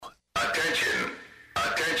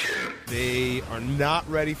They are not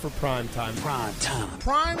ready for prime time. Prime time.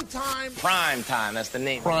 Prime time. Prime time. That's the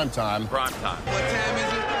name. Prime time. Prime time. What time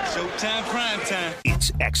is it? Showtime prime time.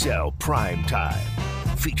 It's XL Prime Time,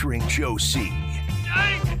 featuring Joe C.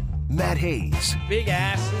 Matt Hayes. Big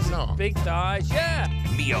asses, big thighs, yeah.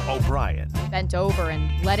 Mia O'Brien. Bent over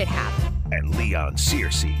and let it happen. And Leon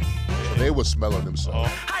Searcy. So they were smelling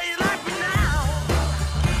themselves. How you like me now?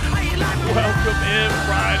 How you like me Welcome in.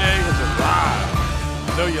 Friday has arrived.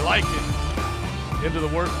 I know you like it. Into the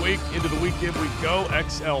work week, into the weekend we go.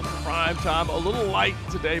 XL Prime Time. A little light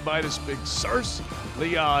today minus Big Cersei.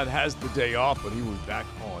 Leon has the day off, but he will be back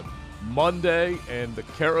on Monday. And the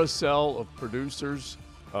carousel of producers.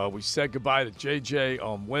 We said goodbye to JJ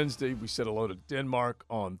on Wednesday. We said hello to Denmark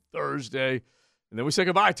on Thursday. And then we said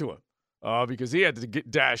goodbye to him because he had to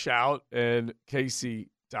dash out. And Casey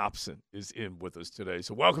Dobson is in with us today.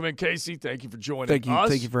 So welcome in, Casey. Thank you for joining us.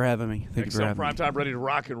 Thank you for having me. Thank you for having me. Primetime, ready to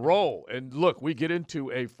rock and roll. And look, we get into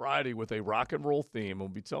a Friday with a rock and roll theme. We'll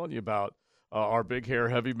be telling you about our big hair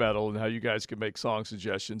heavy metal and how you guys can make song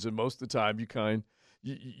suggestions. And most of the time,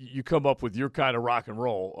 you come up with your kind of rock and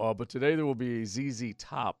roll. But today there will be a ZZ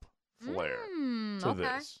Top flair to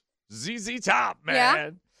this. ZZ Top, man. Yeah.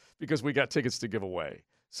 Because we got tickets to give away.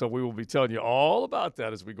 So we will be telling you all about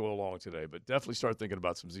that as we go along today. But definitely start thinking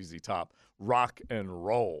about some ZZ Top rock and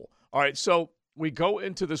roll. All right, so we go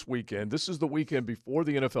into this weekend. This is the weekend before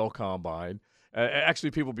the NFL Combine.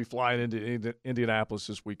 Actually, people will be flying into Indianapolis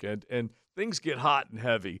this weekend, and things get hot and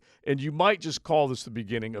heavy. And you might just call this the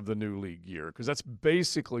beginning of the new league year because that's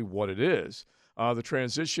basically what it is. The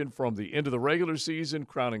transition from the end of the regular season,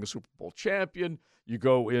 crowning a Super Bowl champion. You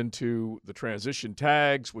go into the transition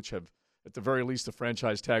tags, which have, at the very least, the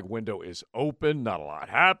franchise tag window is open. Not a lot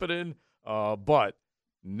happening. But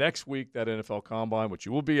next week, that NFL Combine, which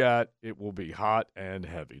you will be at, it will be hot and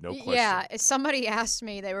heavy. No question. Yeah. Somebody asked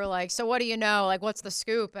me, they were like, so what do you know? Like, what's the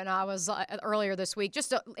scoop? And I was earlier this week,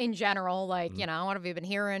 just in general, like, you know, what have you been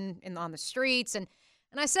hearing on the streets? And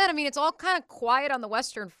I said, I mean, it's all kind of quiet on the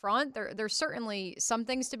Western Front. There's certainly some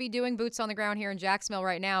things to be doing, boots on the ground here in Jacksonville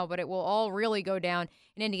right now, but it will all really go down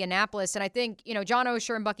in Indianapolis. And I think, you know, John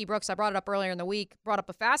Osher and Bucky Brooks, I brought it up earlier in the week, brought up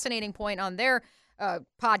a fascinating point on their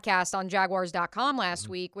podcast on Jaguars.com last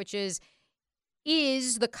week, which is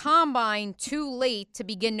the Combine too late to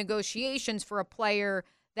begin negotiations for a player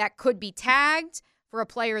that could be tagged, for a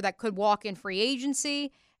player that could walk in free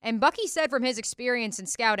agency? And Bucky said from his experience in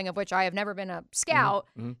scouting, of which I have never been a scout,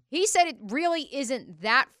 he said it really isn't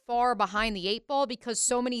that far behind the eight ball because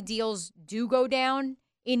so many deals do go down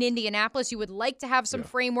in Indianapolis. You would like to have some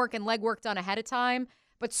framework and legwork done ahead of time,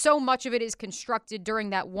 but so much of it is constructed during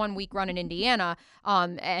that 1 week run in Indiana.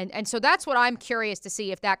 And so that's what I'm curious to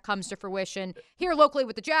see if that comes to fruition here locally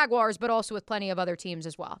with the Jaguars, but also with plenty of other teams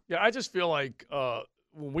as well. Yeah, I just feel like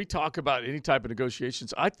when we talk about any type of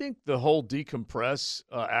negotiations, I think the whole decompress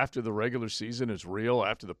after the regular season is real.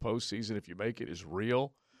 After the postseason, if you make it, is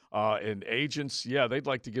real. And agents, they'd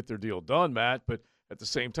like to get their deal done, Matt. But at the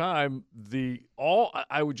same time,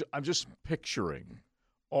 I'm just picturing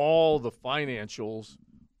all the financials,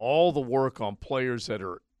 all the work on players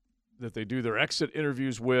that they do their exit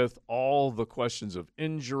interviews with, all the questions of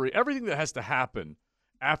injury, everything that has to happen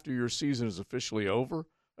after your season is officially over.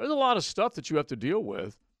 There's a lot of stuff that you have to deal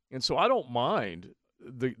with, and so I don't mind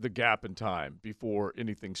the gap in time before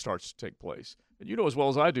anything starts to take place. And you know as well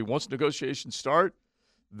as I do, once negotiations start,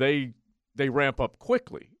 they ramp up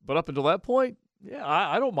quickly. But up until that point,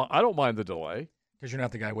 I don't mind the delay. Because you're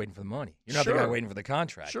not the guy waiting for the money. You're not the guy waiting for the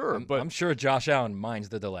contract. Sure, I'm sure Josh Allen minds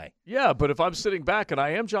the delay. Yeah, but if I'm sitting back and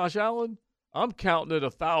I am Josh Allen, I'm counting it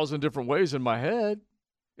 1,000 different ways in my head.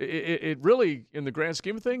 It really, in the grand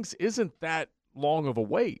scheme of things, isn't that long of a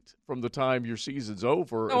wait from the time your season's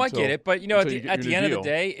over. No, I get it. But, you know, at the end of the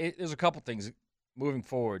day, there's a couple things moving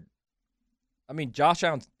forward. I mean, Josh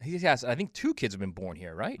Allen, he has, I think, 2 kids have been born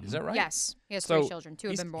here, right? Is that right? Yes. He has 3 children. 2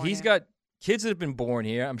 have been born here. He's got kids that have been born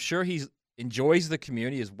here. I'm sure he enjoys the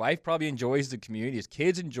community. His wife probably enjoys the community. His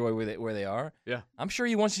kids enjoy where they are. Yeah. I'm sure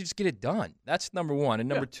he wants to just get it done. That's number one. And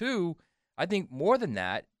number two, I think more than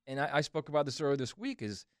that, and I spoke about this earlier this week,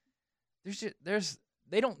 is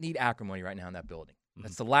they don't need acrimony right now in that building.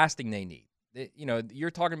 That's the last thing they need.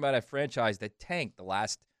 You're talking about a franchise that tanked the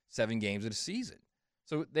last 7 games of the season.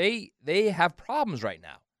 So they have problems right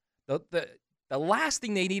now. The last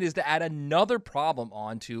thing they need is to add another problem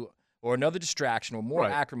onto or another distraction or more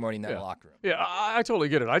acrimony in that locker room. Yeah, I totally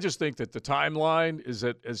get it. I just think that the timeline is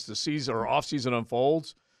that as the season or off-season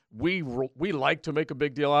unfolds, we like to make a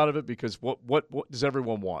big deal out of it because what does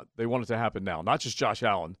everyone want? They want it to happen now, not just Josh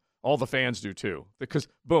Allen. All the fans do too, because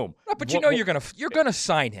boom. No, but you're gonna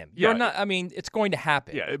sign him. You're not. I mean, it's going to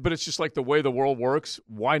happen. Yeah, but it's just like the way the world works.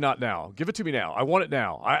 Why not now? Give it to me now. I want it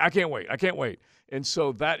now. I can't wait. I can't wait. And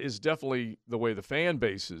so that is definitely the way the fan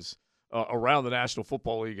bases around the National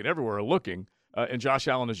Football League and everywhere are looking. And Josh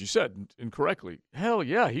Allen, as you said incorrectly, hell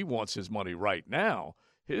yeah, he wants his money right now.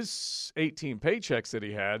 His 18 paychecks that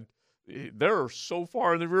he had, they're so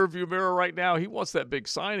far in the rearview mirror right now. He wants that big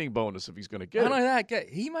signing bonus if he's going to get it. Not only that,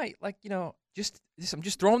 he might I'm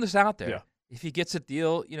just throwing this out there. Yeah. If he gets a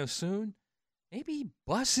deal, soon, maybe he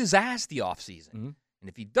busts his ass the offseason. Mm-hmm. And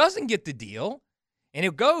if he doesn't get the deal, and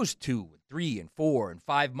it goes 2, 3, and 4, and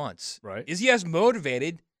 5 months, right? Is he as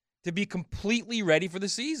motivated to be completely ready for the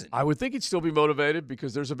season? I would think he'd still be motivated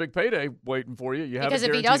because there's a big payday waiting for you. Because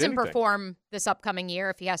if he doesn't perform this upcoming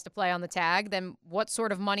year, if he has to play on the tag, then what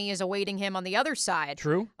sort of money is awaiting him on the other side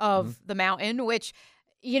of the mountain, which,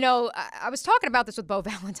 I was talking about this with Bo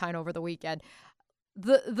Valentine over the weekend.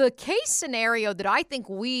 The case scenario that I think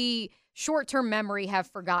we, short-term memory, have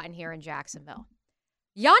forgotten here in Jacksonville.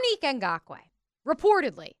 Yannick Ngakoue,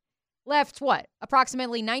 reportedly, left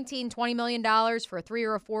approximately $19-20 million for a 3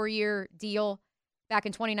 or a 4 year deal back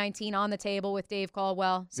in 2019 on the table with Dave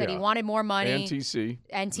Caldwell. Said he wanted more money.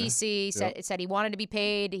 NTC said he wanted to be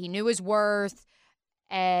paid. He knew his worth,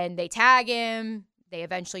 and they tag him. They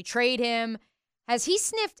eventually trade him. Has he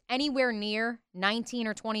sniffed anywhere near 19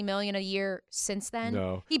 or 20 million a year since then?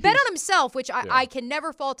 No. He bet on himself, which I can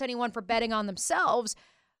never fault anyone for betting on themselves.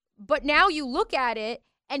 But now you look at it,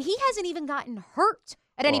 and he hasn't even gotten hurt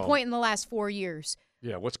at any point in the last 4 years.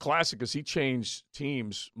 Yeah, what's classic is he changed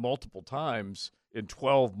teams multiple times in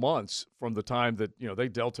 12 months from the time that, they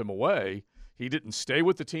dealt him away. He didn't stay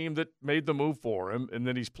with the team that made the move for him, and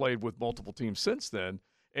then he's played with multiple teams since then.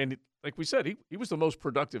 And like we said, he was the most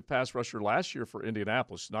productive pass rusher last year for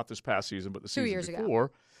Indianapolis, not this past season, but the season 2 years before.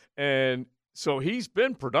 ago. And so he's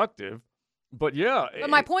been productive. But, yeah.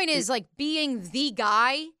 But my point is, being the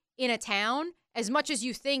guy in a town, as much as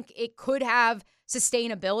you think it could have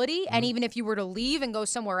sustainability, and even if you were to leave and go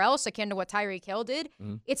somewhere else, akin to what Tyreek Hill did,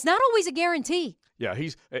 it's not always a guarantee. Yeah,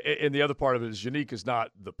 and the other part of it is Yannick is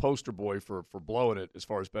not the poster boy for blowing it as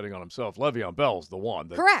far as betting on himself. Le'Veon Bell's the one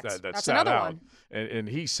that, Correct. that That's sat another out, one. and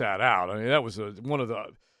he sat out. I mean, that was one of the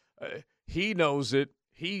he knows it.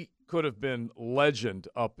 He could have been legend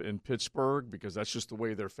up in Pittsburgh because that's just the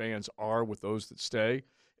way their fans are with those that stay.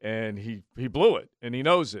 And he blew it, and he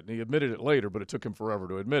knows it, and he admitted it later, but it took him forever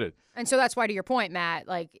to admit it. And so that's why, to your point, Matt,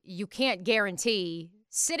 you can't guarantee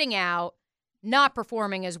sitting out, not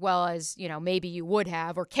performing as well as, maybe you would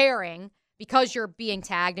have, or caring because you're being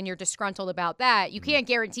tagged and you're disgruntled about that. You can't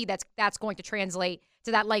guarantee that's going to translate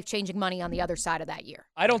to that life-changing money on the other side of that year.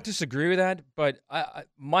 I don't disagree with that, but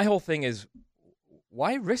my whole thing is,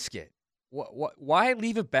 why risk it? Why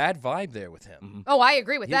leave a bad vibe there with him? Mm-hmm. Oh, I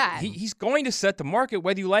agree with that. He's going to set the market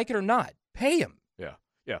whether you like it or not. Pay him.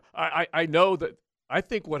 Yeah. I know that. I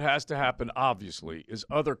think what has to happen, obviously, is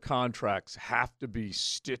other contracts have to be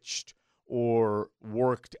stitched or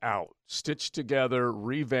worked out, stitched together,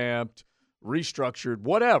 revamped, restructured,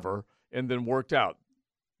 whatever, and then worked out.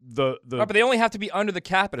 But they only have to be under the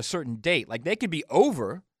cap at a certain date. They could be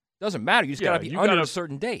over. Doesn't matter. You just got to be under a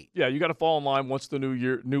certain date. Yeah, you got to fall in line once the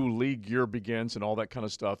new league year begins and all that kind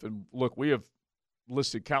of stuff. And look, we have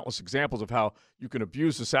listed countless examples of how you can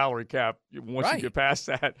abuse the salary cap once you get past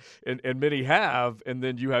that, and many have. And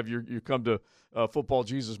then you come to football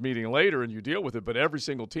Jesus meeting later and you deal with it. But every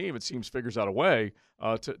single team, it seems, figures out a way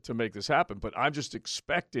to make this happen. But I'm just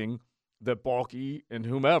expecting that Balky and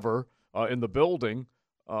whomever in the building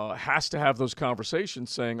has to have those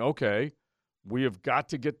conversations, saying, okay, we have got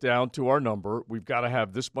to get down to our number. We've got to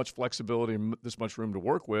have this much flexibility and this much room to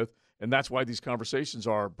work with. And that's why these conversations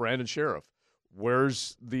are, Brandon Sheriff,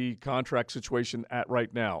 where's the contract situation at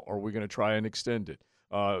right now? Are we going to try and extend it?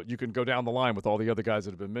 You can go down the line with all the other guys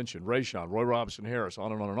that have been mentioned, Rayshawn, Roy Robinson Harris,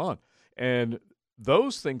 on and on and on. And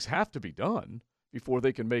those things have to be done before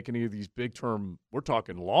they can make any of these big-term, we're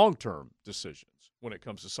talking long-term decisions when it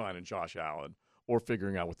comes to signing Josh Allen or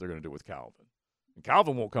figuring out what they're going to do with Calvin. And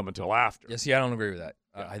Calvin won't come until after. Yeah, see, I don't agree with that.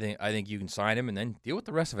 Yeah. I think you can sign him and then deal with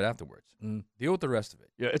the rest of it afterwards. Deal with the rest of it.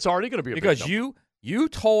 Yeah, it's already going to be a because big number. you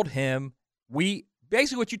told him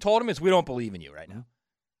basically what you told him is we don't believe in you right now.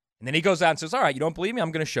 And then he goes out and says, all right, you don't believe me?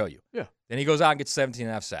 I'm going to show you. Yeah. Then he goes out and gets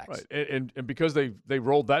 17.5 sacks. Right. And because they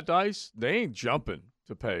rolled that dice, they ain't jumping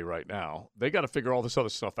to pay right now. They got to figure all this other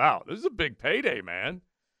stuff out. This is a big payday, man.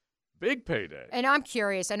 Big payday. And I'm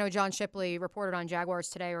curious. I know John Shipley reported on Jaguars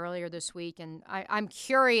Today earlier this week, and I'm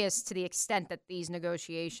curious to the extent that these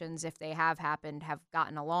negotiations, if they have happened, have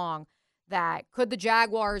gotten along, that could the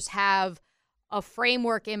Jaguars have a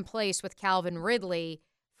framework in place with Calvin Ridley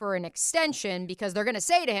for an extension, because they're going to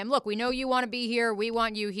say to him, look, we know you want to be here. We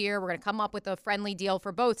want you here. We're going to come up with a friendly deal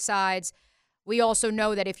for both sides. We also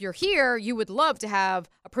know that if you're here, you would love to have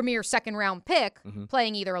a premier second-round pick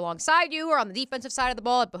playing either alongside you or on the defensive side of the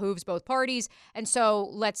ball. It behooves both parties. And so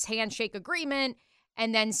let's handshake agreement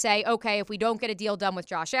and then say, okay, if we don't get a deal done with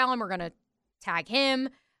Josh Allen, we're going to tag him.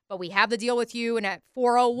 But we have the deal with you, and at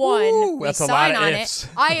 401, we sign on it.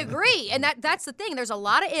 I agree. And that's the thing. There's a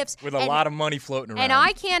lot of ifs. With a lot of money floating around. And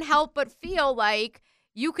I can't help but feel like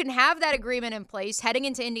you can have that agreement in place heading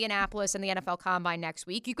into Indianapolis and the NFL Combine next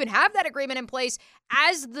week. You can have that agreement in place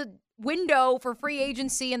as the window for free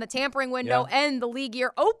agency and the tampering window and the league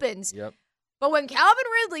year opens. Yep. But when Calvin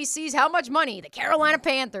Ridley sees how much money the Carolina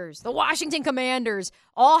Panthers, the Washington Commanders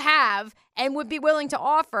all have and would be willing to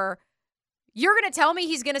offer, you're going to tell me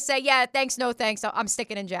he's going to say, yeah, thanks, no thanks, I'm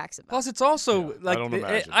sticking in Jacksonville. Plus, it's also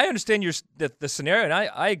I understand the scenario, and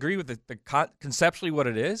I agree with the conceptually what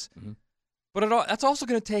it is. Mm-hmm. But that's also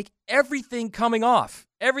going to take everything coming off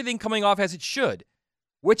as it should,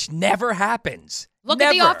 which never happens. Look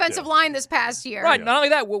at the offensive line this past year. Right. Yeah. Not only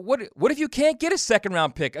that, what if you can't get a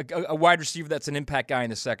second-round pick, a wide receiver that's an impact guy in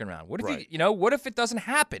the second round? What if what if it doesn't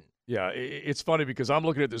happen? Yeah, it's funny because I'm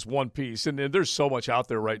looking at this one piece, and there's so much out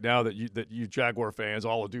there right now that you Jaguar fans,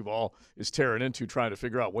 all of Duval is tearing into trying to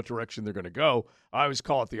figure out what direction they're going to go. I always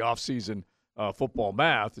call it the offseason football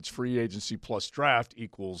math. It's free agency plus draft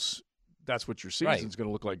equals that's what your season's going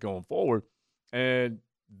to look like going forward. And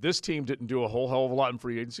this team didn't do a whole hell of a lot in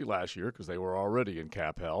free agency last year because they were already in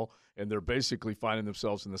cap hell, and they're basically finding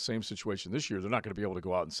themselves in the same situation this year. They're not going to be able to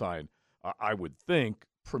go out and sign, I would think,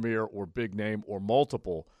 premier or big name or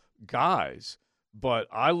multiple guys. But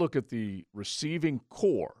I look at the receiving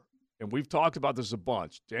core, and we've talked about this a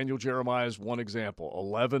bunch. Daniel Jeremiah is one example.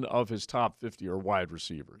 11 of his top 50 are wide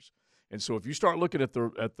receivers. And so if you start looking at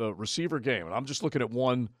the receiver game, and I'm just looking at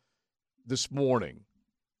one this morning,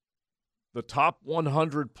 the top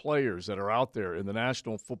 100 players that are out there in the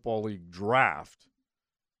National Football League draft,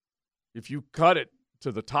 if you cut it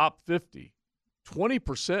to the top 50,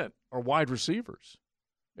 20% are wide receivers.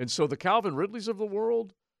 And so the Calvin Ridleys of the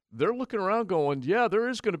world, they're looking around going, yeah, there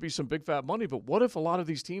is going to be some big fat money, but what if a lot of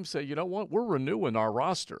these teams say, you know what, we're renewing our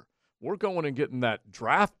roster. We're going and getting that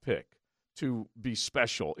draft pick to be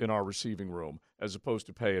special in our receiving room as opposed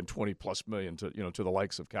to paying $20+ million to the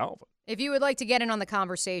likes of Calvin. If you would like to get in on the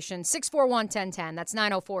conversation, 641-1010, that's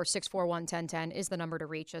 904-641-1010 is the number to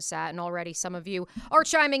reach us at. And already some of you are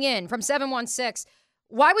chiming in from 716.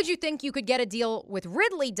 Why would you think you could get a deal with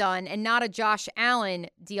Ridley done and not a Josh Allen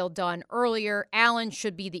deal done earlier? Allen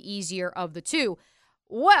should be the easier of the two.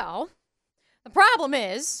 Well, the problem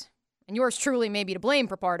is, and yours truly may be to blame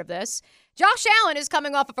for part of this, Josh Allen is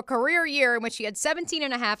coming off of a career year in which he had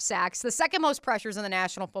 17.5 sacks, the second most pressures in the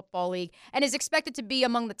National Football League, and is expected to be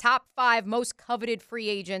among the top 5 most coveted free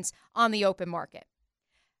agents on the open market.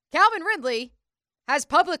 Calvin Ridley has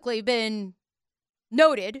publicly been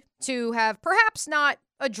noted to have perhaps not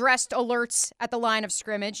addressed alerts at the line of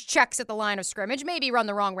scrimmage, checks at the line of scrimmage, maybe run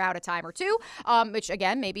the wrong route a time or two, which,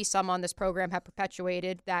 again, maybe some on this program have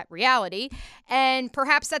perpetuated that reality. And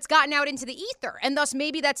perhaps that's gotten out into the ether, and thus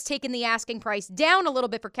maybe that's taken the asking price down a little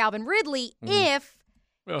bit for Calvin Ridley if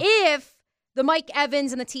the Mike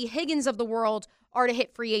Evans and the T. Higgins of the world are to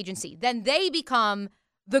hit free agency. Then they become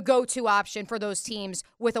the go-to option for those teams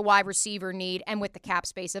with a wide receiver need and with the cap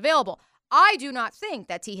space available. I do not think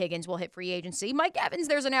that T. Higgins will hit free agency. Mike Evans,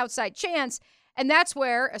 there's an outside chance. And that's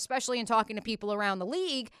where, especially in talking to people around the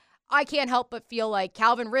league, I can't help but feel like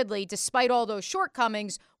Calvin Ridley, despite all those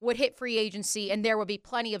shortcomings, would hit free agency and there would be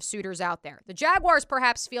plenty of suitors out there. The Jaguars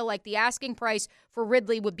perhaps feel like the asking price for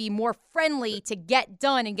Ridley would be more friendly to get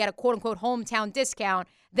done and get a quote-unquote hometown discount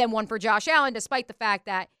than one for Josh Allen, despite the fact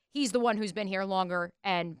that he's the one who's been here longer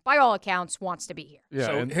and, by all accounts, wants to be here. Yeah,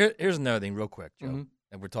 so here's another thing real quick, Joe. Mm-hmm.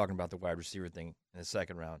 And we're talking about the wide receiver thing in the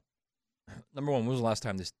second round. Number one, when was the last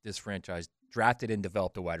time this franchise drafted and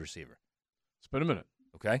developed a wide receiver? It's been a minute.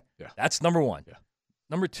 Okay? Yeah. That's number one. Yeah.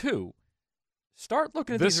 Number two, start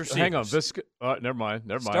looking at these receivers. Hang on. Never mind.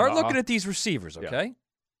 Start looking at these receivers, okay? Yeah.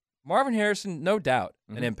 Marvin Harrison, no doubt,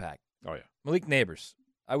 an impact. Oh, yeah. Malik Neighbors,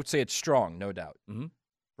 I would say it's strong, no doubt. Mm-hmm.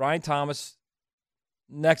 Brian Thomas,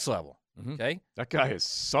 next level, okay? That guy is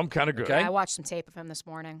some kind of good. Okay? I watched some tape of him this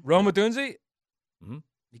morning. Rome Odunze,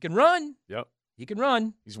 he can run. Yep. He can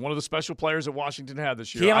run. He's one of the special players that Washington had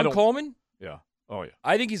this year. Keon Coleman. Yeah. Oh, yeah.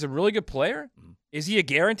 I think he's a really good player. Mm-hmm. Is he a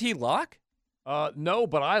guaranteed lock? No,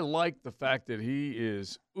 but I like the fact that he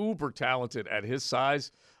is uber talented at his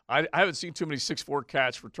size. I haven't seen too many 6'4"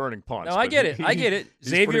 cats returning punts. No, I get it. I get it.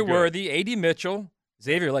 Xavier Worthy, A.D. Mitchell,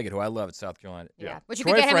 Xavier Leggett, who I love at South Carolina. Yeah. But you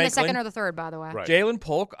Troy could get him in the Franklin, second or the third, by the way. Right. Jalen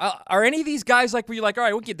Polk. Are any of these guys like where you're like, all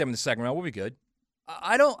right, we'll get them in the second round. We'll be good.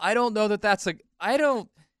 I don't know that that's I don't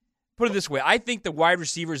put it this way. I think the wide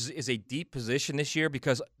receivers is a deep position this year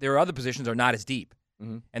because there are other positions that are not as deep.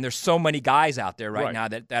 Mm-hmm. And there's so many guys out there right now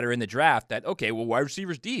that are in the draft that, okay, well, wide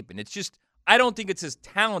receivers deep. And it's just, I don't think it's as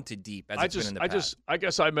talented deep as it's been in the past. I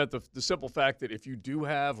guess I meant the simple fact that if you do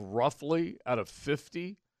have roughly out of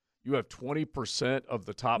 50, you have 20% of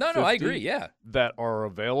the top 50 I agree, yeah, that are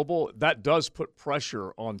available. That does put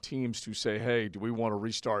pressure on teams to say, hey, do we want to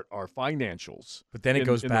restart our financials? But then it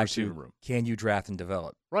goes back to, can you draft and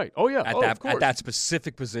develop? Right. Oh, yeah. At that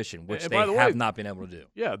specific position, which they have not been able to do.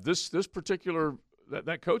 Yeah, this particular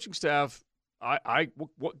that coaching staff,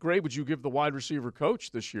 what grade would you give the wide receiver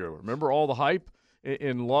coach this year? Remember all the hype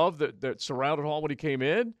and love that surrounded Hall when he came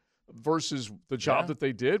in versus the job that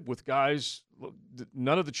they did with guys.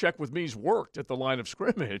 None of the check with me's worked at the line of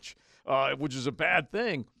scrimmage, which is a bad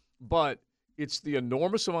thing. But it's the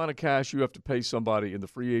enormous amount of cash you have to pay somebody in the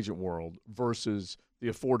free agent world versus the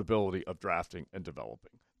affordability of drafting and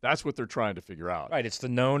developing. That's what they're trying to figure out. Right. It's the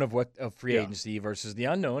known of free agency versus the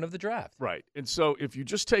unknown of the draft. Right. And so if you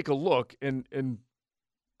just take a look, and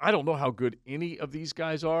I don't know how good any of these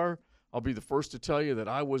guys are. I'll be the first to tell you that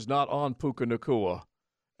I was not on Puka Nacua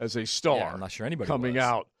as a star. Yeah, I'm not sure anybody coming was.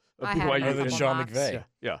 Out of BYU. Other than Sean McVay.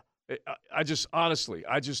 Yeah. I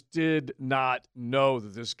just did not know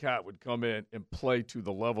that this cat would come in and play to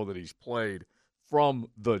the level that he's played from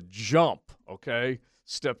the jump, okay?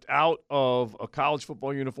 Stepped out of a college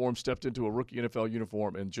football uniform, stepped into a rookie NFL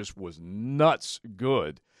uniform, and just was nuts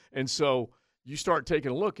good. And so you start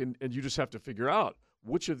taking a look, and you just have to figure out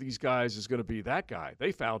which of these guys is going to be that guy.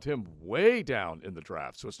 They found him way down in the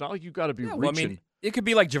draft. So it's not like you've got to be reaching. Well, I mean, it could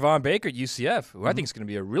be like Javon Baker at UCF, who I think is going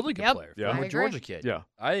to be a really good player. Yeah. From a Georgia kid. Yeah.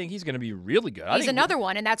 I think he's going to be really good. He's another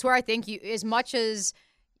one, and that's where I think as much as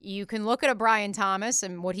you can look at a Brian Thomas,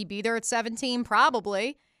 and would he be there at 17?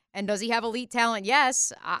 Probably. And does he have elite talent?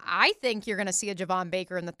 Yes. I think you're going to see a Javon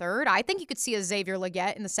Baker in the third. I think you could see a Xavier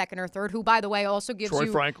Leggett in the second or third, who, by the way, also gives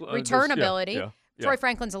you return ability. Yeah. Troy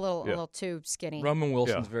Franklin's a little too skinny. Roman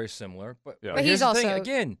Wilson's very similar. But he's also,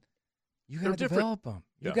 again, you got to develop them.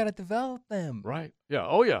 You got to develop them. Right. Yeah.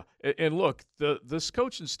 Oh, yeah. And look, this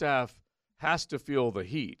coaching staff has to feel the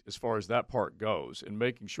heat as far as that part goes and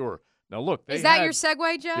making sure. Now, look. Is that your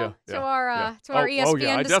segue, Joe, to our ESPN Oh,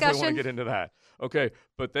 yeah. I discussion? definitely want to get into that. Okay.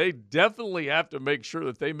 But they definitely have to make sure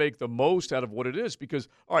that they make the most out of what it is because,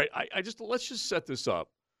 all right, let's just set this up.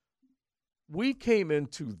 We came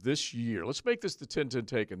into this year. Let's make this the 10-10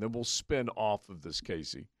 take, and then we'll spin off of this,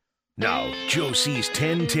 Casey. Now, Joe C's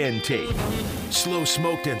 10-10 take. Slow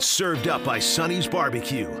smoked and served up by Sonny's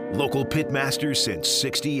Barbecue. Local pit masters since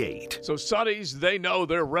 '68. So Sonny's, they know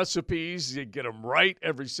their recipes. You get them right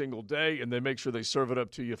every single day, and they make sure they serve it up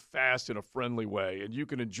to you fast in a friendly way. And you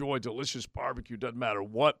can enjoy delicious barbecue. Doesn't matter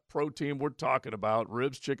what protein we're talking about,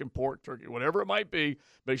 ribs, chicken, pork, turkey, whatever it might be.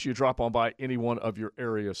 Make sure you drop on by any one of your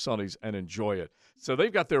area Sonny's and enjoy it. So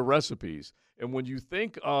they've got their recipes. And when you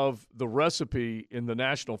think of the recipe in the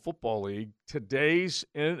National Football League, today's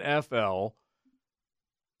NFL,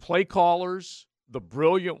 play callers, the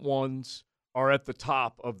brilliant ones, are at the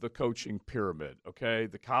top of the coaching pyramid, okay?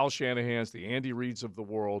 The Kyle Shanahans, the Andy Reids of the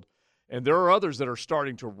world. And there are others that are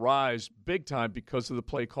starting to rise big time because of the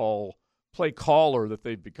play caller that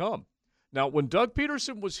they've become. Now, when Doug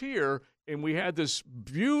Peterson was here and we had this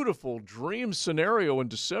beautiful dream scenario in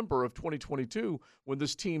December of 2022 when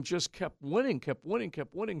this team just kept winning,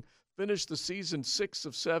 finished the season 6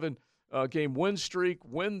 of 7 game win streak,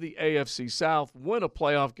 win the AFC South, win a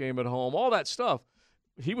playoff game at home, all that stuff.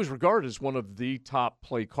 He was regarded as one of the top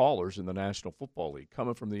play callers in the National Football League,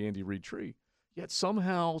 coming from the Andy Reid tree. Yet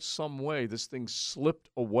somehow, some way, this thing slipped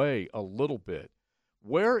away a little bit.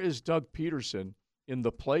 Where is Doug Peterson in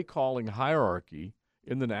the play calling hierarchy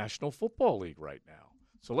in the National Football League right now?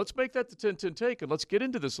 So let's make that the 10-10 take, and let's get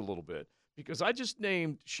into this a little bit, because I just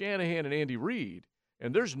named Shanahan and Andy Reid,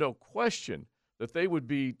 and there's no question that they would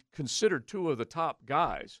be considered two of the top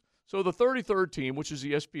guys. So the 33rd team, which is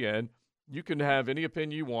ESPN, you can have any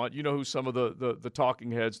opinion you want. You know who some of the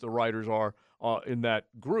talking heads, the writers are in that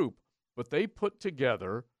group, but they put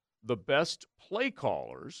together the best play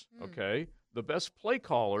callers, okay, the best play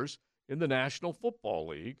callers in the National Football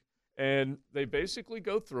League, and they basically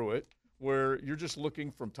go through it where you're just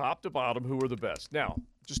looking from top to bottom who are the best. Now,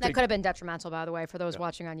 that could have been detrimental, by the way, for those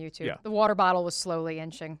watching on YouTube. Yeah. The water bottle was slowly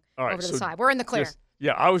inching over to the side. We're in the clear.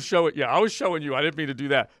 I was showing you. I didn't mean to do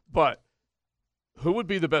that. But who would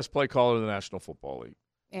be the best play caller in the National Football League?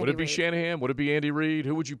 Would it be Shanahan? Would it be Andy Reid?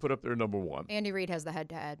 Who would you put up there number one? Andy Reid has the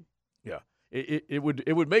head-to-head. Yeah. it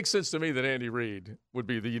would make sense to me that Andy Reid would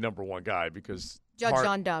be the number one guy because Judge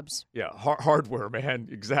John Dubs. Yeah, hardware, man,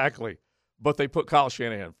 exactly. But they put Kyle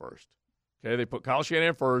Shanahan first. Okay, they put Kyle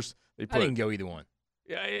Shanahan first. I didn't go either one.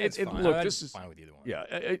 Yeah, look, this is fine with either one. Yeah,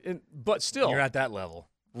 but still, you're at that level.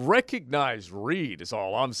 Recognize Reid is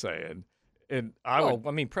all I'm saying. And I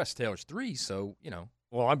mean, Press Taylor's 3, so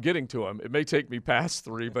Well, I'm getting to him. It may take me past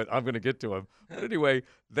 3, but I'm going to get to him. But anyway,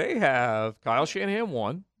 they have Kyle Shanahan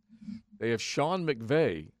 1. They have Sean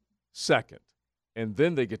McVay 2nd, and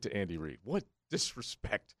then they get to Andy Reid. What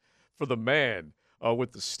disrespect for the man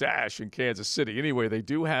with the stash in Kansas City. Anyway, they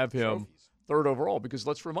do have him 3rd overall because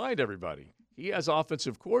let's remind everybody, he has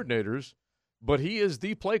offensive coordinators, but he is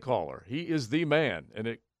the play caller. He is the man, and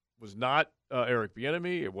it was not Eric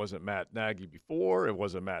Bieniemy. It wasn't Matt Nagy before. It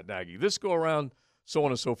wasn't Matt Nagy this go around, so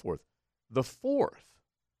on and so forth. The 4th,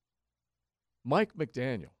 Mike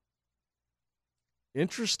McDaniel.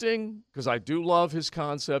 Interesting because I do love his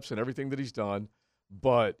concepts and everything that he's done,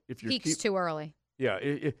 but if you're peaks too early. Yeah,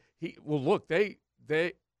 look, they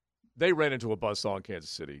ran into a buzzsaw in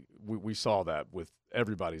Kansas City. We saw that with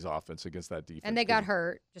everybody's offense against that defense. And they got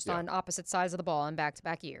hurt just on opposite sides of the ball in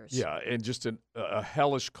back-to-back years. Yeah, and just a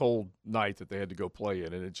hellish cold night that they had to go play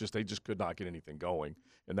in, and they just could not get anything going.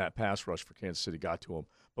 And that pass rush for Kansas City got to him.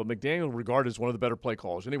 But McDaniel regarded as one of the better play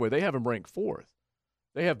callers. Anyway, they have him ranked 4th.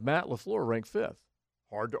 They have Matt LaFleur ranked 5th.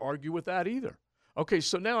 Hard to argue with that either. Okay,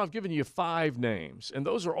 so now I've given you 5 names, and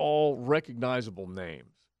those are all recognizable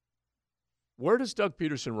names. Where does Doug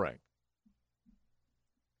Peterson rank?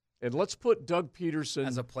 And let's put Doug Peterson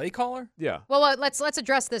as a play caller. Yeah. Well, let's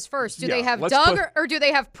address this first. Do they have Doug or do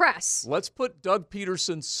they have Press? Let's put Doug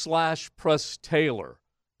Peterson / Press Taylor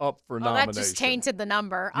up for nomination. That just tainted the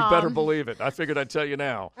number. You better believe it. I figured I'd tell you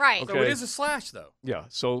now. Right. Okay. So it is a slash, though. Yeah.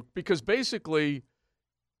 So because basically,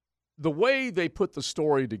 the way they put the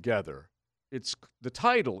story together, the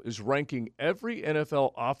title is ranking every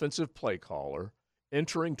NFL offensive play caller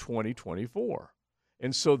entering 2024.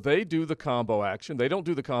 And so they do the combo action. They don't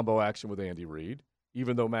do the combo action with Andy Reid,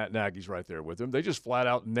 even though Matt Nagy's right there with him. They just flat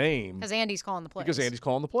out name. Because Andy's calling the plays. Because Andy's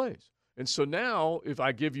calling the plays. And so now if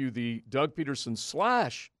I give you the Doug Peterson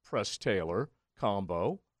 / Press Taylor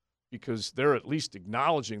combo, because they're at least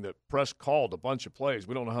acknowledging that Press called a bunch of plays.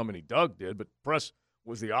 We don't know how many Doug did, but Press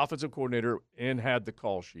was the offensive coordinator and had the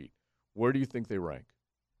call sheet. Where do you think they rank?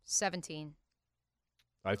 17.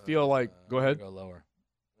 I feel like – go ahead. Go lower.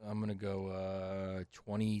 I'm going to go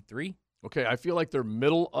 23. Okay, I feel like they're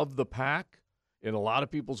middle of the pack in a lot of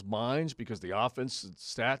people's minds because the offense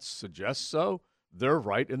stats suggest so. They're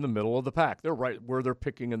right in the middle of the pack. They're right where they're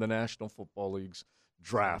picking in the National Football League's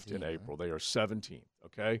draft in April. They are 17th,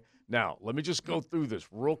 okay? Now, let me just go through this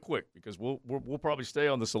real quick because we'll probably stay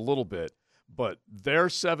on this a little bit. But they're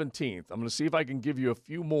 17th. I'm going to see if I can give you a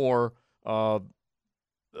few more that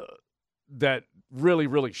really,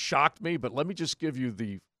 really shocked me. But let me just give you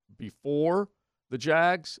the before the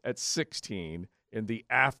Jags at 16 and the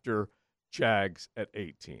after Jags at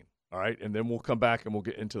 18. All right? And then we'll come back and we'll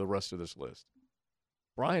get into the rest of this list.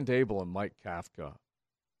 Brian Daboll and Mike Kafka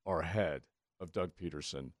are ahead of Doug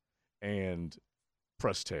Peterson and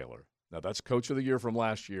Press Taylor. Now, that's Coach of the Year from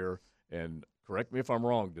last year. And correct me if I'm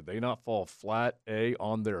wrong, did they not fall flat A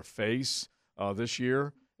on their face this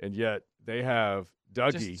year? And yet they have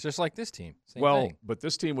Dougie. Just like this team. Same thing. But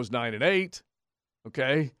this team was 9-8,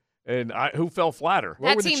 okay? And who fell flatter?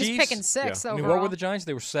 That team's picking 6th overall. I mean, what were the Giants?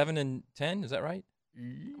 They were 7-10. Is that right?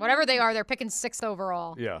 Whatever they are, they're picking 6th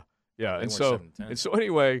overall. Yeah. And so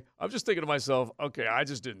anyway, I'm just thinking to myself, okay, I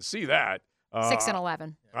just didn't see that.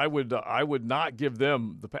 6-11. I would not give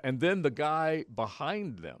them and then the guy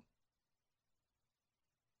behind them,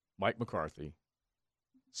 Mike McCarthy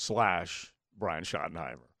 / Brian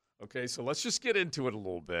Schottenheimer. Okay, so let's just get into it a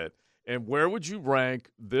little bit. And where would you rank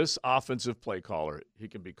this offensive play caller? He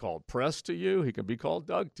can be called Press to you. He can be called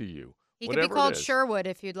Doug to you. He could be called Sherwood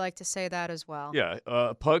if you'd like to say that as well. Yeah,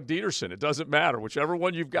 Pug Dieterson. It doesn't matter. Whichever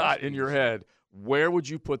one you've got in your head, where would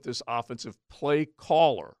you put this offensive play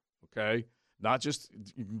caller? Okay? Not just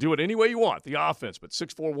 – you can do it any way you want, the offense, but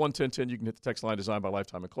 641-1010, you can hit the text line designed by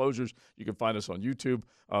Lifetime Enclosures. You can find us on YouTube,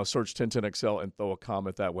 search 1010XL, and throw a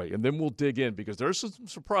comment that way. And then we'll dig in because there's some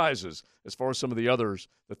surprises as far as some of the others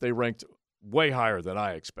that they ranked way higher than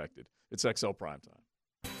I expected. It's XL Primetime.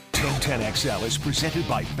 1010XL is presented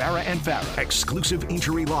by Farrah & Farrah, exclusive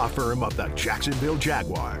injury law firm of the Jacksonville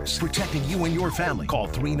Jaguars. Protecting you and your family. Call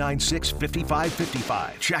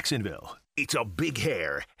 396-5555. Jacksonville. It's a big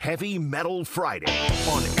hair, heavy metal Friday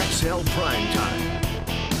on XL Primetime.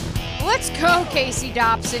 Let's go, Casey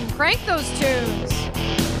Dobson. Crank those tunes.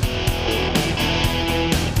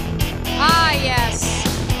 Ah, yes.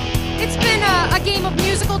 It's been a game of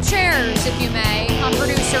musical chairs, if you may, on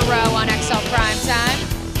Producer Row on XL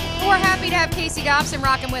Primetime. We're happy to have Casey Gobson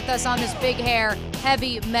rocking with us on this Big Hair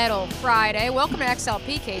Heavy Metal Friday. Welcome to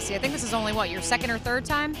XLP, Casey. I think this is only, your second or third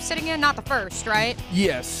time sitting in? Not the first, right?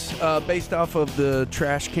 Yes. Based off of the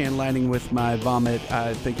trash can lining with my vomit,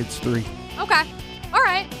 I think it's 3. Okay. All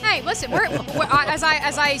right. Hey, listen, we're as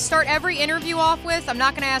I start every interview off with, I'm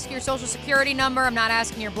not going to ask your social security number. I'm not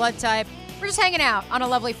asking your blood type. We're just hanging out on a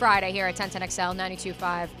lovely Friday here at 1010XL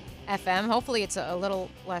 92.5 FM. Hopefully it's a little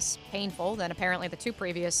less painful than apparently the 2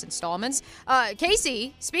 previous installments.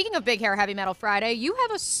 Casey, speaking of Big Hair Heavy Metal Friday, you have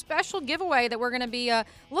a special giveaway that we're going to be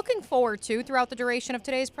looking forward to throughout the duration of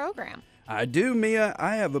today's program. I do, Mia.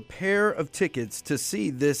 I have a pair of tickets to see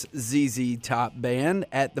this ZZ Top band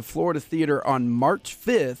at the Florida Theater on March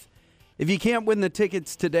 5th. If you can't win the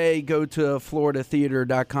tickets today, go to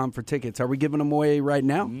floridatheater.com for tickets. Are we giving them away right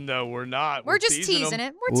now? No, we're not. We're just teasing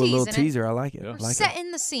it. We're teasing it. A little teaser. I like it. Yeah. We're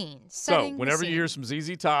setting the scene. So whenever you hear some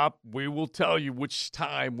ZZ Top, we will tell you which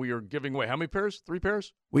time we are giving away. How many pairs? 3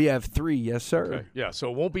 pairs? We have 3, yes, sir. Okay. Yeah,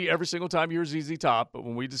 so it won't be every single time you hear ZZ Top, but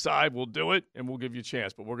when we decide, we'll do it, and we'll give you a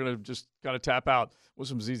chance. But we're going to just kind of tap out with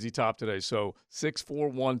some ZZ Top today. So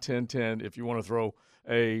 641-1010 if you want to throw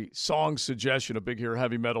a song suggestion, a Big Hair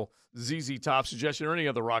Heavy Metal ZZ Top suggestion, or any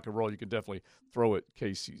other rock and roll, you can definitely throw it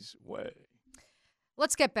Casey's way.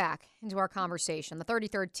 Let's get back into our conversation. The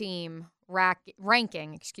 33rd team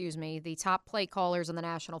ranking, the top play callers in the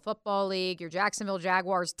National Football League. Your Jacksonville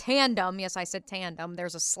Jaguars tandem, yes, I said tandem,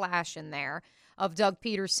 there's a slash in there, of Doug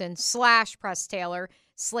Peterson / Press Taylor,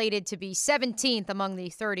 slated to be 17th among the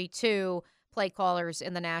 32 play callers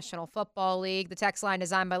in the National Football League. The text line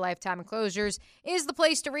designed by Lifetime Enclosures is the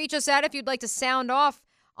place to reach us at if you'd like to sound off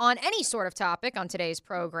on any sort of topic on today's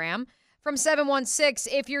program. From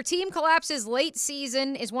 716, if your team collapses late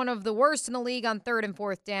season, is one of the worst in the league on 3rd and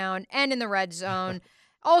 4th down and in the red zone,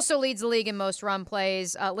 also leads the league in most run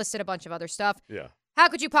plays, listed a bunch of other stuff. Yeah. How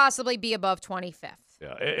could you possibly be above 25th?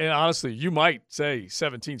 Yeah, and honestly, you might say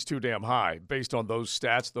 17's too damn high based on those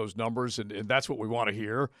stats, those numbers, and that's what we want to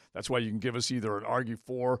hear. That's why you can give us either an argue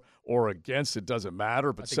for or against. It doesn't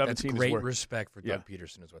matter, but 17 that's great is where, respect for Doug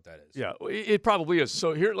Peterson is what that is. Yeah, it probably is.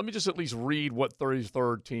 So here, let me just at least read what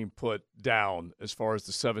 33rd team put down as far as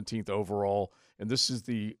the 17th overall, and this is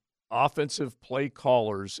the offensive play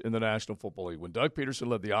callers in the National Football League. When Doug Peterson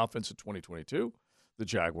led the offense in 2022, the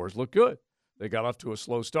Jaguars looked good. They got off to a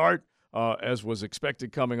slow start. As was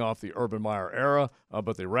expected coming off the Urban Meyer era,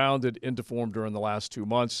 but they rounded into form during the last 2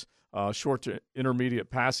 months. Short to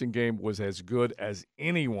intermediate passing game was as good as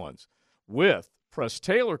anyone's. With Press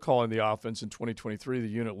Taylor calling the offense in 2023, the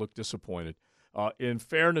unit looked disappointed. In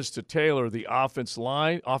fairness to Taylor, the offensive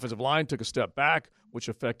line took a step back, which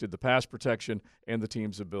affected the pass protection and the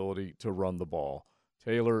team's ability to run the ball.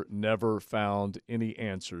 Taylor never found any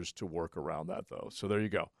answers to work around that, though. So there you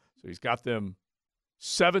go. So he's got them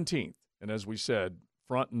 17th. And as we said,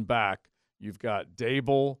 front and back, you've got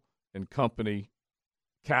Dable and company,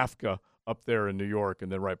 Kafka up there in New York,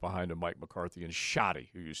 and then right behind him, Mike McCarthy and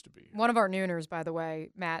Shoddy, who used to be here. One of our nooners, by the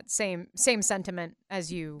way, Matt, same sentiment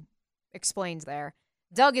as you explained there.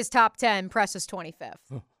 Doug is top 10, Press is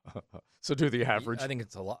 25th. So do the average. I think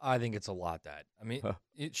it's a lot. That. I mean,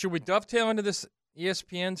 should we dovetail into this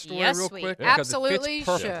ESPN story real quick? Yes, absolutely it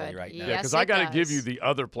fits should. perfectly right now. Yeah, because I got to give you the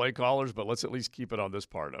other play callers, but let's at least keep it on this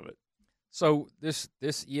part of it. So this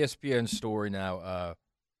ESPN story now,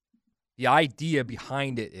 the idea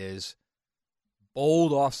behind it is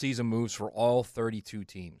bold offseason moves for all 32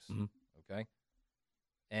 teams, okay?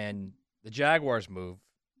 And the Jaguars move,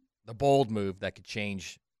 the bold move that could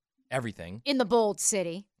change everything. In the bold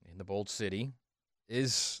city,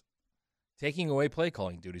 is taking away play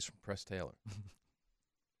calling duties from Press Taylor.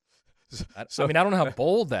 So, I mean, I don't know how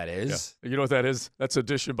bold that is. Yeah. You know what that is? That's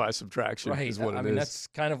addition by subtraction. Right. Is what I mean, that's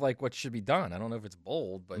kind of like what should be done. I don't know if it's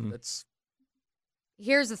bold, but that's.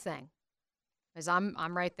 Here's the thing, because I'm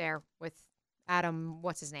right there with Adam.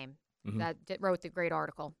 What's his name? That wrote the great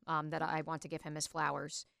article. That I want to give him his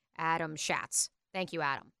flowers. Adam Schatz. Thank you,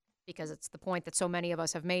 Adam, because it's the point that so many of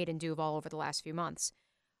us have made in Duval over the last few months.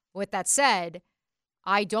 With that said,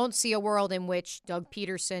 I don't see a world in which Doug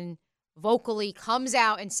Peterson vocally comes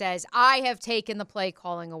out and says, I have taken the play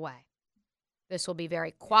calling away. This will be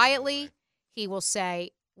very quietly. He will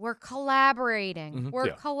say, we're collaborating.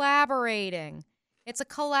 We're collaborating. It's a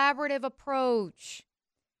collaborative approach.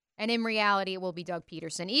 And in reality, it will be Doug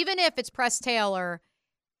Peterson. Even if it's Press Taylor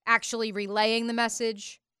actually relaying the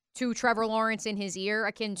message to Trevor Lawrence in his ear,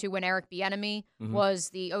 akin to when Eric Bieniemy was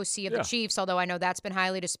the OC of the Chiefs, although I know that's been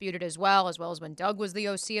highly disputed as well as when Doug was the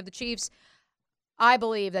OC of the Chiefs. I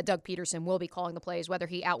believe that Doug Peterson will be calling the plays, whether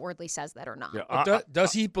he outwardly says that or not. Yeah,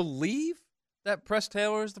 does he believe that Press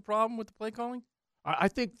Taylor is the problem with the play calling? I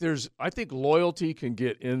think loyalty can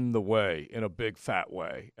get in the way in a big fat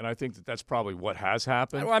way, and I think that's probably what has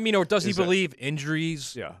happened. I mean, or does he believe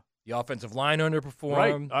injuries? Yeah. The offensive line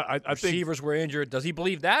underperformed. Right. I think receivers were injured. Does he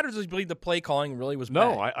believe that, or does he believe the play calling really was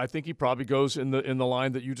no? bad? I think he probably goes in the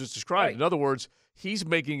line that you just described. Right. In other words, he's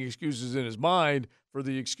making excuses in his mind for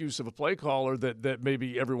the excuse of a play caller that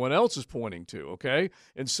maybe everyone else is pointing to. Okay,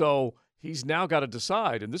 and so he's now got to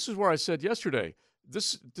decide. And this is where I said yesterday.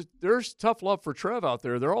 There's tough love for Trev out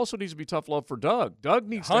there. There also needs to be tough love for Doug. Doug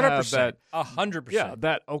needs to have that 100%. Yeah,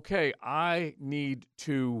 that okay. I need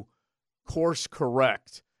to course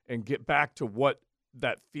correct and get back to what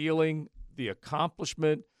that feeling, the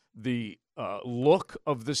accomplishment, the look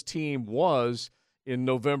of this team was in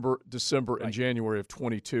November, December, and January of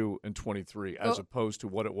 22 and 23, as opposed to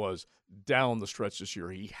what it was down the stretch this year.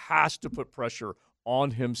 He has to put pressure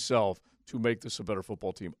on himself to make this a better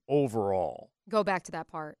football team overall. Go back to that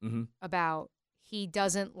part about he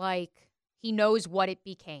knows what it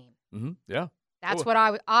became. Mm-hmm. Yeah. That's what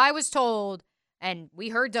I was told, and we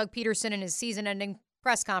heard Doug Peterson in his season-ending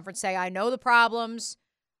press conference say, I know the problems.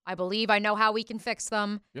 I believe I know how we can fix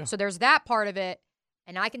them. Yeah. So there's that part of it.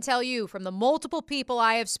 And I can tell you from the multiple people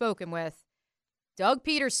I have spoken with, Doug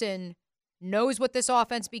Peterson knows what this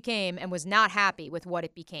offense became and was not happy with what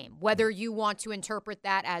it became. Whether you want to interpret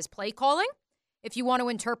that as play calling, if you want to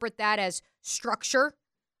interpret that as structure,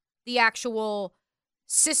 the actual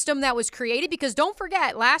system that was created, because don't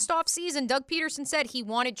forget, last offseason, Doug Peterson said he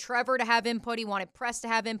wanted Trevor to have input, he wanted Press to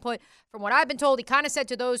have input. From what I've been told, he kind of said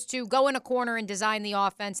to those two, go in a corner and design the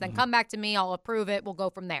offense, then come back to me, I'll approve it, we'll go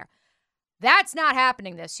from there. That's not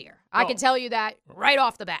happening this year. I can tell you that right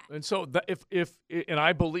off the bat. And so and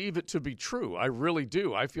I believe it to be true. I really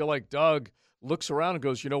do. I feel like Doug looks around and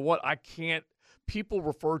goes, you know what? People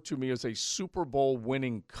refer to me as a Super Bowl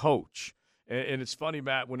winning coach. And it's funny,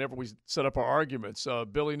 Matt, whenever we set up our arguments,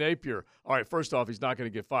 Billy Napier, all right, first off, he's not going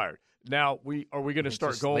to get fired. Now, are we going to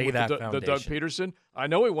start going with the Doug Peterson? I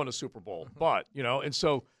know he won a Super Bowl, but, and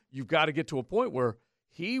so you've got to get to a point where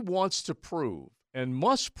he wants to prove and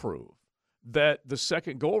must prove that the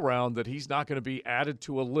second go-around that he's not going to be added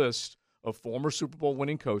to a list of former Super Bowl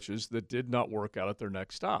winning coaches that did not work out at their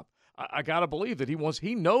next stop. I got to believe that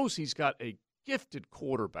he knows he's got a gifted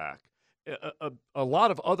quarterback, a lot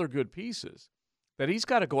of other good pieces, that he's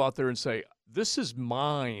got to go out there and say, this is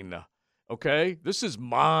mine, okay? This is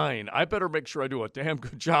mine. I better make sure I do a damn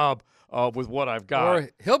good job with what I've got. Or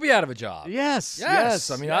he'll be out of a job. Yes.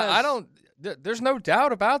 I mean, I don't – there's no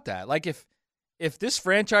doubt about that. Like if this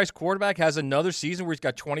franchise quarterback has another season where he's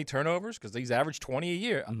got 20 turnovers, because he's averaged 20 a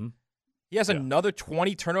year, he has another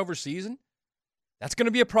 20 turnover season, that's going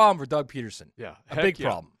to be a problem for Doug Peterson. Yeah. A big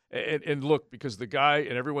problem. And look, because the guy,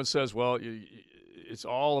 and everyone says, well, it's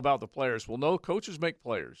all about the players. Well, no, coaches make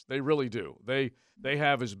players. They really do. They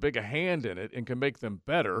have as big a hand in it and can make them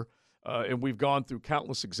better. And we've gone through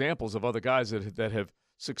countless examples of other guys that have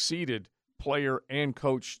succeeded, player and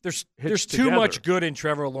coach. There's too much good in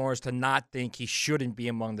Trevor Lawrence to not think he shouldn't be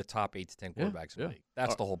among the top 8 to 10 quarterbacks in the league.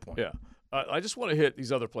 That's the whole point. Yeah. I just want to hit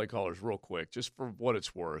these other play callers real quick, just for what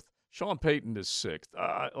it's worth. Sean Payton is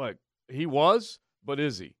 6th. He was, but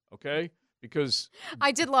is he? Okay? Because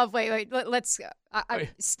I did love. Let's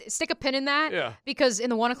stick a pin in that. Yeah. Because in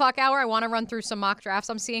the 1 o'clock hour, I want to run through some mock drafts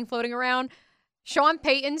I'm seeing floating around. Sean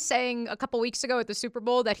Payton saying a couple weeks ago at the Super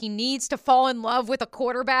Bowl that he needs to fall in love with a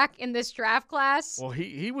quarterback in this draft class. Well,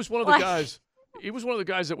 he was one of the guys. He was one of the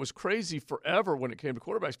guys that was crazy forever when it came to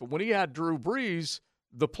quarterbacks. But when he had Drew Brees,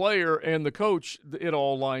 the player and the coach, it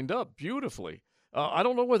all lined up beautifully. I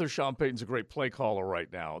don't know whether Sean Payton's a great play caller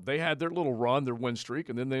right now. They had their little run, their win streak,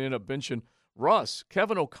 and then they ended up benching Russ.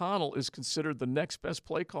 Kevin O'Connell is considered the next best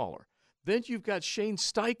play caller. Then you've got Shane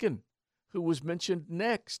Steichen, who was mentioned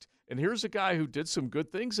next. And here's a guy who did some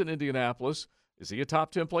good things in Indianapolis. Is he a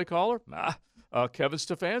top 10 play caller? Nah. Kevin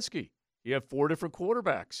Stefanski. He had 4 different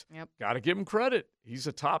quarterbacks. Yep. Got to give him credit. He's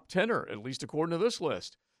a top 10er, at least according to this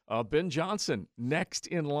list. Ben Johnson, next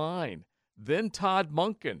in line. Then Todd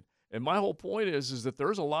Monken. And my whole point is that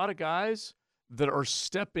there's a lot of guys that are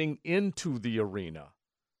stepping into the arena.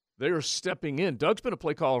 They are stepping in. Doug's been a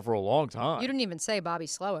play caller for a long time. You didn't even say Bobby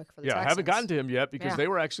Slowick for the Texans. I haven't gotten to him yet because they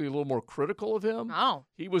were actually a little more critical of him. Oh.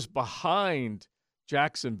 He was behind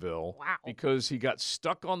Jacksonville because he got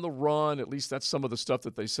stuck on the run. At least that's some of the stuff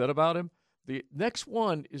that they said about him. The next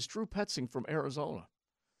one is Drew Petzing from Arizona,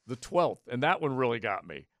 the 12th, and that one really got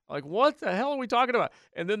me. Like, what the hell are we talking about?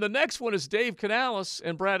 And then the next one is Dave Canales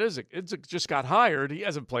and Brad Izzik. Izzik just got hired. He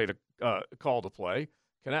hasn't played a call to play.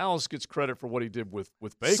 Canales gets credit for what he did with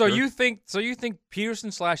Baker. So you think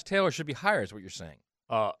Peterson / Taylor should be higher? Is what you're saying?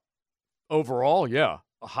 Overall, yeah,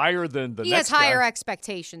 higher than the he next has higher guy.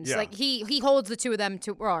 expectations. Yeah. Like he holds the two of them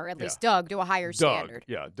to, or at least Doug, to a higher standard.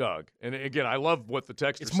 Yeah, Doug. And again, I love what the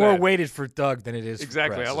texter said. It's more weighted for Doug than it is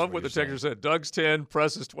exactly. for Press, I love what the texter said. Doug's 10,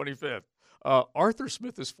 Press is 25th. Arthur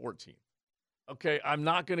Smith is 14th. Okay, I'm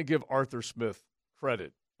not going to give Arthur Smith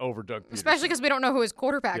credit over Doug Peterson. Especially because we don't know who his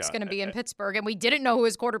quarterback's going to be in Pittsburgh, and we didn't know who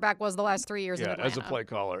his quarterback was the last 3 years in Atlanta. As a play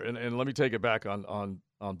caller. And let me take it back on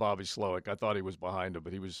Bobby Slowick. I thought he was behind him,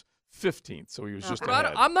 but he was 15th, so he was just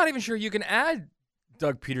ahead. I'm not even sure you can add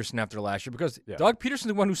Doug Peterson after last year because Doug Peterson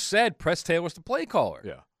is the one who said Press Taylor was the play caller.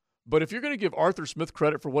 Yeah. But if you're going to give Arthur Smith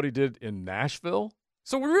credit for what he did in Nashville,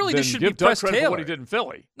 so we really then this should give be Doug Press credit Taylor. for what he did in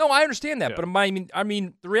Philly. No, I understand that, Yeah. but I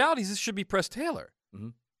mean, the reality is this should be Press Taylor. Mm-hmm.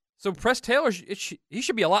 So Press Taylor, he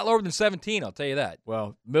should be a lot lower than 17. I'll tell you that.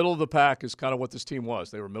 Well, middle of the pack is kind of what this team was.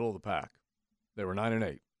 They were middle of the pack. They were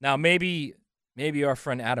 9-8. Now maybe our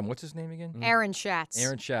friend Adam, what's his name again? Aaron Schatz.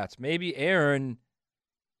 Aaron Schatz. Maybe Aaron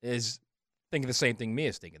is thinking the same thing me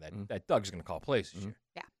is thinking, that Doug's going to call plays this year.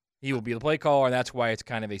 Yeah. He will be the play caller, and that's why it's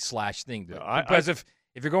kind of a slash thing. Yeah, because if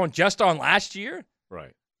you're going just on last year,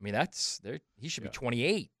 right. I mean, he should be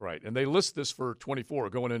 28. Right, and they list this for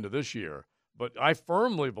 24 going into this year. But I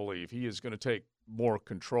firmly believe he is going to take more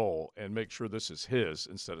control and make sure this is his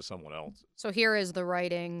instead of someone else. So here is the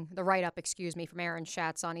write-up, from Aaron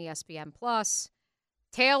Schatz on ESPN+.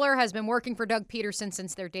 Taylor has been working for Doug Peterson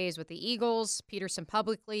since their days with the Eagles. Peterson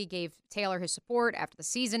publicly gave Taylor his support after the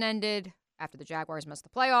season ended, after the Jaguars missed the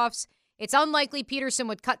playoffs. It's unlikely Peterson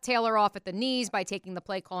would cut Taylor off at the knees by taking the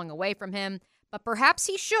play calling away from him, but perhaps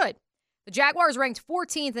he should. The Jaguars ranked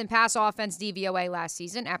 14th in pass offense DVOA last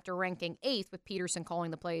season after ranking 8th with Peterson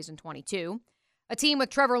calling the plays in 22. A team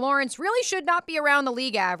with Trevor Lawrence really should not be around the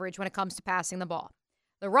league average when it comes to passing the ball.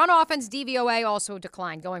 The run offense DVOA also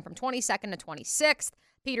declined, going from 22nd to 26th.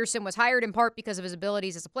 Peterson was hired in part because of his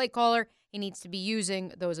abilities as a play caller. He needs to be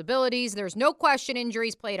using those abilities. There's no question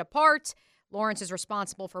injuries played a part. Lawrence is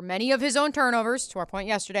responsible for many of his own turnovers. To our point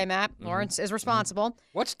yesterday, Matt, Lawrence is responsible.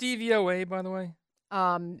 What's DVOA, by the way?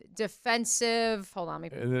 Defensive. Hold on.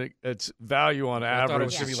 And then it's value on average. I thought it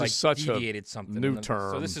was It's like just such deviated a something. new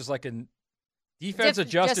term. So this is like a defense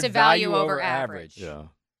adjusted adjusted value over average. Yeah.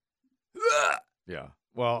 Yeah.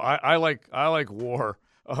 Well, I like WAR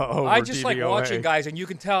over I just DVOA. like watching guys, and you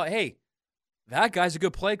can tell, hey, that guy's a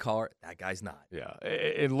good play caller. That guy's not. Yeah.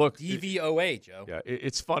 And look. DVOA, Joe. Yeah.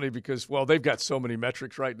 It's funny because, well, they've got so many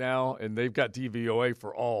metrics right now, and they've got DVOA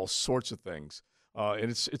for all sorts of things.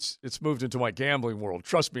 And it's moved into my gambling world.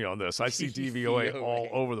 Trust me on this. I see DVOA all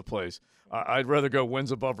over the place. I'd rather go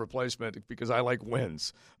wins above replacement because I like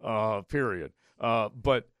wins, period.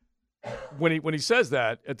 But when he says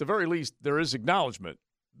that, at the very least, there is acknowledgement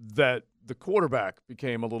that the quarterback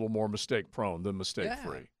became a little more mistake-prone than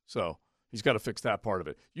mistake-free. Yeah. So he's got to fix that part of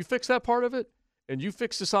it. You fix that part of it, and you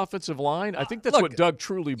fix this offensive line, I think that's what Doug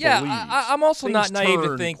truly believes. I'm also Things not naive to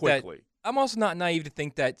turn think quickly. that. I'm also not naive to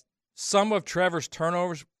think that some of Trevor's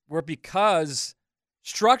turnovers were because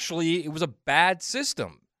structurally it was a bad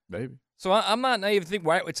system. Maybe. So I'm not naive to think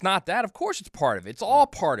why it's not that. Of course it's part of it. It's all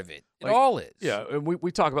part of it. It all is. Yeah, and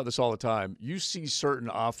we talk about this all the time. You see certain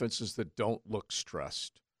offenses that don't look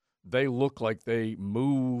stressed. They look like they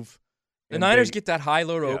move. The Niners get that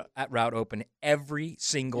high-low route open every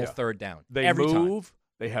single third down. They every move. Time.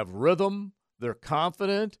 They have rhythm. They're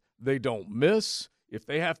confident. They don't miss. If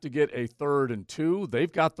they have to get a 3rd and 2,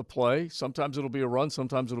 they've got the play. Sometimes it'll be a run.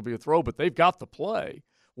 Sometimes it'll be a throw, but they've got the play.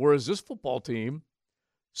 Whereas this football team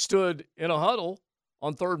stood in a huddle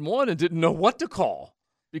on 3rd and 1 and didn't know what to call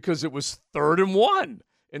because it was 3rd and 1.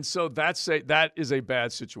 And so that is a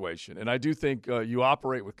bad situation. And I do think you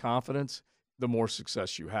operate with confidence, the more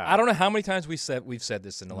success you have. I don't know how many times we've said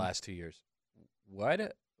this in the last 2 years. Why do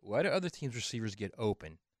other teams' receivers get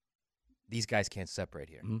open? These guys can't separate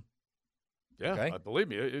here. Mm-hmm. Yeah, okay? Believe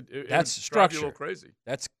me, that's it structure. drives you a little crazy.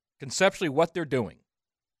 That's conceptually what they're doing.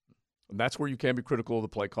 And that's where you can be critical of the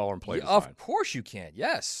play caller and play design. Of course you can.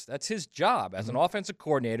 Yes, that's his job as an offensive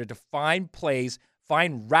coordinator to find plays,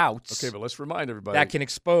 find routes. Okay, but let's remind everybody that can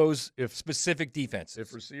expose specific defenses.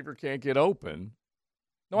 If receiver can't get open.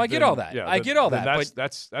 No, I get all that. Yeah, I get all that.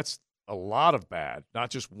 That's a lot of bad,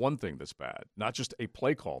 not just one thing that's bad, not just a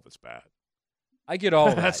play call that's bad. I get all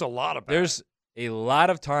that. That's a lot of bad. There's a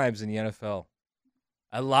lot of times in the NFL,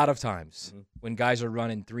 when guys are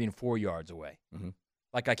running 3 and 4 yards away. Mm-hmm.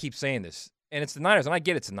 Like I keep saying this, and it's the Niners, and I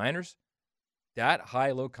get it's the Niners. That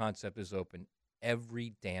high-low concept is open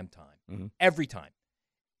every damn time. Mm-hmm. Every time.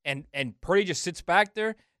 And Purdy just sits back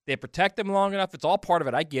there. They protect him long enough. It's all part of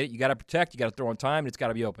it. I get it. You got to protect. You got to throw on time, and it's got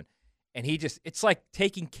to be open. And it's like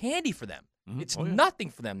taking candy for them. Mm-hmm. It's nothing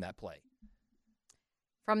for them, that play.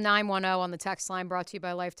 From 910 on the text line, brought to you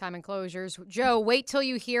by Lifetime Enclosures. Joe, wait till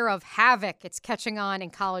you hear of Havoc. It's catching on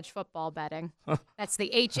in college football betting. That's the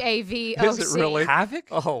HAVOC. Is it really? Havoc?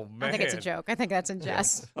 Oh, man. I think it's a joke. I think that's in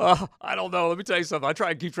jest. I don't know. Let me tell you something. I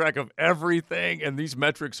try and keep track of everything, and these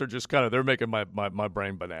metrics are just they're making my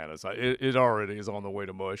brain bananas. It already is on the way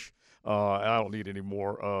to mush. I don't need any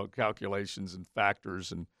more calculations and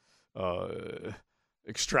factors and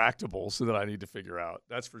extractables that I need to figure out.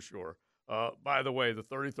 That's for sure. By the way, the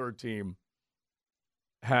 33rd team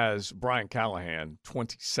has Brian Callahan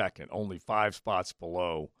 22nd, only 5 spots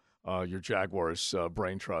below your Jaguars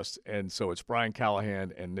brain trust. And so it's Brian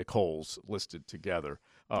Callahan and Nick Holes listed together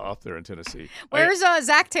up there in Tennessee. Where's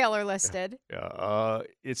Zach Taylor listed? Yeah.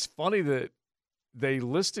 It's funny that they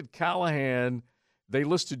listed Callahan. They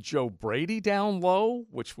listed Joe Brady down low,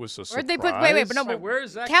 which was a surprise. Where'd they put? Wait, but no. Wait, where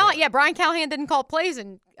is that? Yeah, Brian Callahan didn't call plays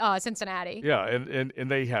in Cincinnati. Yeah, and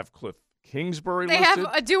they have Cliff Kingsbury They listed.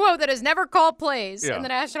 have a duo that has never called plays in the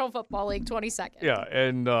National Football League, 22nd. Yeah,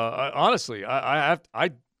 and honestly, I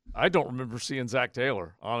don't remember seeing Zach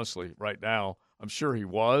Taylor, honestly, right now. I'm sure he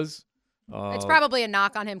was. It's probably a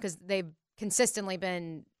knock on him because they've consistently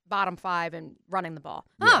been bottom 5 and running the ball.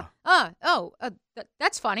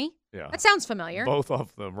 That's funny. Yeah. That sounds familiar. Both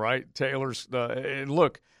of them, right? Taylor's and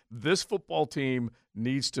look, this football team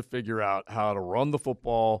needs to figure out how to run the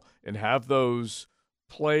football and have those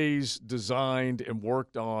plays designed and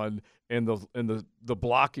worked on and the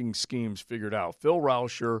blocking schemes figured out. Phil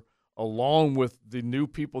Rauscher, along with the new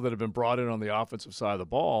people that have been brought in on the offensive side of the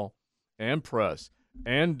ball, and Press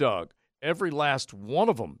and Doug, every last one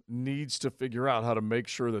of them needs to figure out how to make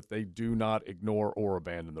sure that they do not ignore or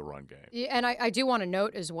abandon the run game. Yeah, and I do want to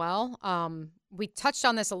note as well, we touched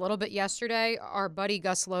on this a little bit yesterday. Our buddy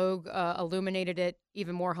Gus Logue illuminated it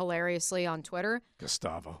even more hilariously on Twitter.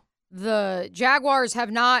 Gustavo. The Jaguars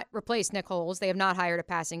have not replaced Nick Holes. They have not hired a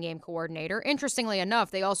passing game coordinator. Interestingly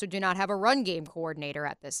enough, they also do not have a run game coordinator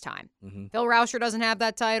at this time. Mm-hmm. Phil Rauscher doesn't have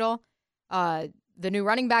that title. The new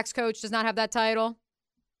running backs coach does not have that title.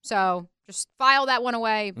 So just file that one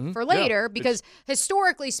away for later because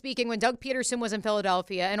historically speaking, when Doug Peterson was in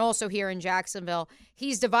Philadelphia and also here in Jacksonville,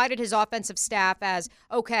 he's divided his offensive staff as,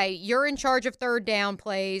 okay, you're in charge of third down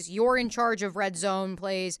plays, you're in charge of red zone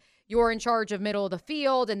plays, you're in charge of middle of the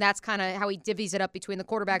field, and that's kind of how he divvies it up between the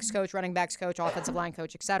quarterback's coach, running back's coach, offensive line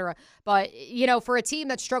coach, et cetera. But, for a team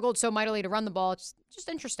that struggled so mightily to run the ball, it's just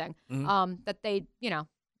interesting that they,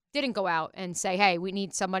 didn't go out and say, hey, we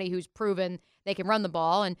need somebody who's proven they can run the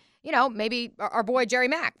ball. And, maybe our boy Jerry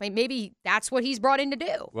Mack, maybe that's what he's brought in to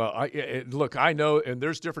do. Well, look, I know, and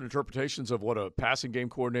there's different interpretations of what a passing game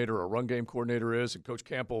coordinator or a run game coordinator is, and Coach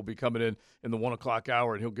Campbell will be coming in the 1 o'clock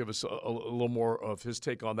hour, and he'll give us a little more of his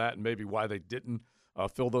take on that and maybe why they didn't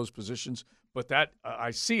fill those positions. But that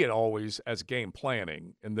I see it always as game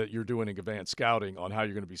planning and that you're doing advanced scouting on how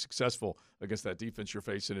you're going to be successful against that defense you're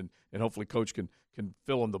facing, and hopefully Coach can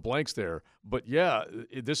fill in the blanks there. But, yeah,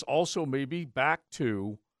 this also may be back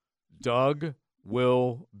to Doug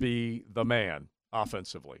will be the man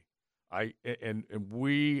offensively. And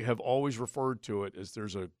we have always referred to it as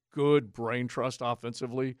there's a good brain trust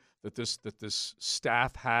offensively that this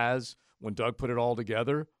staff has when Doug put it all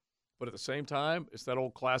together. But at the same time, it's that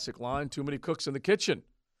old classic line, too many cooks in the kitchen.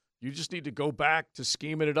 You just need to go back to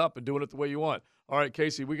scheming it up and doing it the way you want. All right,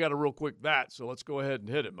 Casey, we got a real quick that, so let's go ahead and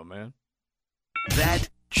hit it, my man. That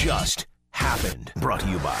just happened. Brought to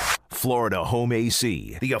you by Florida Home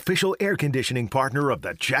AC, the official air conditioning partner of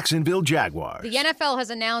the Jacksonville Jaguars. The NFL has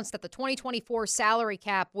announced that the 2024 salary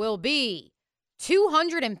cap will be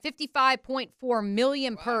 $255.4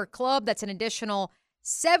 million per club. That's an additional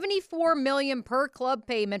 $74 million per club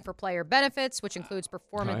payment for player benefits, which includes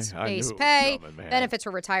performance-based pay, benefits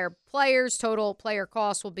for retired players. Total player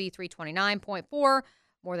costs will be $329.4,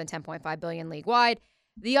 more than $10.5 billion league-wide.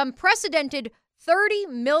 The unprecedented $30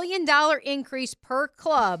 million increase per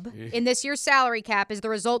club in this year's salary cap is the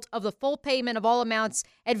result of the full payment of all amounts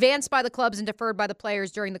advanced by the clubs and deferred by the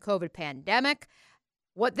players during the COVID pandemic.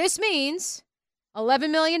 What this means, $11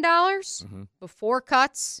 million before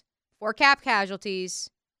cuts, for cap casualties,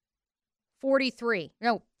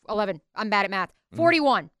 11. I'm bad at math.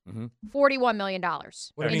 41. $41 million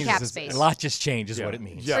in cap space. A lot just changed is what it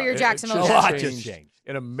means. For your Jacksonville A Jaguars. lot just changed.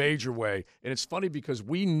 In a major way. And it's funny because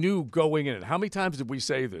we knew going in, how many times did we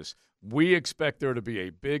say this? We expect there to be a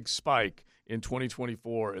big spike in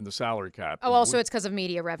 2024 in the salary cap. Oh, also it's because of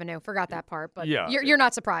media revenue. Forgot that part. But yeah, you're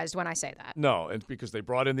not surprised when I say that. No, and because they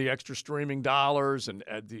brought in the extra streaming dollars and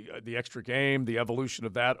the extra game, the evolution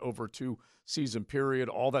of that over a 2-season period,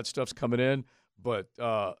 all that stuff's coming in. But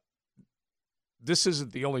this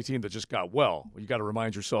isn't the only team that just got well. You got to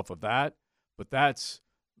remind yourself of that. But that's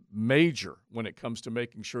major when it comes to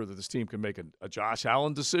making sure that this team can make a Josh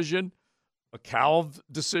Allen decision, a Calv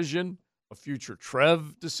decision, a future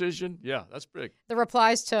Trev decision. Yeah, that's big. The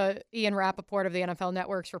replies to Ian Rappaport of the NFL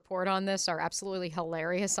Network's report on this are absolutely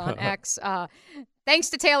hilarious on X. Thanks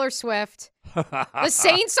to Taylor Swift, the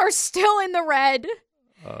Saints are still in the red.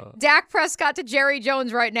 Dak Prescott to Jerry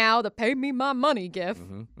Jones right now, the pay me my money gif.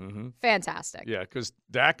 Fantastic. Yeah, because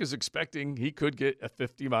Dak is expecting he could get a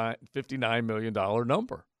 $59 million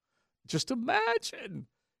number. Just imagine.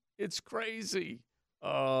 It's crazy.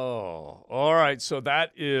 Oh, all right. So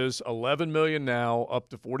that is $11 million now, up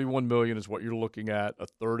to $41 million is what you're looking at, a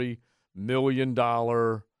 $30 million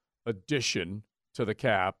addition to the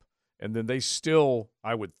cap. And then they still,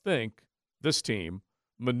 I would think, this team,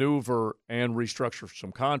 maneuver and restructure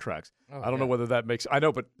some contracts. I don't know whether that makes – I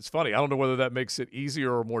know, but it's funny. I don't know whether that makes it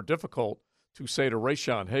easier or more difficult to say to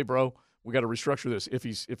Rayshon, hey, bro, we got to restructure this if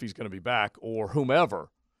he's going to be back, or whomever,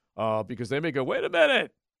 because they may go, wait a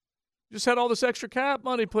minute. Just had all this extra cap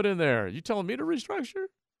money put in there. You telling me to restructure?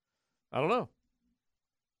 I don't know.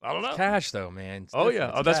 It's cash, though, man. It's yeah.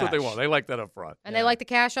 different. Oh, that's what they want. They like that up front. And they like the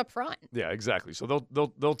cash up front. Yeah, exactly. So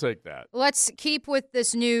they'll take that. Let's keep with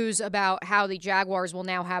this news about how the Jaguars will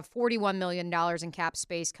now have $41 million in cap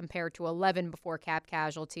space compared to 11 before cap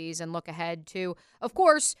casualties, and look ahead to, of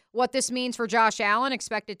course, what this means for Josh Allen,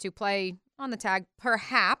 expected to play on the tag,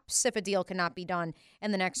 perhaps, if a deal cannot be done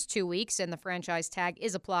in the next 2 weeks, and the franchise tag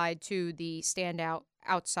is applied to the standout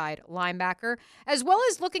outside linebacker, as well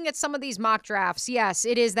as looking at some of these mock drafts. Yes,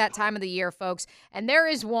 it is that time of the year, folks, and there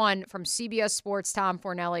is one from CBS Sports' Tom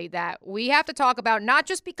Fornelli that we have to talk about, not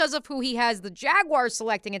just because of who he has the Jaguars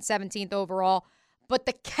selecting at 17th overall, but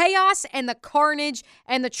the chaos and the carnage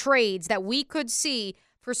and the trades that we could see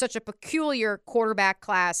for such a peculiar quarterback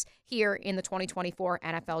class here in the 2024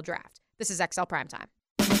 NFL Draft. This is XL Primetime.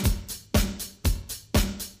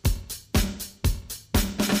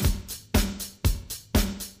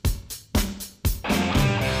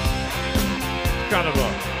 Kind of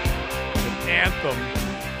an anthem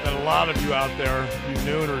that a lot of you out there, you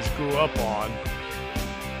Nooners, grew up on.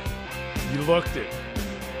 You looked it,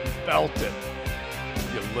 you felt it,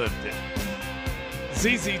 you lived it.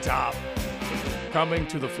 ZZ Top coming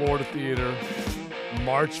to the Florida Theater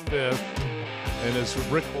March 5th. And as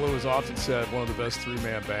Rick Ballou has often said, one of the best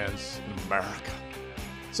three-man bands in America.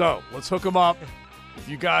 So let's hook them up. If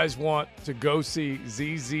you guys want to go see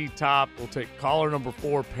ZZ Top, we'll take caller number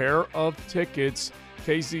 4, pair of tickets.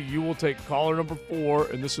 Casey, you will take caller number 4,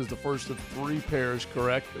 and this is the first of 3 pairs,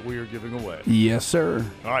 correct, that we are giving away? Yes, sir.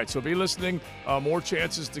 All right, so be listening. More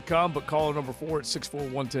chances to come, but caller number 4 at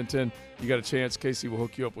 641-1010. You got a chance. Casey will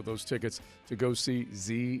hook you up with those tickets to go see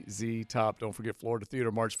ZZ Top. Don't forget Florida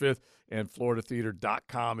Theater March 5th and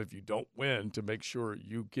floridatheater.com if you don't win to make sure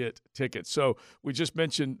you get tickets. So we just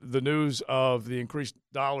mentioned the news of the increased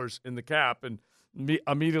dollars in the cap, and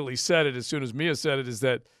immediately said it as soon as Mia said it, is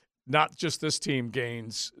that not just this team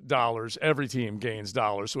gains dollars, every team gains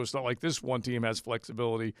dollars. So it's not like this one team has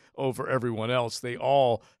flexibility over everyone else. They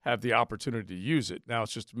all have the opportunity to use it. Now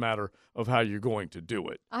it's just a matter of how you're going to do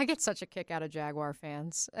it. I get such a kick out of Jaguar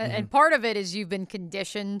fans. And part of it is you've been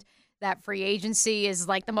conditioned that free agency is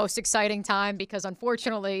like the most exciting time because,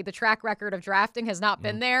 unfortunately, the track record of drafting has not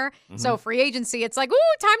been there. So free agency, it's like,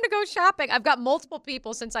 ooh, time to go shopping. I've got multiple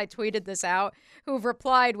people since I tweeted this out who've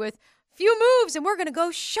replied with, few moves and we're going to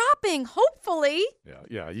go shopping, hopefully.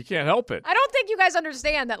 Yeah, you can't help it. I don't think you guys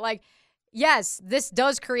understand that, like, yes, this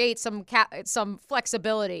does create some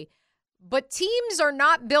flexibility, but teams are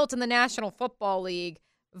not built in the National Football League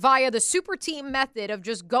via the super team method of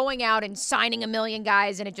just going out and signing a million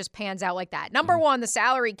guys and it just pans out like that. Number one, the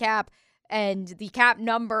salary cap and the cap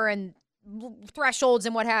number and thresholds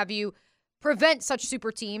and what have you prevent such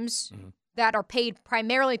super teams that are paid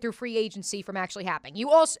primarily through free agency from actually happening. You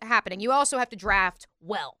also have to draft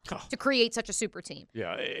well to create such a super team.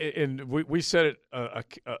 Yeah, and we said it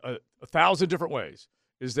a thousand different ways.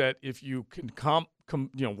 Is that if you can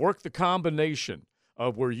work the combination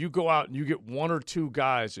of where you go out and you get 1 or 2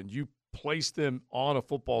 guys and you place them on a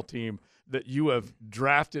football team that you have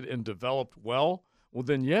drafted and developed well, well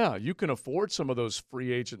then yeah, you can afford some of those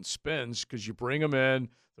free agent spends because you bring them in.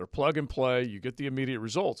 They're plug and play. You get the immediate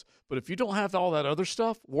results. But if you don't have all that other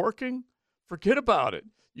stuff working, forget about it.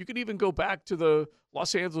 You could even go back to the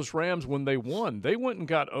Los Angeles Rams when they won. They went and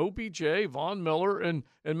got OBJ, Von Miller, and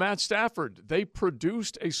Matt Stafford. They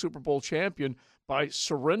produced a Super Bowl champion by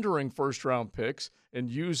surrendering first-round picks and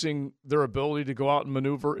using their ability to go out and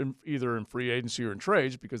maneuver either in free agency or in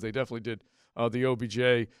trades, because they definitely did the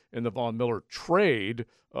OBJ and the Von Miller trade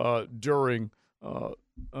during at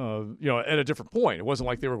a different point. It wasn't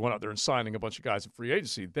like they were going out there and signing a bunch of guys in free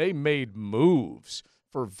agency. They made moves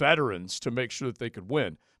for veterans to make sure that they could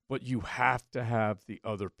win. But you have to have the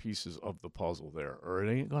other pieces of the puzzle there, or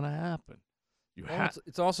it ain't going to happen.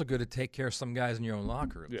 It's also good to take care of some guys in your own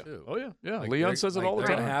locker room too. Oh yeah. Like Leon says it all the time.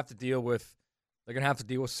 They're going to have to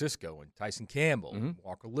deal with Cisco and Tyson Campbell and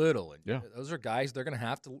Walker Little, and those are guys they're going to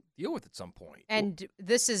have to deal with at some point. And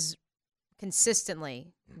this is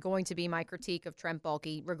consistently going to be my critique of Trent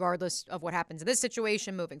Baalke, regardless of what happens in this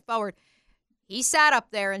situation moving forward. He sat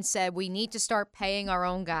up there and said, we need to start paying our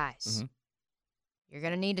own guys. You're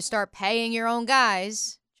going to need to start paying your own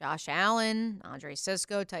guys. Josh Allen, Andre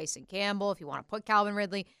Cisco, Tyson Campbell, if you want to put Calvin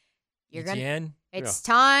Ridley. It's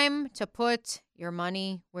time to put your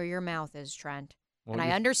money where your mouth is, Trent. Well, and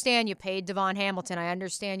I understand you paid Devon Hamilton. I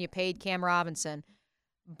understand you paid Cam Robinson.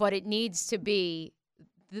 But it needs to be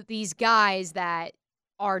these guys that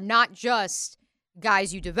are not just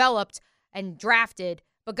guys you developed and drafted,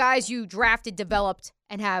 but guys you drafted, developed,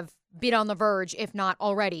 and have been on the verge, if not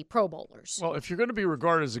already, Pro Bowlers. Well, if you're going to be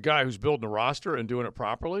regarded as a guy who's building a roster and doing it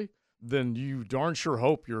properly, then you darn sure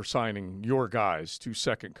hope you're signing your guys to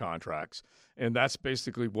second contracts. And that's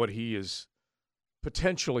basically what he is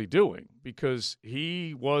potentially doing, because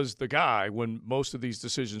he was the guy when most of these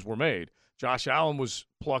decisions were made. Josh Allen was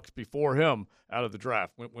plucked before him out of the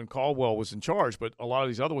draft when Caldwell was in charge. But a lot of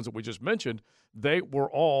these other ones that we just mentioned, they were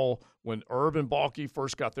all when Herb and Baalke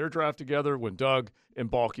first got their draft together, when Doug and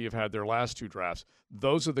Baalke have had their last two drafts.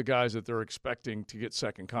 Those are the guys that they're expecting to get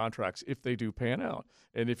second contracts if they do pan out.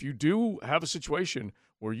 And if you do have a situation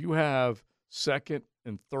where you have second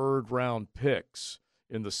and third round picks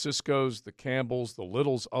in the Ciscos, the Campbells, the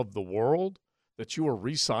Littles of the world that you are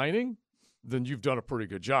re-signing, then you've done a pretty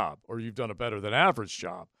good job, or you've done a better than average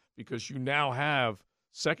job, because you now have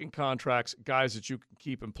second contracts, guys that you can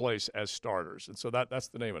keep in place as starters. And so that's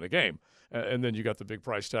the name of the game. And then you got the big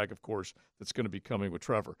price tag, of course, that's going to be coming with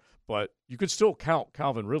Trevor. But you could still count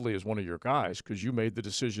Calvin Ridley as one of your guys because you made the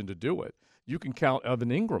decision to do it. You can count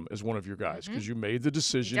Evan Ingram as one of your guys because you made the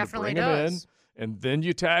decision to bring him in, and then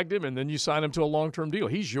you tagged him, and then you signed him to a long-term deal.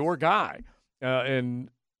 He's your guy. And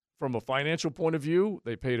from a financial point of view,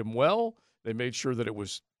 they paid him well. They made sure that it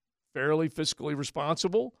was fairly fiscally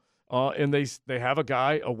responsible, and they have a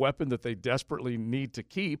guy, a weapon that they desperately need to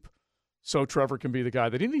keep so Trevor can be the guy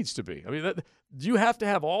that he needs to be. I mean, you have to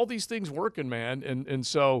have all these things working, man, and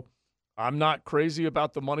so I'm not crazy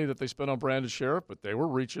about the money that they spent on Brandon Sheriff, but they were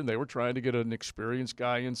reaching. They were trying to get an experienced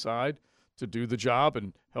guy inside to do the job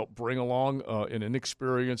and help bring along an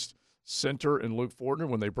inexperienced center in Luke Fortner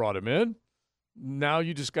when they brought him in. Now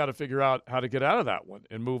you just got to figure out how to get out of that one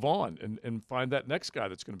and move on and find that next guy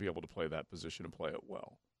that's going to be able to play that position and play it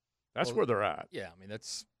well. That's where they're at. Yeah, I mean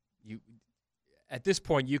that's you. At this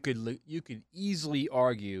point, you could easily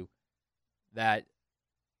argue that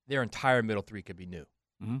their entire middle three could be new.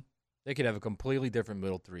 Mm-hmm. They could have a completely different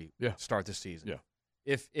middle three. Start the season.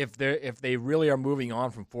 Yeah. If they really are moving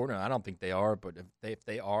on from Fortner, I don't think they are, but if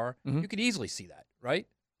they are, you could easily see that, right?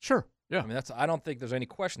 Sure. Yeah. I mean, I don't think there's any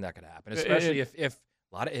question that could happen, especially if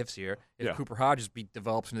a lot of ifs here. If Cooper Hodges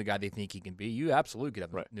develops into the guy they think he can be, you absolutely could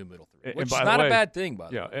have a new middle three, which is not a bad thing, by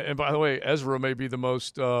the way. Yeah, and by the way, Ezra may be the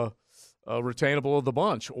most retainable of the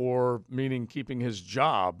bunch, or meaning keeping his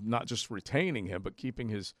job, not just retaining him, but keeping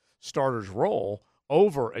his starter's role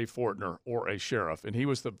over a Fortner or a Sheriff. And he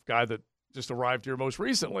was the guy that just arrived here most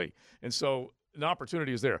recently. And so an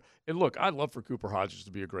opportunity is there. And look, I'd love for Cooper Hodges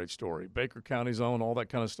to be a great story. Baker County's own, all that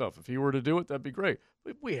kind of stuff. If he were to do it, that'd be great.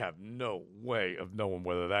 But we have no way of knowing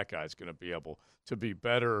whether that guy's going to be able to be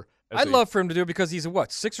better. I'd love for him to do it because he's a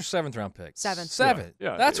 6th or 7th round pick? Seven.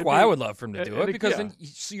 Yeah. That's why I would love for him to do it, because then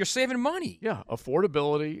you're saving money. Yeah,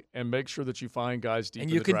 affordability, and make sure that you find guys deep in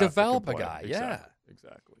the draft. And you can develop a guy,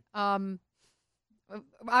 Exactly.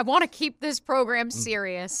 I want to keep this program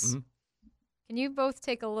serious. Mm-hmm. Can you both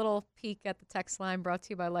take a little peek at the text line brought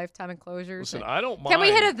to you by Lifetime Enclosures? Listen, I don't mind. Can we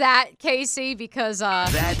hit that, Casey? Because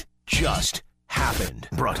that just happened.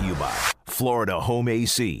 Brought to you by Florida Home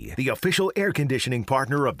AC, the official air conditioning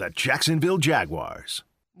partner of the Jacksonville Jaguars.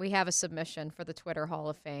 We have a submission for the Twitter Hall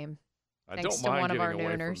of Fame. I thanks don't mind to one getting of our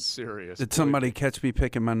away nooners. From serious. Did somebody catch me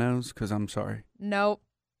picking my nose? Because I'm sorry. Nope.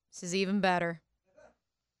 This is even better.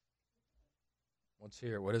 Let's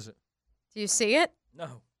hear it. What is it? Do you see it?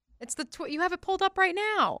 No. It's you have it pulled up right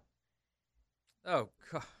now. Oh,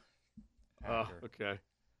 God. Okay.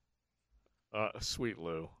 Sweet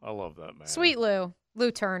Lou. I love that, man. Sweet Lou. Lou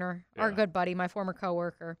Turner, our good buddy, my former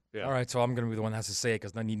coworker. Yeah. All right, so I'm going to be the one that has to say it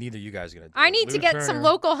because neither of you guys are going to do I it. need Lou to get Turner, some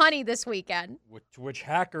local honey this weekend. Which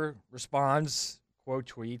hacker responds, quote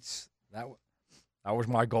tweets, that was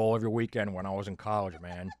my goal every weekend when I was in college,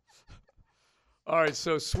 man. All right,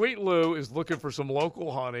 so Sweet Lou is looking for some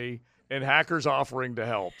local honey, and Hacker's offering to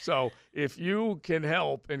help. So if you can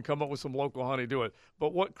help and come up with some local honey, do it.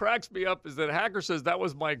 But what cracks me up is that Hacker says that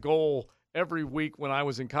was my goal every week when I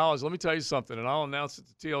was in college. Let me tell you something, and I'll announce it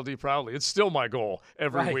to TLD proudly. It's still my goal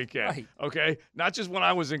every weekend, right. okay? Not just when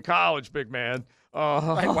I was in college, big man.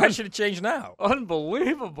 Why should it change now?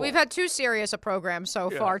 Unbelievable. We've had too serious a program so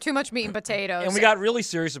far. Too much meat and potatoes. And we got really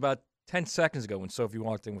serious about 10 seconds ago when Sophie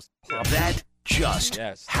walked in. That just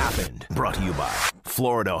happened. Brought to you by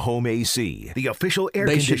Florida Home AC, the official air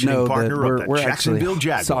conditioning partner of the Jacksonville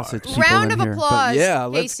Jaguars. Sausage round of applause. Yeah,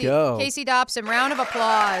 let's go. Casey Dobson, round of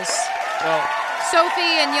applause. Well, Sophie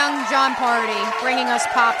and young John Party bringing us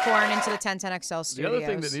popcorn into the 1010XL studios. The other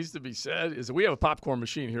thing that needs to be said is that we have a popcorn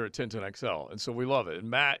machine here at 1010XL, and so we love it.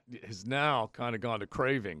 And Matt has now kind of gone to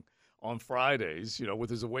craving on Fridays,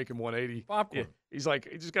 with his Awaken 180. Popcorn. He's like,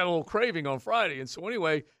 he just got a little craving on Friday. And so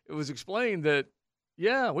anyway, it was explained that,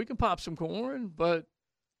 we can pop some corn, but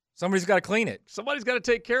somebody's got to clean it. Somebody's got to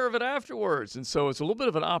take care of it afterwards. And so it's a little bit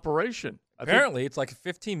of an operation. Apparently, it's like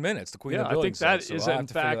 15 minutes to clean the building. I think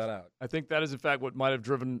that is in fact what might have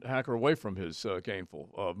driven Hacker away from his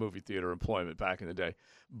gainful movie theater employment back in the day.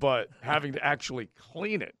 But having to actually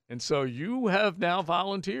clean it. And so you have now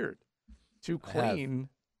volunteered to clean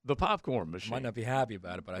the popcorn machine. Might not be happy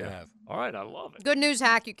about it, but I have. All right, I love it. Good news,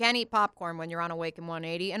 Hack. You can eat popcorn when you're on Awaken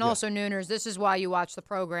 180. And also, Nooners, this is why you watch the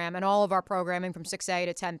program and all of our programming from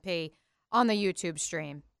 6A to 10P on the YouTube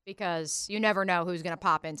stream, because you never know who's going to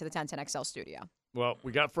pop into the 1010XL studio. Well,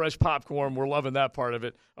 we got fresh popcorn. We're loving that part of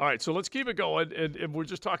it. All right, so let's keep it going. And we're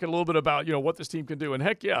just talking a little bit about, what this team can do. And,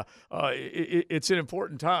 heck, it's an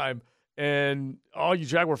important time. And all you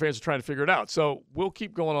Jaguar fans are trying to figure it out. So we'll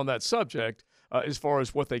keep going on that subject. As far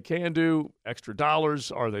as what they can do, extra dollars,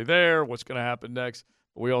 are they there? What's going to happen next?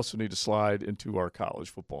 But we also need to slide into our college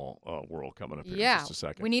football world coming up here in just a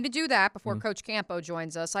second. We need to do that before Coach Campo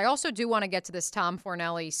joins us. I also do want to get to this Tom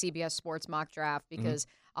Fornelli CBS Sports mock draft because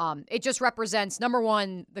it just represents, number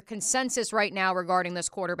one, the consensus right now regarding this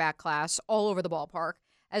quarterback class all over the ballpark,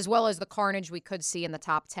 as well as the carnage we could see in the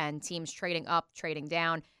top 10, teams trading up, trading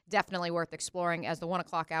down. Definitely worth exploring as the 1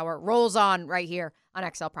 o'clock hour rolls on right here on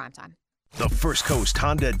XL Primetime. The First Coast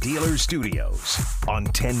Honda Dealer Studios on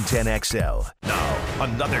 1010XL. Now,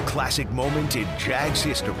 another classic moment in Jags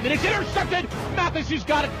history. And it's intercepted. Matthew's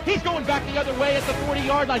got it. He's going back the other way at the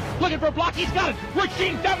 40-yard line. Looking for a block. He's got it.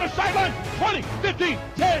 Rasheen down the sideline. 20, 15,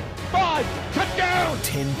 10, 5. Touchdown.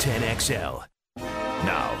 1010XL.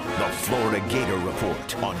 Now, the Florida Gator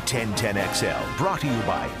Report on 1010XL. Brought to you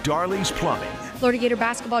by Darley's Plumbing. Florida Gator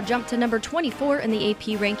basketball jumped to number 24 in the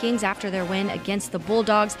AP rankings after their win against the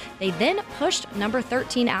Bulldogs. They then pushed number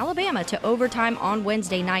 13 Alabama to overtime on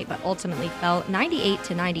Wednesday night, but ultimately fell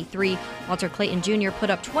 98-93. Walter Clayton Jr. put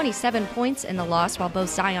up 27 points in the loss, while both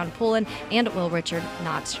Zion Pullen and Will Richard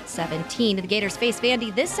notched 17. The Gators face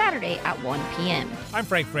Vandy this Saturday at 1 p.m. I'm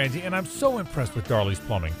Frank Frangie, and I'm so impressed with Darley's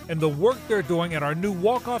Plumbing and the work they're doing at our new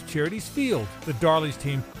Walk-Off Charities field. The Darley's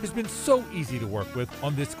team has been so easy to work with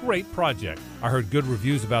on this great project. I heard good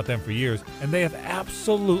reviews about them for years, and they have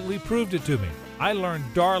absolutely proved it to me. I learned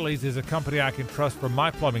Darley's is a company I can trust for my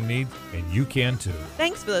plumbing needs, and you can too.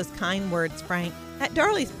 Thanks for those kind words, Frank. At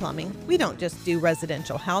Darley's Plumbing, we don't just do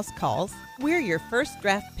residential house calls. We're your first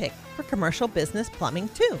draft pick for commercial business plumbing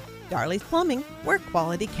too. Darley's Plumbing, where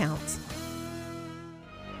quality counts.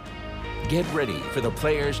 Get ready for the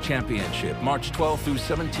Players' Championship, March 12th through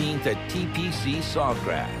 17th at TPC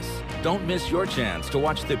Sawgrass. Don't miss your chance to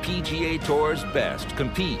watch the PGA Tour's best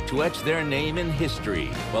compete to etch their name in history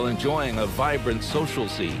while enjoying a vibrant social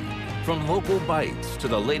scene. From local bites to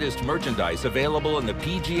the latest merchandise available in the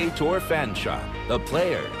PGA Tour fan shop, the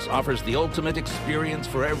Players offers the ultimate experience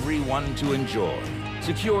for everyone to enjoy.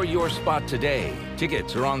 Secure your spot today.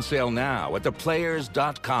 Tickets are on sale now at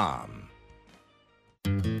theplayers.com.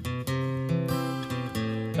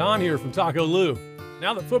 Don here from Taco Lou.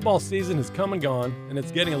 Now that football season has come and gone, and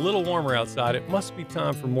it's getting a little warmer outside, it must be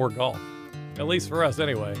time for more golf. At least for us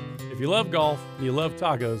anyway. If you love golf and you love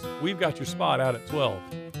tacos, we've got your spot out at 12.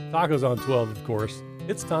 Tacos on 12, of course.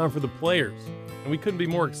 It's time for the Players, and we couldn't be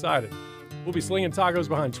more excited. We'll be slinging tacos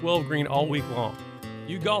behind 12 Green all week long.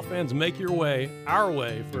 You golf fans make your way, our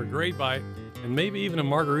way, for a great bite, and maybe even a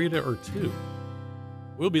margarita or two.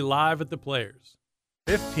 We'll be live at the Players.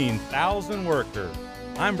 15,000 workers.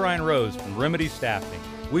 I'm Brian Rose from Remedy Staffing.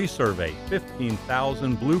 We survey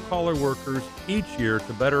 15,000 blue-collar workers each year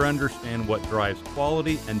to better understand what drives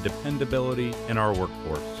quality and dependability in our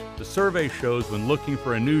workforce. The survey shows when looking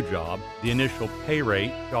for a new job, the initial pay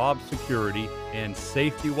rate, job security, and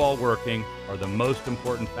safety while working are the most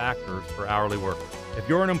important factors for hourly workers. If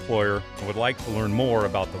you're an employer and would like to learn more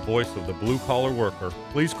about the voice of the blue-collar worker,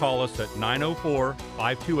 please call us at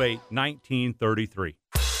 904-528-1933.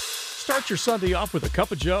 Start your Sunday off with a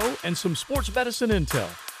cup of Joe and some sports medicine intel.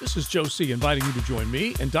 This is Joe C. inviting you to join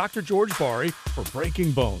me and Dr. George Bari for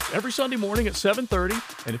Breaking Bones every Sunday morning at 7:30.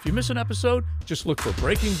 And if you miss an episode, just look for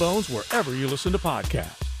Breaking Bones wherever you listen to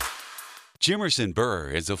podcasts. Jimerson Burr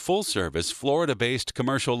is a full-service, Florida-based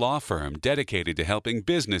commercial law firm dedicated to helping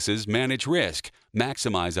businesses manage risk,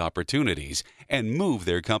 maximize opportunities, and move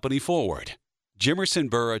their company forward. Jimerson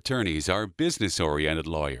Burr attorneys are business-oriented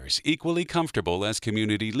lawyers, equally comfortable as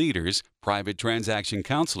community leaders, private transaction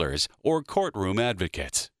counselors, or courtroom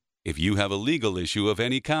advocates. If you have a legal issue of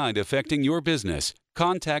any kind affecting your business,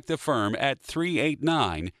 contact the firm at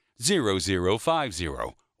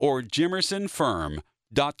 389-0050 or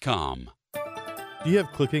jimersonfirm.com. Do you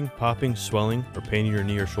have clicking, popping, swelling, or pain in your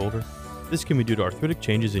knee or shoulder? This can be due to arthritic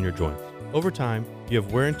changes in your joints. Over time, you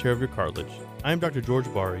have wear and tear of your cartilage. I am Dr. George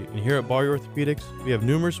Bari, and here at Bari Orthopedics, we have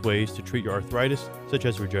numerous ways to treat your arthritis, such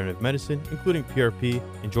as regenerative medicine, including PRP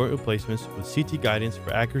and joint replacements with CT guidance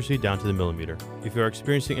for accuracy down to the millimeter. If you are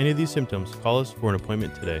experiencing any of these symptoms, call us for an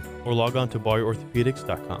appointment today, or log on to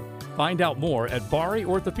BariOrthopedics.com. Find out more at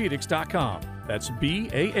BariOrthopedics.com. That's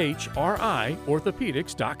BAHRI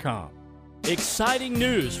Orthopedics.com. Exciting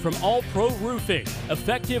news from All Pro Roofing.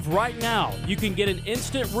 Effective right now, you can get an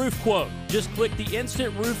instant roof quote. Just click the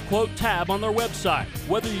Instant Roof Quote tab on their website.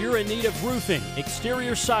 Whether you're in need of roofing,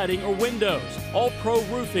 exterior siding, or windows, All Pro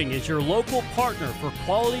Roofing is your local partner for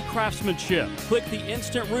quality craftsmanship. Click the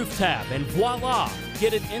Instant Roof tab and voila!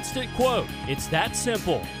 Get an instant quote. It's that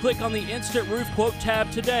simple. Click on the Instant Roof Quote tab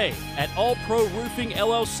today at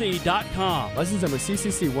allproroofingllc.com. License number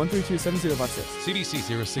CCC 1327056. CDC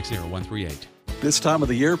 060138. This time of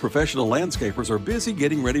the year, professional landscapers are busy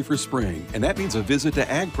getting ready for spring, and that means a visit to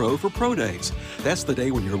AgPro for Pro Days. That's the day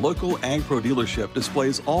when your local AgPro dealership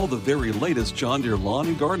displays all the very latest John Deere lawn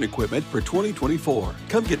and garden equipment for 2024.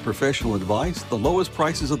 Come get professional advice, the lowest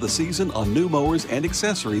prices of the season on new mowers and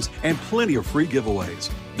accessories, and plenty of free giveaways.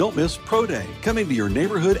 Don't miss Pro Day, coming to your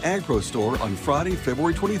neighborhood AgPro store on Friday,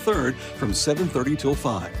 February 23rd from 7:30 till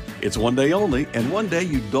 5. It's one day only, and one day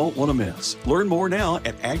you don't want to miss. Learn more now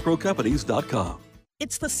at agprocompanies.com.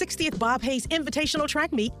 It's the 60th Bob Hayes Invitational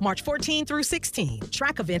Track Meet, March 14 through 16.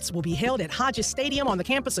 Track events will be held at Hodges Stadium on the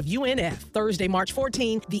campus of UNF. Thursday, March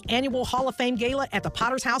 14, the annual Hall of Fame Gala at the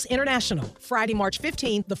Potter's House International. Friday, March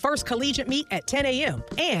 15, the first collegiate meet at 10 a.m.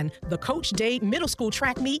 And the Coach Day Middle School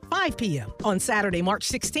Track Meet, 5 p.m. On Saturday, March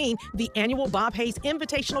 16, the annual Bob Hayes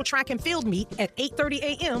Invitational Track and Field Meet at 8:30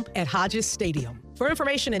 a.m. at Hodges Stadium. For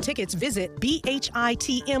information and tickets, visit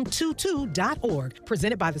bhitm22.org.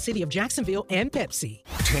 Presented by the City of Jacksonville and Pepsi.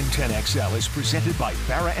 1010XL is presented by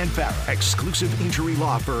Farrah & Farrah, exclusive injury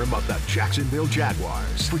law firm of the Jacksonville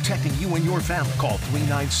Jaguars. Protecting you and your family. Call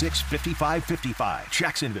 396-5555.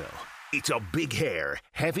 Jacksonville. It's a Big Hair,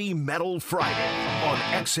 Heavy Metal Friday on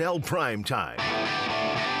XL Primetime.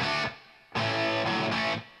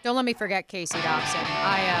 Don't let me forget Casey Dobson.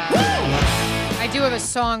 I do have a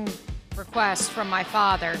song request from my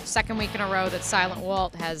father. Second week in a row that Silent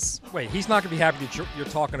Walt has. Wait, he's not going to be happy that you're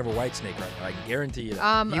talking of a Whitesnake right now. I can guarantee you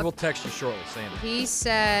that. He will text you shortly saying it. He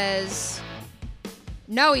says,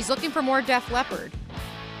 no, he's looking for more Def Leppard.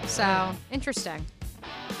 So, interesting.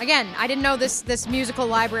 Again, I didn't know this musical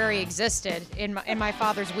library existed in my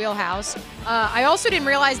father's wheelhouse. I also didn't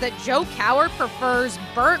realize that Joe Coward prefers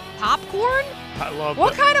burnt popcorn. I love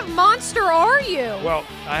What kind of monster are you? Well,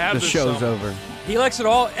 I have The show's over. He likes it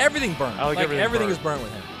all, everything burnt. I like everything burnt. is burnt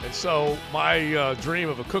with him. And so my dream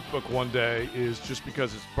of a cookbook one day is just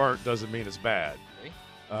because it's burnt doesn't mean it's bad.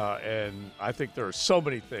 And I think there are so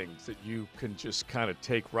many things that you can just kind of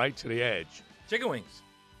take right to the edge. Chicken wings.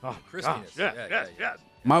 Oh, crispiness. Yes.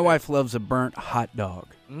 My wife loves a burnt hot dog.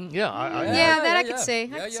 I could see. I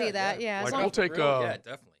could see that. Yeah. Like we'll take a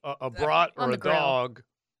brat or On a the grill. dog,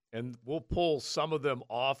 and we'll pull some of them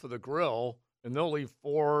off of the grill, and they'll leave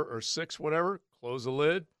 4 or 6, whatever, close the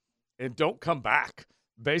lid, and don't come back,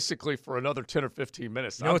 basically, for another 10 or 15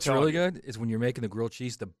 minutes. You know what's really good is when you're making the grilled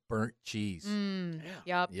cheese, the burnt cheese.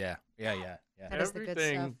 Yep. Yeah. That is the good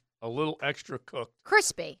Everything stuff. a little extra cooked.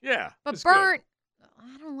 Crispy. Yeah. But it's good. burnt,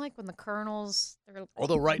 I don't like when the kernels. They're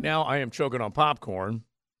Although right now I am choking on popcorn,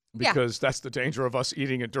 because that's the danger of us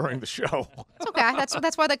eating it during the show. It's okay.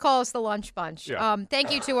 That's why they call us the Lunch Bunch. Yeah.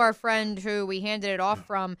 Thank you to our friend who we handed it off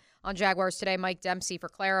from on Jaguars Today, Mike Dempsey, for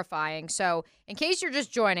clarifying. So in case you're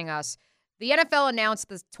just joining us, the NFL announced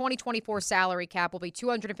the 2024 salary cap will be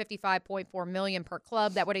 $255.4 million per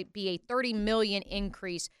club. That would be a $30 million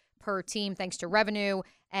increase per team thanks to revenue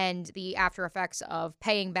and the after effects of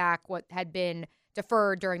paying back what had been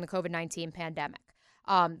deferred during the COVID-19 pandemic.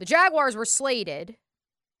 The Jaguars were slated,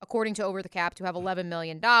 according to Over the Cap, to have $11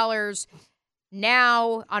 million.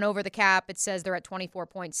 Now, on Over the Cap, it says they're at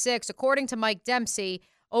 24.6. According to Mike Dempsey,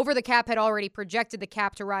 Over the Cap had already projected the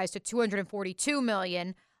cap to rise to $242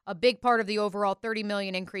 million. A big part of the overall $30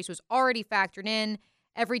 million increase was already factored in.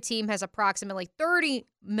 Every team has approximately $13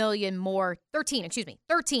 million more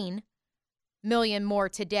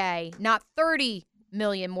today, not $30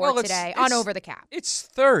 million more today on Over the Cap. It's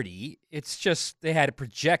 30. It's just they had it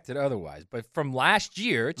projected otherwise. But from last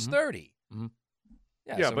year, it's 30. Mm-hmm.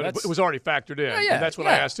 Yeah, so but it was already factored in. Yeah, and that's what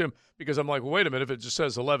I asked him, because I'm like, well, wait a minute. If it just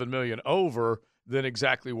says $11 million over, then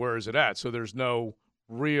exactly where is it at? So there's no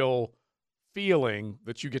real feeling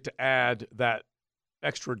that you get to add that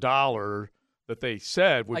extra dollar that they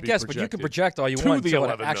said would be projected. But you can project all you want until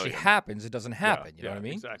it actually happens. It doesn't happen. You know what I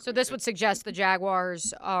mean? Exactly. So this would suggest the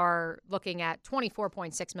Jaguars are looking at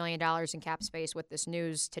 $24.6 million in cap space with this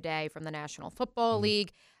news today from the National Football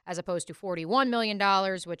League, as opposed to $41 million,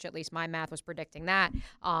 which at least my math was predicting that.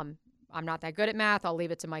 I'm not that good at math. I'll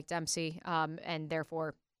leave it to Mike Dempsey. And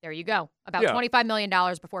therefore, there you go. About $25 million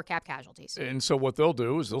before cap casualties. And so what they'll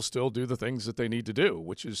do is they'll still do the things that they need to do,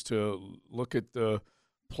 which is to look at the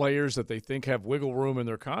players that they think have wiggle room in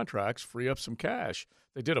their contracts, free up some cash.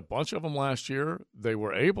 They did a bunch of them last year. They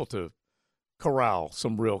were able to corral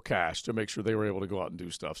some real cash to make sure they were able to go out and do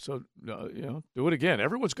stuff. So, do it again.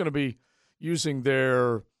 Everyone's going to be using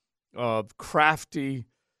their crafty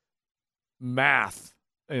math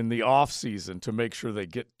in the offseason to make sure they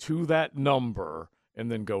get to that number and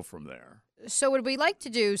then go from there. So would we like to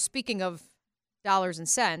do, speaking of dollars and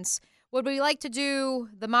cents, would we like to do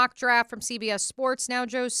the mock draft from CBS Sports now,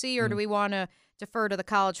 Joe C., or do we want to defer to the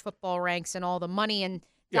college football ranks and all the money and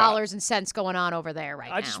dollars and cents going on over there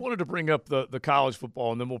now? I just wanted to bring up the college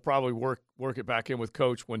football, and then we'll probably work it back in with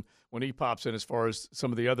Coach when he pops in as far as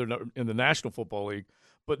some of the other in the National Football League.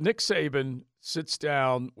 But Nick Saban sits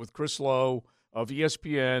down with Chris Lowe of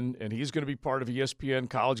ESPN, and he's going to be part of ESPN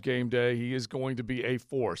College Game Day. He is going to be a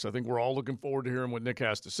force. I think we're all looking forward to hearing what Nick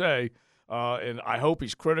has to say. And I hope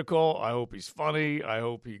he's critical. I hope he's funny. I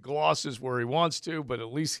hope he glosses where he wants to, but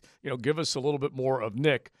at least, give us a little bit more of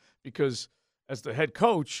Nick, because as the head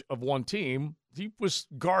coach of one team, he was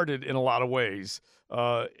guarded in a lot of ways.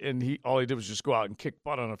 And all he did was just go out and kick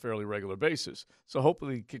butt on a fairly regular basis. So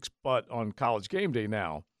hopefully he kicks butt on College Game Day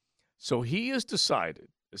now. So he has decided,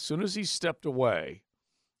 as soon as he stepped away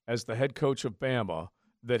as the head coach of Bama,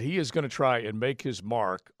 that he is going to try and make his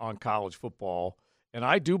mark on college football. And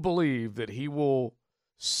I do believe that he will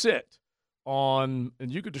sit on, and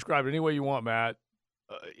you could describe it any way you want, Matt,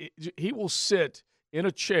 he will sit in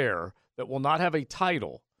a chair that will not have a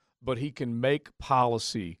title, but he can make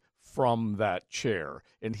policy from that chair.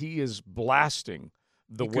 And he is blasting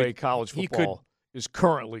the way college football is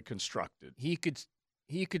currently constructed. He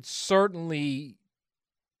could certainly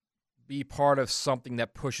be part of something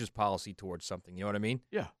that pushes policy towards something. You know what I mean?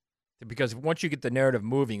 Yeah. Because once you get the narrative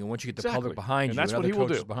moving and once you get the public behind you and other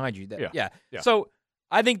coaches behind you, yeah. So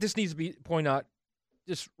I think this needs to be pointed out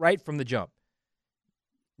just right from the jump.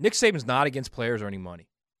 Nick Saban's not against players earning money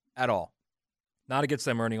at all. Not against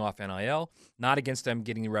them earning off NIL, not against them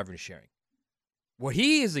getting the revenue sharing. What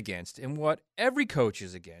he is against and what every coach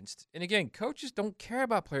is against, and again, coaches don't care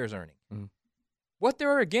about players earning. Mm-hmm. What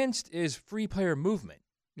they're against is free player movement.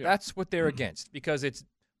 Yeah. That's what they're against, because it's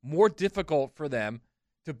more difficult for them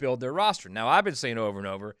to build their roster. Now, I've been saying over and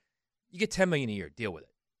over, you get $10 million a year, deal with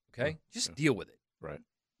it. Okay? Just deal with it. Right.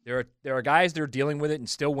 There are guys that are dealing with it and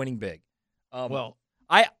still winning big.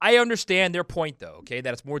 I understand their point, though, okay,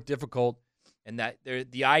 that it's more difficult and that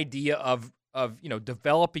the idea of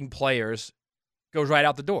developing players goes right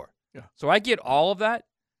out the door. Yeah. So I get all of that.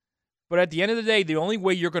 But at the end of the day, the only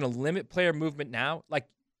way you're going to limit player movement now, like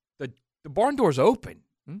the barn door's open.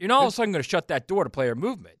 Mm-hmm. You're not all of a sudden going to shut that door to player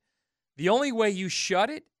movement. The only way you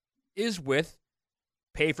shut it is with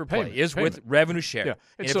pay for play, with revenue share. Yeah.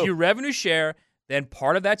 And if you revenue share, then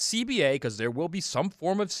part of that CBA, because there will be some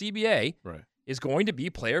form of CBA, is going to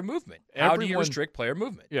be player movement. How do you restrict player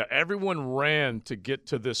movement? Yeah, everyone ran to get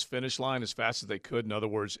to this finish line as fast as they could. In other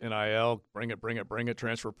words, NIL, bring it,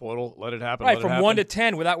 transfer portal, let it happen. Right, from 1 to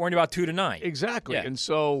 10 without worrying about 2 to 9. Exactly. Yeah. And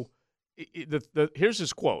so here's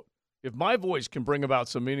his quote. if my voice can bring about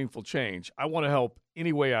some meaningful change, I want to help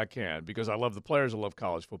any way I can because I love the players. I love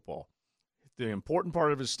college football. The important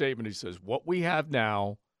part of his statement, he says, what we have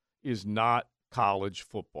now is not college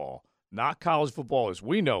football. Not college football as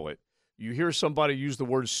we know it. You hear somebody use the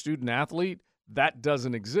word student athlete, that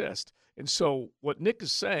doesn't exist. And so what Nick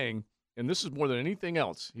is saying, and this is more than anything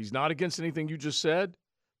else, he's not against anything you just said,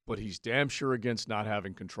 but he's damn sure against not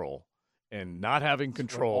having control. And not having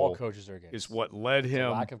control all coaches are against. is what led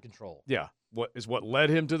him. Lack of control. Yeah. What led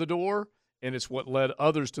him to the door, and it's what led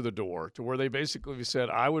others to the door, to where they basically said,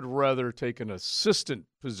 I would rather take an assistant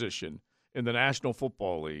position in the National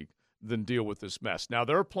Football League than deal with this mess. Now,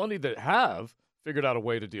 there are plenty that have figured out a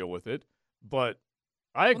way to deal with it, but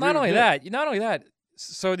I agree. Not only that,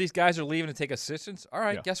 so these guys are leaving to take assistants. All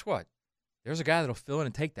right, guess what? There's a guy that'll fill in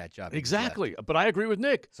and take that job. Exactly. But I agree with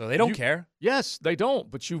Nick. So they don't care. Yes, they don't.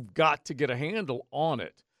 But you've got to get a handle on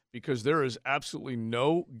it because there is absolutely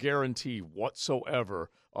no guarantee whatsoever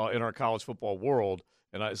in our college football world.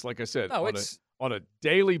 And it's like I said, on a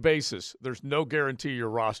daily basis, there's no guarantee your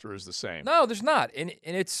roster is the same. No, there's not. And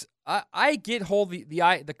it's I get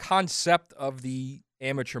the concept of the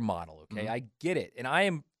amateur model. Okay, I get it, and I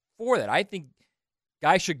am for that. I think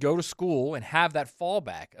guys should go to school and have that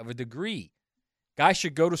fallback of a degree. Guys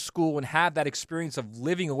should go to school and have that experience of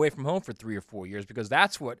living away from home for 3 or 4 years because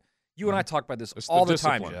that's what you and I talk about this all the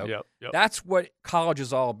time, Joe. Yep. That's what college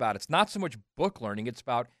is all about. It's not so much book learning. It's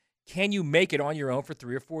about can you make it on your own for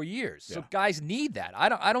 3 or 4 years. So guys need that.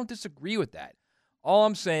 I don't disagree with that. All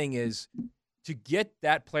I'm saying is to get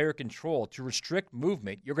that player control, to restrict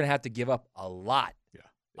movement, you're going to have to give up a lot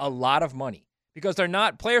of money. Because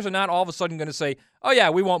players are not all of a sudden going to say, "Oh yeah,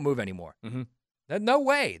 we won't move anymore." No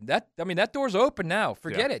way. That door's open now.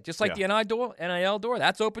 Forget it. Just like the NIL door,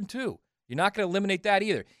 that's open too. You're not going to eliminate that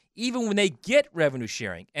either. Even when they get revenue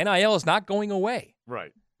sharing, NIL is not going away.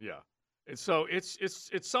 Right. Yeah. And so it's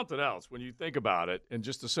something else when you think about it, and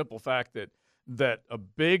just the simple fact that a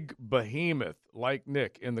big behemoth like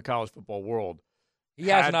Nick in the college football world, he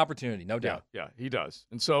has an opportunity, no doubt. Yeah, he does.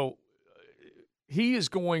 And so he is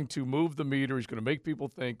going to move the meter. He's going to make people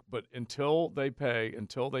think, but until they pay,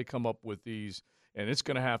 until they come up with these, and it's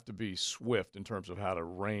going to have to be swift in terms of how to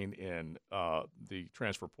rein in the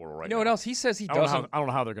transfer portal right now. You know what else? He says he doesn't. I don't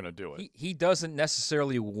know how they're going to do it. He doesn't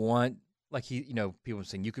necessarily want, like people are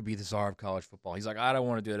saying, you could be the czar of college football. He's like, I don't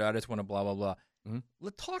want to do it. I just want to blah, blah, blah.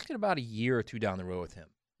 Let's talk about a year or two down the road with him.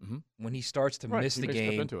 When he starts to miss the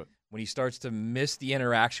game, when he starts to miss the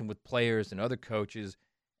interaction with players and other coaches,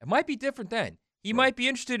 it might be different then. He might be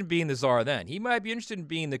interested in being the czar then. He might be interested in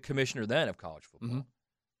being the commissioner then of college football.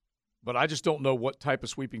 But I just don't know what type of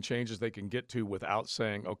sweeping changes they can get to without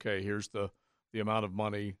saying, okay, here's the amount of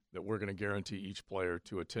money that we're going to guarantee each player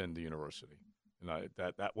to attend the university. And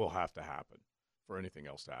that will have to happen for anything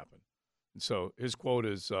else to happen. And so his quote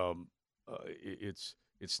is,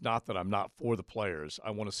 it's not that I'm not for the players. I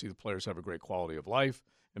want to see the players have a great quality of life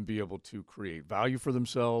and be able to create value for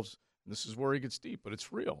themselves. And this is where he gets deep, but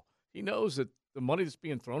it's real. He knows that the money that's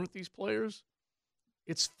being thrown at these players,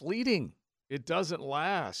 it's fleeting. It doesn't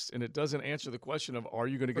last, and it doesn't answer the question of, are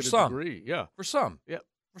you going to get a degree? Yeah. For some. Yeah.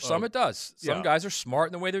 For some it does. Some guys are smart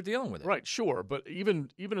in the way they're dealing with it. Right, sure. But even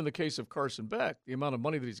in the case of Carson Beck, the amount of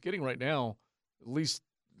money that he's getting right now, at least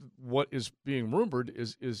what is being rumored,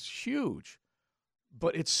 is huge.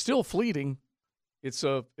 But it's still fleeting. It's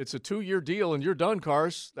a 2-year deal, and you're done,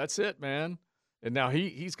 Cars. That's it, man. And now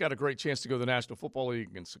he's got a great chance to go to the National Football League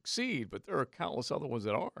and succeed, but there are countless other ones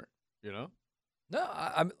that aren't,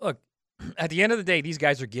 No, look, at the end of the day, these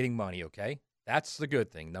guys are getting money, okay? That's the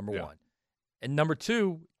good thing, number one. And number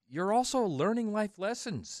two, you're also learning life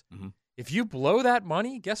lessons. If you blow that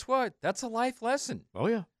money, guess what? That's a life lesson. Oh,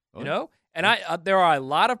 yeah. You know? And there are a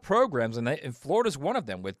lot of programs, and Florida's one of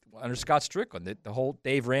them under Scott Strickland, the whole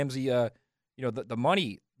Dave Ramsey, the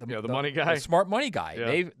money. The money guy, the smart money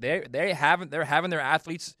guy. Yeah. They're having their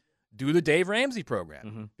athletes do the Dave Ramsey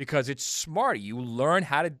program because it's smart. You learn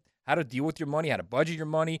how to deal with your money, how to budget your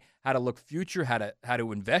money, how to look future, how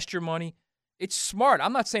to invest your money. It's smart.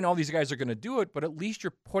 I'm not saying all these guys are going to do it, but at least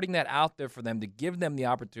you're putting that out there for them to give them the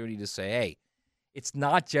opportunity to say, hey, it's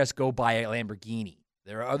not just go buy a Lamborghini.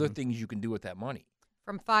 There are other things you can do with that money.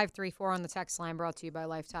 From 534 on the text line, brought to you by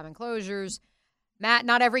Lifetime Enclosures. Matt,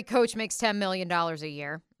 not every coach makes $10 million a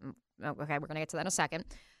year. Okay, we're going to get to that in a second.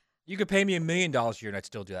 You could pay me $1 million a year and I'd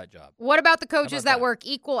still do that job. What about the coaches that work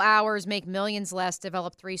equal hours, make millions less,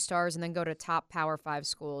 develop 3 stars, and then go to top Power 5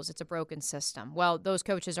 schools? It's a broken system. Well, those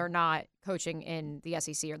coaches are not coaching in the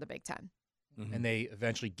SEC or the Big Ten. And they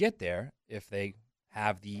eventually get there if they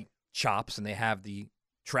have the chops and they have the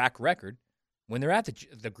track record when they're at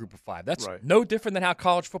the group of 5. That's no different than how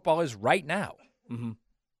college football is right now. Mm-hmm.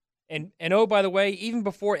 And oh, by the way, even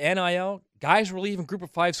before NIL, guys were leaving group of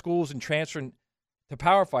 5 schools and transferring to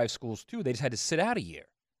Power 5 schools too. They just had to sit out a year.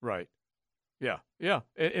 Right. Yeah. Yeah.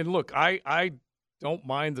 And look, I don't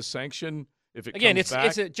mind the sanction if it Again, comes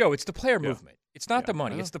back. Joe, it's the player movement. It's not the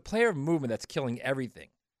money. Yeah. It's the player movement that's killing everything.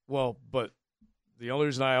 Well, but the only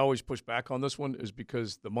reason I always push back on this one is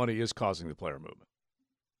because the money is causing the player movement.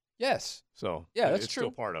 Yes. So yeah, that's it's true.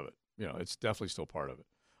 Still part of it. It's definitely still part of it.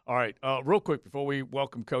 All right, real quick before we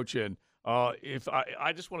welcome Coach in, if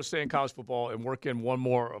I just want to stay in college football and work in one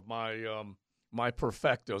more of my my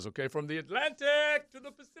perfectos. Okay, from the Atlantic to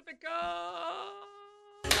the Pacifico.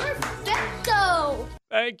 Perfecto.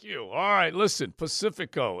 Thank you. All right, listen,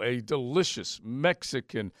 Pacifico, a delicious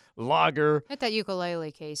Mexican lager. Hit that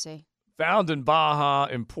ukulele, Casey. Found in Baja,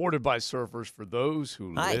 imported by surfers for those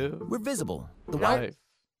who live. We're visible. The life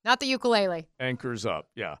Not the ukulele. anchors up.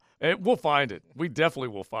 Yeah, and we'll find it. We definitely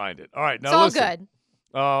will find it. All right, now It's all listen.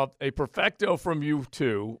 good. A perfecto from you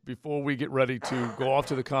two before we get ready to go off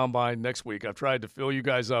to the combine next week. I've tried to fill you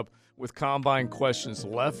guys up with combine questions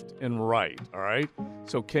left and right. All right.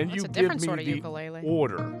 So can That's you a give different me sort of the ukulele.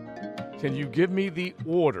 order? Can you give me the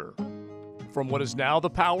order from what is now the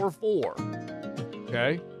Power 4?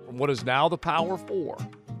 Okay, from what is now the Power 4,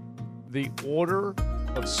 the order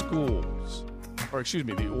of schools, or excuse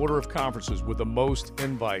me, the order of conferences with the most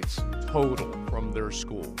invites total from their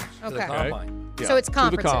schools. Okay. The combine. Yeah, So it's to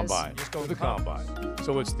conferences. the combine. Just go to to the combine.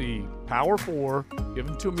 So it's the Power 4. Give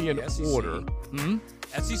them to me in SEC. order.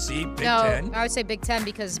 SEC, Big No, 10. I would say Big 10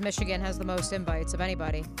 because Michigan has the most invites of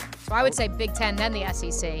anybody. So I would say Big 10, then the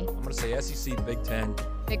SEC. I'm going to say SEC, Big 10,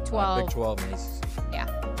 Big 12. Big 12, and ACC. Yeah.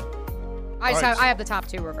 All right. I have the top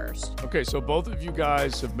 2 reversed. Okay, so both of you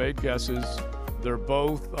guys have made guesses. They're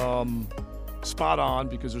both spot on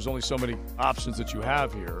because there's only so many options that you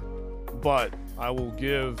have here. But I will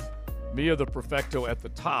give Mia the perfecto at the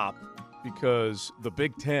top because the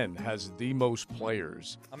Big Ten has the most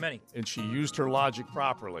players. How many? And she used her logic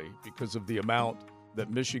properly because of the amount that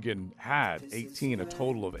Michigan had, 18, a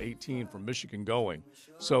total of 18 from Michigan going.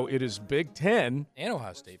 So it is Big Ten. And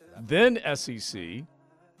Ohio State for that. Then SEC,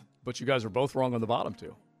 but you guys are both wrong on the bottom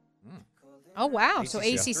two. Oh, wow. So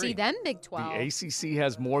ACC has ACC, 3. then Big 12. The ACC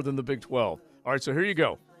has more than the Big 12. All right, so here you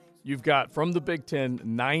go. You've got, from the Big Ten,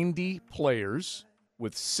 90 players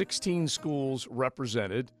with 16 schools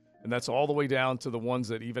represented, and that's all the way down to the ones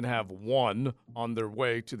that even have one on their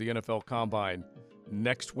way to the NFL Combine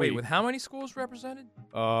next week. Wait, with how many schools represented?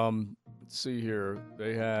 Let's see here.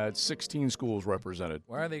 They had 16 schools represented.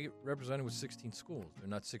 Why are they represented with 16 schools? They're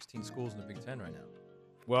not 16 schools in the Big Ten right now.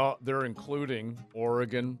 Well, they're including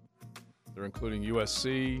Oregon. They're including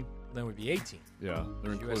USC. Then it would be 18. Yeah,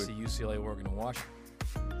 they're including USC, UCLA, Oregon, and Washington.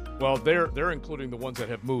 Well, they're including the ones that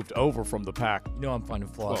have moved over from the Pac. You know I'm finding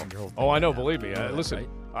flaws in your whole thing. Oh, I know. right now. Believe me. You know that, Listen,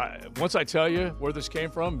 once I tell you where this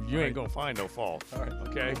came from, you ain't going to find no fault. All right.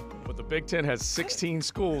 Okay? But the Big Ten has 16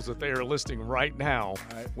 schools that they are listing right now,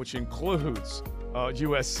 which includes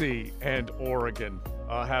USC and Oregon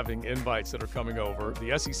having invites that are coming over.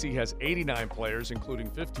 The SEC has 89 players, including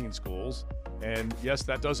 15 schools. And, yes,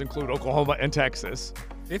 that does include Oklahoma and Texas.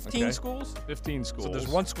 15 schools? 15 schools. So there's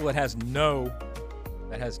one school that has no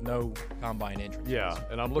combine entrance. Yeah,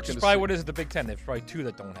 and I'm looking Which is to probably see- what is the Big Ten. There's probably 2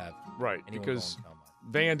 that don't have. Right, anyone because going to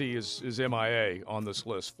combine. Vandy is MIA on this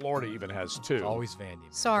list. Florida even has 2. It's always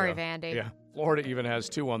Vandy. Sorry, Yeah. Vandy. Yeah, Florida even has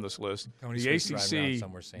 2 on this list. Tony The Smith's driving around ACC,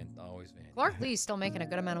 somewhere saying always Vandy. Clark Lee's still making a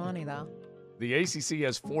good amount of money, though. the ACC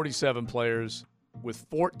has 47 players with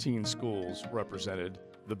 14 schools represented.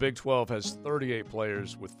 The Big 12 has 38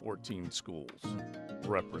 players with 14 schools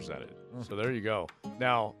represented. So there you go.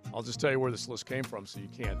 Now, I'll just tell you where this list came from so you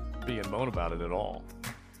can't be and moan about it at all.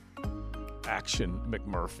 Action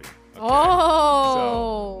McMurphy. Okay?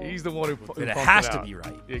 Oh. So he's the one who Then it pumped has it to out. be right.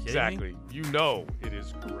 You kidding me? Exactly. You know it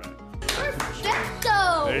is correct.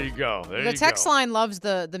 Perfecto. There you go. There The you text go. line loves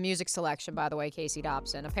the music selection, by the way, Casey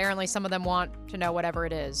Dobson. Apparently, some of them want to know whatever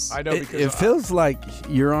it is. I know because It feels like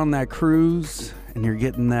you're on that cruise and you're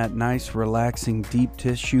getting that nice, relaxing, deep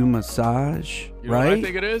tissue massage, you know right? what I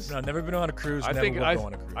think it is? No, I've never been on a cruise. I never think will I, go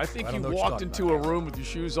on a cruise. I think I you don't know what you're walked talking into about. a room with your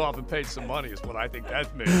shoes off and paid some money is what I think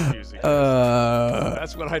that music is.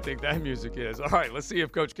 That's what I think that music is. All right, let's see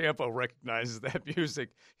if Coach Campo recognizes that music.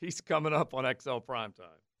 He's coming up on XL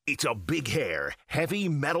Primetime. It's a Big Hair Heavy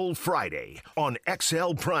Metal Friday on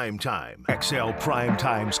XL Primetime. XL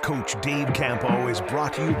Primetime's Coach Dave Campo is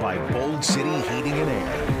brought to you by Bold City Heating and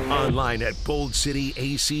Air. Online at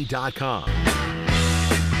boldcityac.com.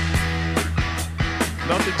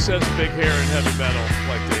 Nothing says big hair and heavy metal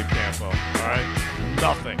like Dave Campo. All right?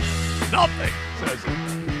 Nothing says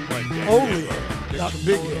it like Dave Only Campo. not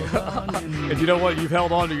big hair. And you know what? You've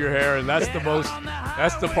held on to your hair, and that's the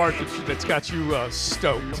part that's got you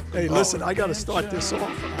stoked. Hey, listen, I got to start this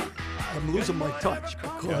off. I'm losing my touch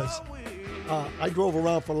because I drove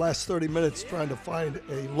around for the last 30 minutes trying to find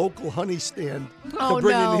a local honey stand to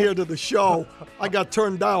bring in here to the show. I got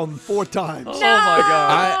turned down 4 times. Oh, my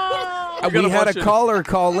God. We had a caller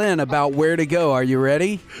call in about where to go. Are you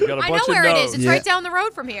ready? I know where it is. It's right down the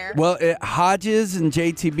road from here. Well, Hodges and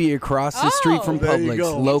JTB across the street from Publix.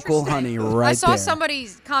 Local honey right there. I saw somebody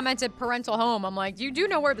commented parental home. I'm like, you do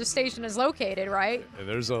know where the station is located, right? And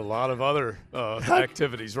there's a lot of other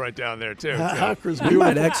activities right down there, too. Hacker's beautiful. You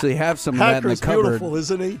might actually have some of that in the cupboard. Beautiful,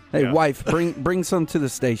 isn't he? Hey, wife, bring some to the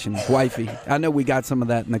station. Wifey, I know we got some of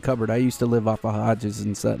that in the cupboard. I used to live off of Hodges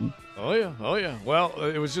and Sutton. Oh yeah. Well,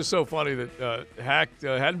 it was just so funny that Hack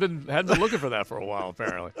hadn't been looking for that for a while.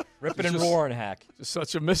 Apparently, ripping and roaring, Hack. Just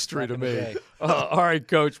such a mystery to me. All right,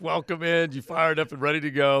 Coach, welcome in. You fired up and ready to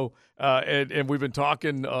go. And we've been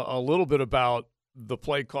talking a little bit about the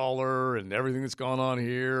play caller and everything that's gone on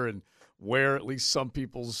here, and where at least some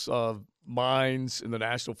people's minds in the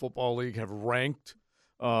National Football League have ranked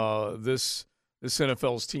this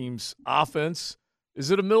NFL's team's offense. Is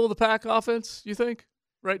it a middle of the pack offense, you think?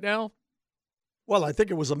 Right now? Well, I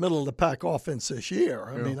think it was a middle-of-the-pack offense this year.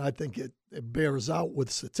 I mean, I think it bears out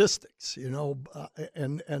with statistics,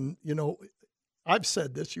 and I've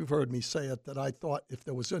said this, you've heard me say it, that I thought if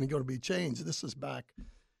there was going to be change, this is back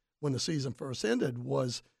when the season first ended,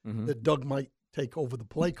 was that Doug might take over the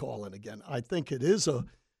play calling again. I think it is a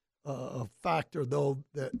factor, though,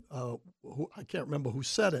 that I can't remember who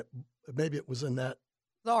said it. Maybe it was in the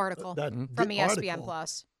article from ESPN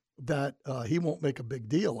Plus. That he won't make a big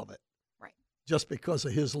deal of it, right? Just because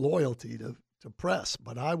of his loyalty to press.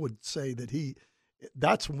 But I would say that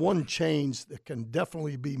that's one change that can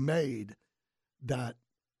definitely be made that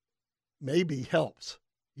maybe helps,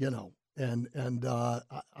 And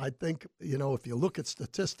I think, if you look at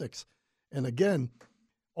statistics, and again,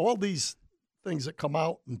 all these things that come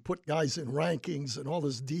out and put guys in rankings and all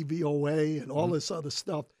this DVOA and all this other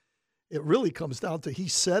stuff, it really comes down to, he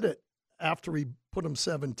said it after he put him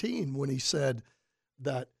 17 when he said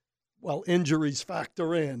that, well, injuries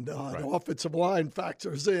factor in, the offensive line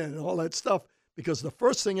factors in, and all that stuff, because the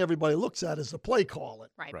first thing everybody looks at is the play calling.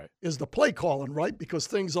 Right. Is the play calling right? Because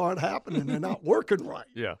things aren't happening. They're not working right.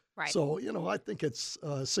 Yeah. Right. So, I think it's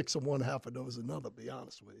 6 of one, half a dozen another, to be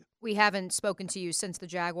honest with you. We haven't spoken to you since the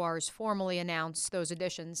Jaguars formally announced those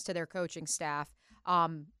additions to their coaching staff.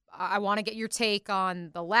 I want to get your take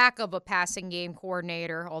on the lack of a passing game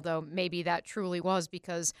coordinator, although maybe that truly was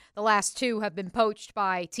because the last 2 have been poached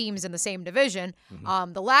by teams in the same division.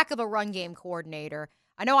 The lack of a run game coordinator.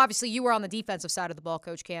 I know obviously you were on the defensive side of the ball,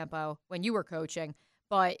 Coach Campo, when you were coaching,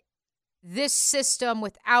 but this system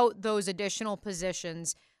without those additional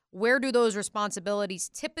positions, where do those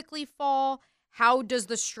responsibilities typically fall? How does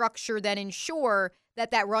the structure then ensure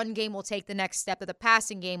that run game will take the next step, that the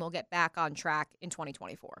passing game will get back on track in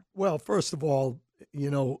 2024? Well, first of all,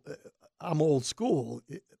 I'm old school.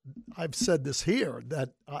 I've said this here, that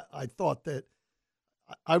I thought that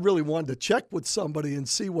I really wanted to check with somebody and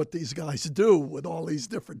see what these guys do with all these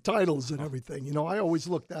different titles and everything. I always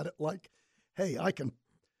looked at it like, hey, I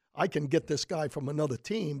can get this guy from another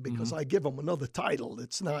team because I give him another title.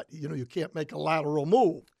 It's not, you can't make a lateral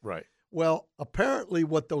move. Right. Well, apparently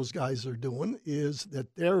what those guys are doing is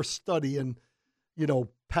that they're studying,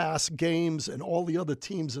 past games and all the other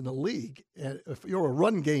teams in the league. And if you're a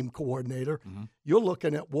run game coordinator, you're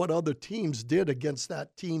looking at what other teams did against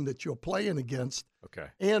that team that you're playing against,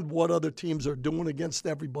 and what other teams are doing against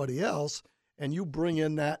everybody else, and you bring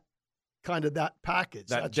in that package.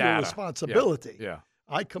 That's data. Your responsibility. Yeah.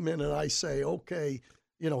 I come in and I say, okay,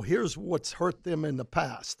 here's what's hurt them in the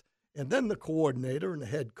past. And then the coordinator and the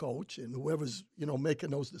head coach and whoever's,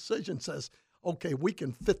 making those decisions says, okay, we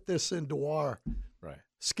can fit this into our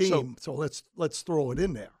scheme. So let's throw it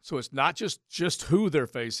in there. So it's not just who they're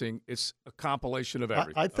facing; it's a compilation of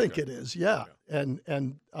everything. I think it is, yeah. Okay.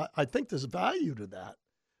 And I think there's value to that.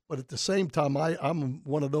 But at the same time, I'm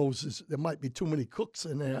one of those, there might be too many cooks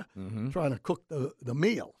in there trying to cook the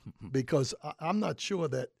meal, because I'm not sure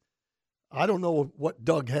that, I don't know what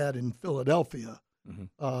Doug had in Philadelphia.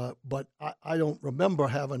 But I don't remember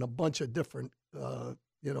having a bunch of different,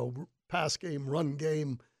 pass game, run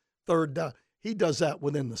game, third down. He does that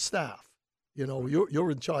within the staff.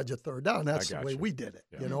 You're in charge of third down. That's the way we did it.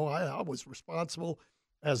 Yeah. I was responsible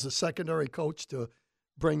as a secondary coach to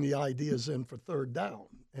bring the ideas in for third down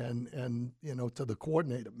and to the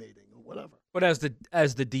coordinator meeting or whatever. But as the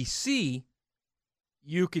DC,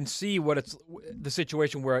 you can see what it's the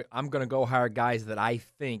situation where I'm going to go hire guys that I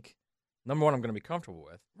think, number one, I'm going to be comfortable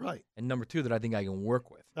with. Right. And number two, that I think I can work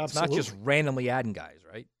with. Absolutely. It's not just randomly adding guys,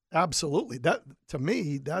 right? Absolutely. That, to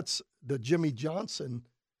me, that's the Jimmy Johnson,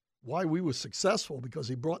 why we were successful, because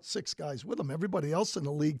he brought 6 guys with him. Everybody else in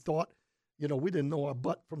the league thought, we didn't know our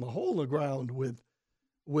butt from a hole in the ground with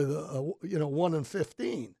 1 and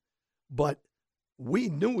 15. But we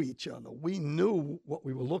knew each other. We knew what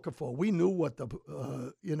we were looking for. We knew what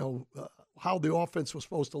how the offense was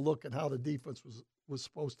supposed to look and how the defense was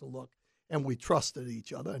supposed to look. And we trusted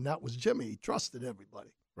each other, and that was Jimmy. He trusted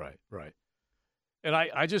everybody. Right. And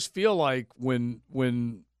I just feel like when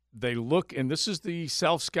they look, and this is the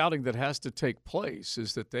self-scouting that has to take place,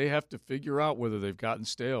 is that they have to figure out whether they've gotten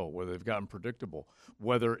stale, whether they've gotten predictable,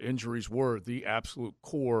 whether injuries were the absolute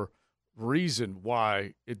core reason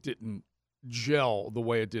why it didn't gel the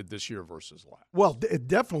way it did this year versus last. Well, it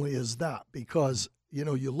definitely is that, because,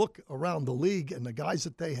 you look around the league and the guys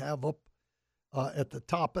that they have up at the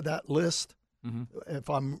top of that list, if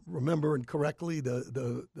I'm remembering correctly,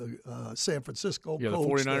 the San Francisco coach, the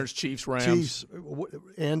 49ers, Chiefs, Rams.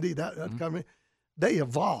 Andy, that company, they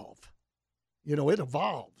evolve. It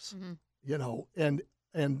evolves. And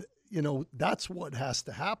that's what has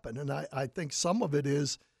to happen. And I think some of it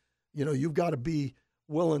is, you've got to be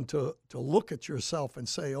willing to look at yourself and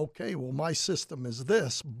say, okay, well, my system is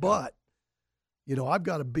this, but I've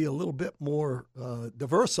got to be a little bit more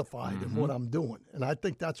diversified in what I'm doing. And I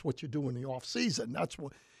think that's what you do in the off season. That's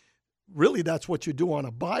what you do on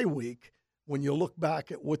a bye week, when you look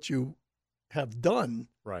back at what you have done,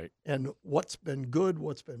 right, and what's been good,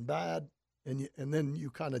 what's been bad, and then you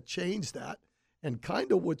kind of change that. And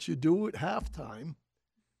kind of what you do at halftime,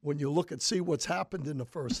 when you look and see what's happened in the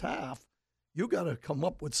first half, you got to come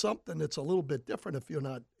up with something that's a little bit different if you're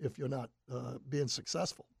not being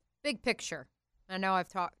successful. Big picture. I know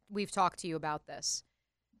we've talked to you about this.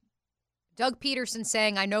 Doug Peterson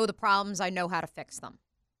saying, I know the problems, I know how to fix them.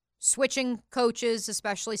 Switching coaches,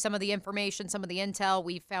 especially some of the information, some of the intel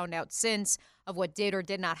we've found out since of what did or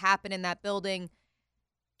did not happen in that building.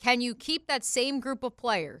 Can you keep that same group of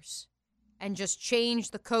players and just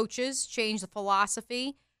change the coaches, change the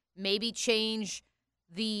philosophy, maybe change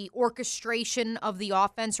the orchestration of the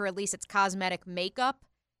offense, or at least its cosmetic makeup,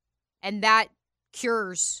 and that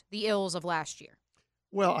cures the ills of last year?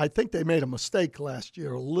 Well, I think they made a mistake last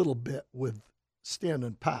year a little bit with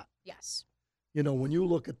standing pat. Yes. When you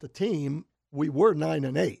look at the team, we were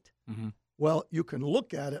 9-8. Mm-hmm. Well, you can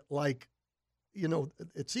look at it like,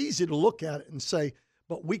 it's easy to look at it and say,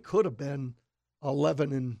 but we could have been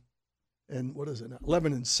 11 and what is it now?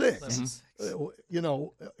 11-6.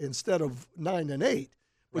 Instead of 9-8.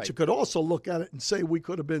 But Right. you could also look at it and say we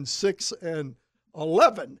could have been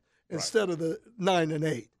 6-11 instead of the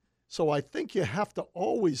 9-8. So I think you have to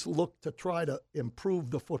always look to try to improve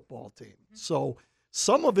the football team. So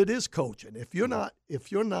some of it is coaching. If you're not,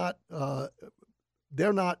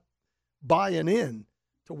 they're not buying in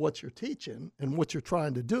to what you're teaching and what you're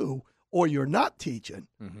trying to do, or you're not teaching,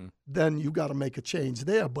 then you got to make a change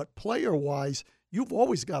there. But player-wise, you've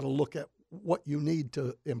always got to look at what you need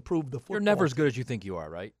to improve the football. You're never as good as you think you are,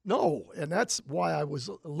 right? No, and that's why I was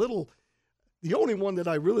a little – the only one that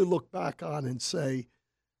I really look back on and say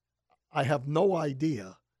I have no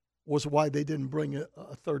idea was why they didn't bring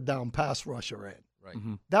a third-down pass rusher in. Right.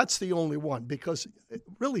 That's the only one, because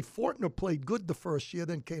really Fortner played good the first year,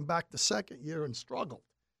 then came back the second year and struggled.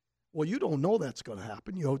 Well, you don't know that's going to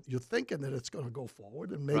happen. You're thinking that it's going to go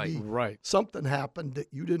forward, and maybe something happened that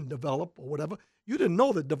you didn't develop or whatever. You didn't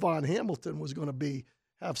know that Devon Hamilton was going to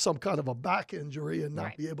have some kind of a back injury and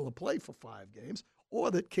not be able to play for 5 games,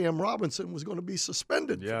 or that Cam Robinson was going to be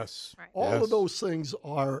suspended. Yes. All of those things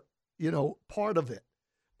are, part of it.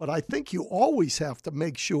 But I think you always have to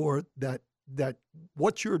make sure that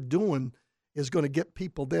what you're doing is going to get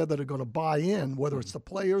people there that are going to buy in, whether it's the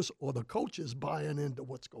players or the coaches buying into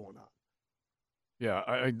what's going on.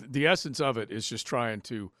 Yeah, the essence of it is just trying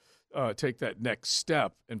to take that next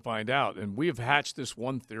step and find out. And we have hatched this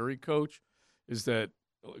one theory, Coach, is that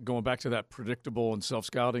going back to that predictable and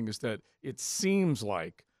self-scouting, is that it seems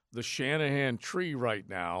like the Shanahan tree right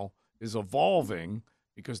now is evolving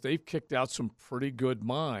because they've kicked out some pretty good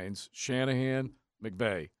minds. Shanahan,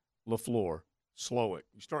 McVay, LaFleur, Slowick.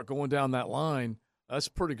 You start going down that line, that's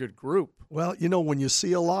a pretty good group. Well, when you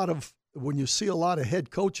see a lot of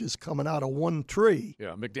head coaches coming out of one tree,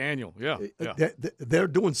 McDaniel, they're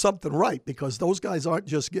doing something right, because those guys aren't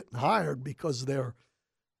just getting hired because they're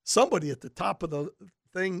somebody at the top of the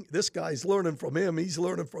thing. This guy's learning from him, he's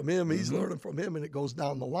learning from him, he's learning from him, and it goes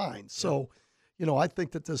down the line. So, I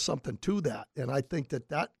think that there's something to that. And I think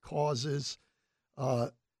that causes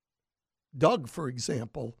Doug, for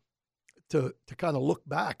example, to kind of look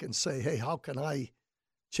back and say, hey, how can I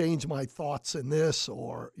change my thoughts in this?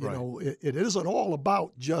 Or, it isn't all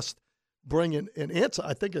about just bringing an answer.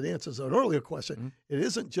 I think it answers an earlier question. Mm-hmm. It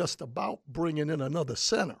isn't just about bringing in another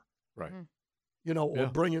center, right? Or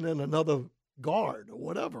bringing in another guard or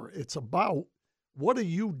whatever. It's about what are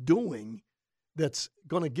you doing that's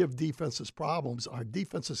going to give defenses problems? Our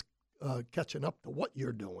defense is catching up to what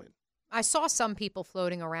you're doing. I saw some people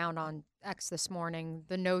floating around on X this morning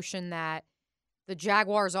the notion that the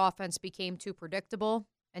Jaguars' offense became too predictable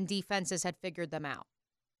and defenses had figured them out.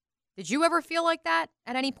 Did you ever feel like that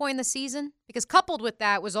at any point in the season? Because coupled with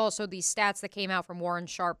that was also these stats that came out from Warren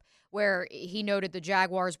Sharp where he noted the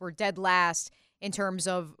Jaguars were dead last in terms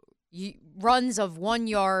of runs of 1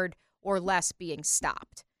 yard or less being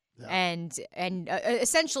stopped. Yeah. And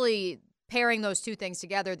essentially pairing those two things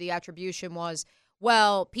together, the attribution was,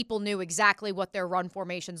 well, people knew exactly what their run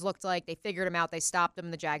formations looked like. They figured them out. They stopped them.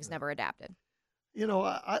 And the Jags never adapted.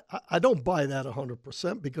 I don't buy that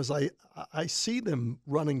 100% because I see them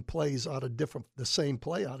running plays out of the same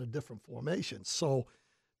play out of different formations. So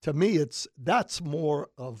to me, that's more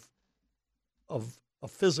of a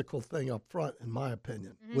physical thing up front, in my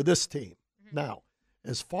opinion, with this team. Mm-hmm. Now,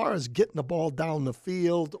 as far as getting the ball down the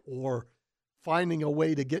field or finding a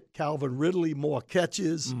way to get Calvin Ridley more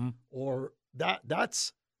catches, or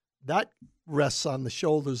that rests on the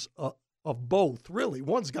shoulders of both, really.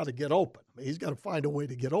 One's got to get open. I mean, he's got to find a way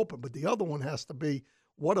to get open, but the other one has to be,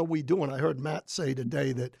 what are we doing? I heard Matt say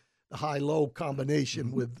today that the high-low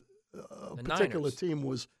combination with a particular Niners. Team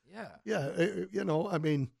was, I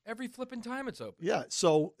mean. Every flipping time it's open. Yeah,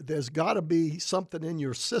 so there's got to be something in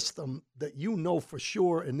your system that for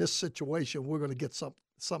sure in this situation we're going to get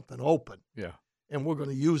something open. Yeah. And we're going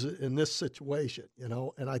to use it in this situation,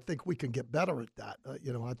 and I think we can get better at that. I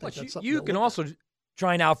think that's something you can also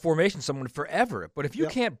try and out-formation someone forever, but if you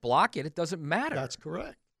can't block it, it doesn't matter. That's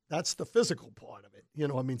correct. That's the physical part of it.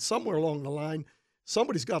 Somewhere along the line,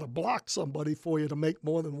 somebody's got to block somebody for you to make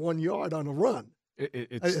more than 1 yard on a run.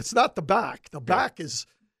 It's not the back. The back is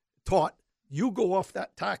taught, you go off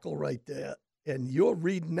that tackle right there, and you're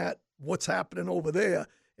reading what's happening over there,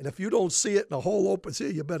 and if you don't see it and the hole opens here,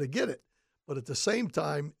 you better get it. But at the same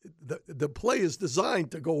time, the play is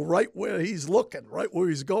designed to go right where he's looking, right where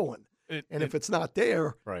he's going. And if it's not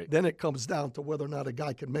there, then it comes down to whether or not a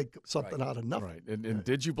guy can make something out of nothing. Right. And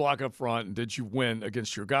did you block up front, and did you win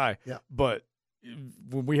against your guy? Yeah. But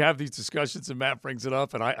when we have these discussions and Matt brings it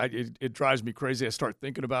up, and it drives me crazy, I start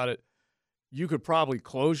thinking about it, you could probably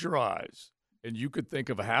close your eyes, and you could think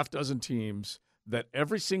of a half dozen teams that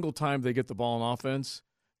every single time they get the ball in offense,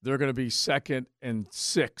 they're going to be 2nd and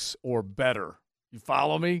 6 or better. You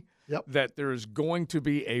follow me? Yep. That there's going to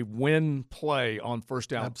be a win play on first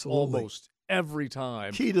down. Absolutely. Almost every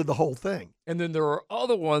time. Key to the whole thing. And then there are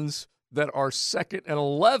other ones that are 2nd and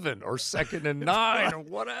 11 or 2nd and 9 or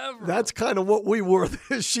whatever. That's kind of what we were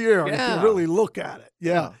this year, if you really look at it.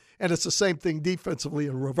 Yeah. And it's the same thing defensively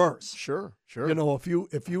in reverse. Sure.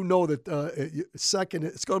 If you know that second,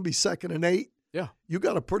 it's going to be 2nd and 8. Yeah. You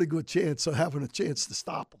got a pretty good chance of having a chance to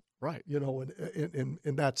stop them. Right.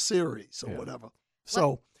 In that series or whatever.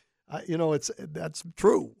 So, that's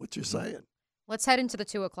true what you're saying. Let's head into the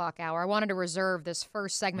 2 o'clock hour. I wanted to reserve this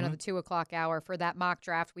first segment of the 2 o'clock hour for that mock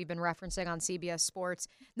draft we've been referencing on CBS Sports.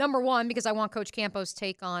 Number one, because I want Coach Campo's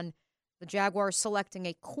take on the Jaguars selecting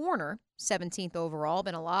a corner, 17th overall.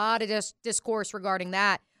 Been a lot of discourse regarding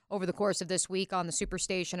that over the course of this week on the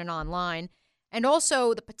Superstation and online. And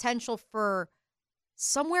also the potential for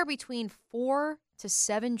somewhere between 4 to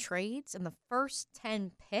 7 trades in the first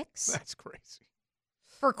 10 picks. That's crazy.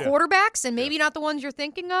 For quarterbacks, and maybe not the ones you're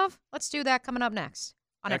thinking of. Let's do that coming up next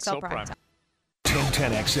on XL Primetime.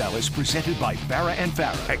 1010XL is presented by Farrah &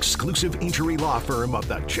 Farrah, exclusive injury law firm of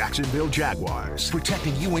the Jacksonville Jaguars.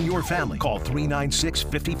 Protecting you and your family. Call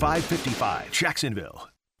 396-5555. Jacksonville.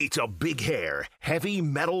 It's a big hair, heavy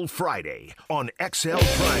metal Friday on XL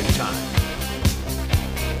Primetime.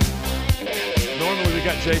 Normally we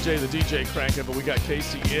got JJ the DJ cranking, but we got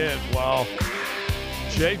Casey in while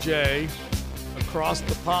JJ across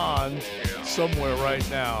the pond somewhere right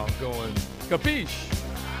now going, capiche,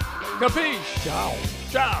 capiche, ciao,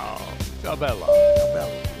 ciao, ciao bella.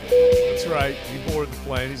 That's right. He boarded the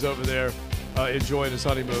plane. He's over there enjoying his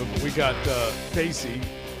honeymoon. But we got Casey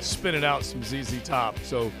spinning out some ZZ Top.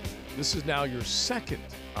 So this is now your second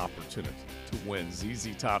opportunity to win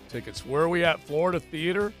ZZ Top tickets. Where are we at? Florida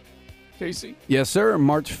Theater. Casey? Yes, sir.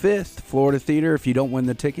 March 5th, Florida Theater. If you don't win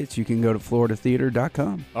the tickets, you can go to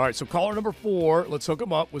floridatheater.com. All right, so caller number 4, let's hook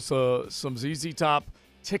them up with some ZZ Top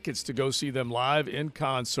tickets to go see them live in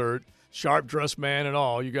concert. Sharp dressed man and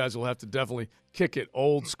all. You guys will have to definitely kick it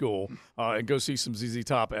old school and go see some ZZ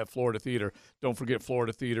Top at Florida Theater. Don't forget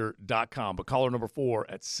floridatheater.com. But caller number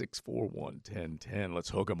 4 at 641-1010. Let's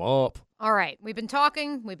hook them up. All right. We've been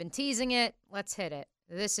talking. We've been teasing it. Let's hit it.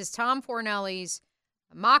 This is Tom Fornelli's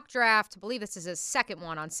mock draft. I believe this is his second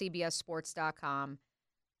one on CBSSports.com.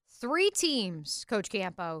 3 teams, Coach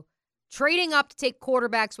Campo, trading up to take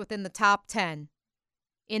quarterbacks within the top 10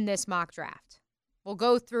 in this mock draft. We'll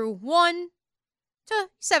go through 1 to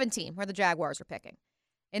 17, where the Jaguars are picking.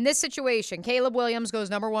 In this situation, Caleb Williams goes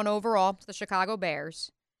number 1 overall to the Chicago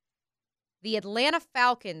Bears. The Atlanta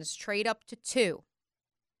Falcons trade up to 2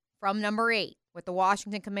 from number 8 with the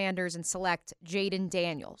Washington Commanders and select Jaden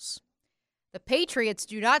Daniels. The Patriots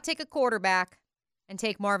do not take a quarterback and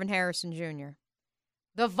take Marvin Harrison Jr.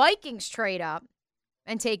 The Vikings trade up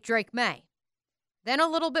and take Drake May. Then a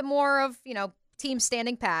little bit more of, team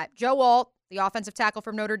standing pat. Joe Alt, the offensive tackle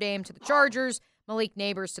from Notre Dame, to the Chargers. Malik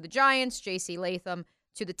Neighbors to the Giants. J.C. Latham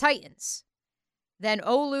to the Titans. Then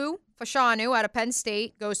Olu Fashanu out of Penn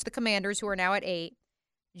State goes to the Commanders, who are now at 8.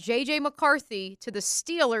 J.J. McCarthy to the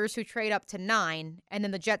Steelers, who trade up to 9. And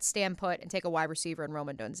then the Jets stand put and take a wide receiver in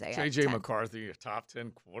Roman Dunze. J.J. McCarthy, a top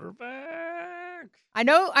 10 quarterback. I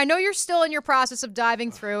know you're still in your process of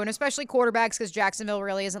diving through, and especially quarterbacks, because Jacksonville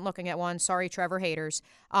really isn't looking at one. Sorry, Trevor haters.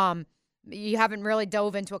 You haven't really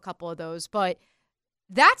dove into a couple of those, but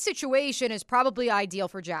that situation is probably ideal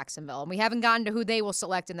for Jacksonville. And we haven't gotten to who they will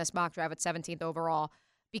select in this mock draft at 17th overall,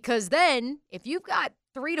 because then if you've got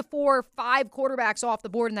 3 to 4, 5 quarterbacks off the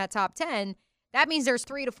board in that top 10, that means there's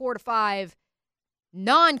 3 to 4 to 5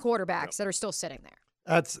 non-quarterbacks that are still sitting there.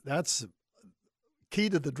 That's key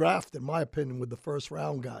to the draft, in my opinion, with the first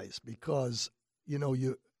round guys, because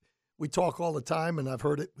we talk all the time, and I've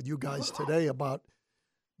heard it with you guys today about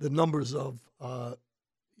the numbers of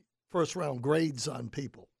first round grades on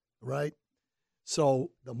people, right?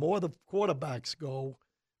 So the more the quarterbacks go,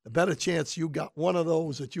 the better chance you got one of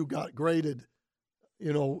those that you got graded.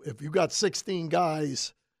 If you got 16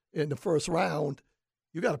 guys in the first round,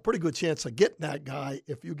 you got a pretty good chance of getting that guy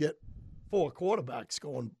if you get 4 quarterbacks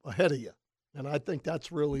going ahead of you. And I think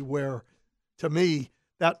that's really where, to me,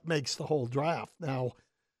 that makes the whole draft. Now,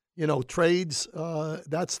 trades,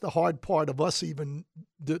 that's the hard part of us even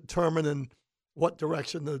determining what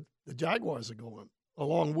direction the Jaguars are going,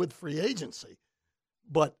 along with free agency.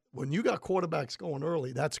 But when you got quarterbacks going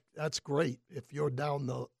early, that's great if you're down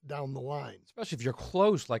the line. Especially if you're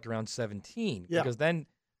close, like around 17. Yeah. Because then,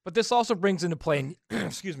 but this also brings into play,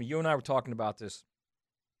 excuse me, you and I were talking about this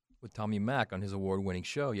with Tommy Mack on his award-winning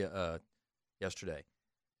show yesterday.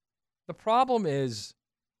 The problem is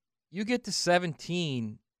you get to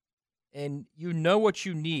 17 and you know what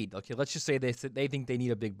you need. Okay, let's just say they think they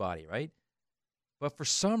need a big body, right? But for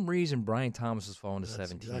some reason, Brian Thomas has fallen to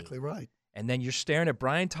 17. Exactly right. And then you're staring at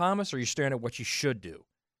Brian Thomas, or you're staring at what you should do.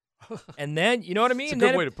 And then, you know what I mean? It's a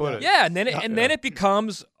good way to put it. Yeah, and then it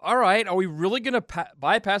becomes, all right, are we really going to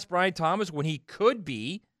bypass Brian Thomas when he could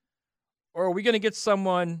be, or are we going to get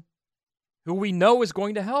someone who we know is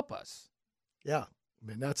going to help us? Yeah, I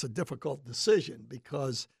mean, that's a difficult decision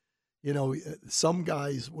because, some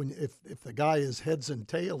guys, if the guy is heads and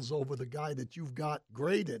tails over the guy that you've got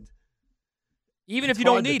graded, even if you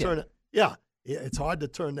don't need it. Yeah, it's hard to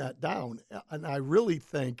turn that down. And I really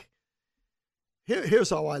think,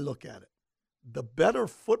 here's how I look at it. The better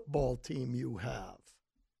football team you have,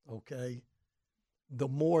 okay, the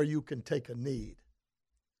more you can take a need.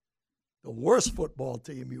 The worse football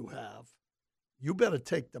team you have, you better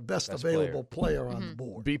take the best available player on the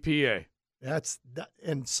board. BPA. That's that.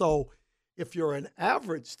 And so if you're an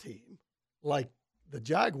average team like the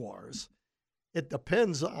Jaguars, it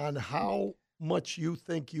depends on how much you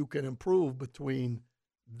think you can improve between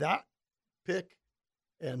that pick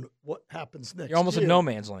and what happens next. You're almost year. in no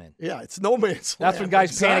man's land. Yeah, it's no man's land. That's when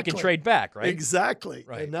guys panic and trade back, right? Exactly.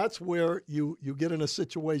 Right. And that's where you get in a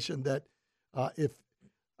situation that if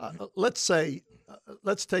let's say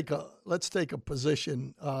let's take a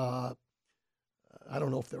position. I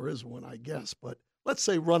don't know if there is one, I guess, but let's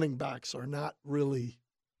say running backs are not really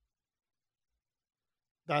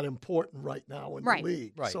that important right now in the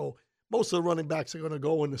league. Right. So most of the running backs are going to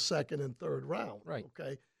go in the second and third round. Right.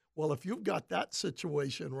 Okay. Well, if you've got that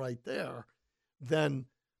situation right there, then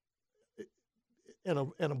and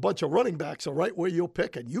a bunch of running backs are right where you're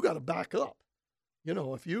picking, you got to back up.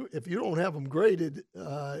 If you don't have them graded,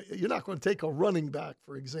 you're not going to take a running back,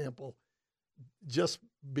 for example, just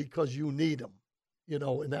because you need them.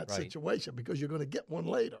 in that situation because you're going to get one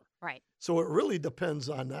later. Right. So it really depends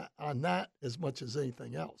on that as much as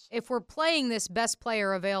anything else. If we're playing this best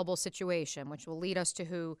player available situation, which will lead us to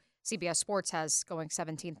who CBS Sports has going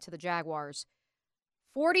 17th to the Jaguars,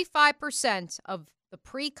 45% of the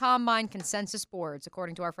pre-combine consensus boards,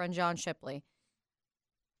 according to our friend John Shipley,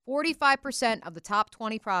 45% of the top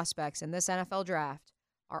 20 prospects in this NFL draft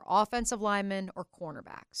are offensive linemen or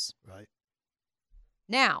cornerbacks. Right.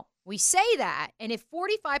 Now, we say that, and if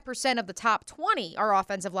 45% of the top 20 are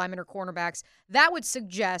offensive linemen or cornerbacks, that would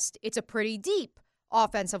suggest it's a pretty deep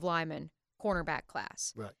offensive lineman cornerback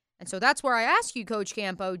class. Right. And so that's where I ask you, Coach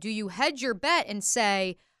Campo, do you hedge your bet and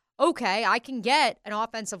say, okay, I can get an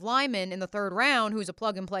offensive lineman in the third round who's a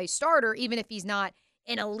plug-and-play starter, even if he's not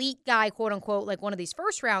an elite guy, quote-unquote, like one of these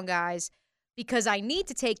first-round guys, because I need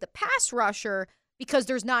to take the pass rusher because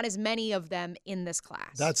there's not as many of them in this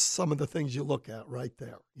class. That's some of the things you look at right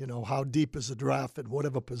there. How deep is the draft at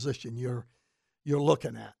whatever position you're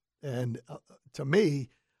looking at. And to me,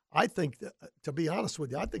 I think, to be honest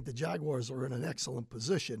with you, I think the Jaguars are in an excellent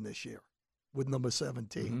position this year with number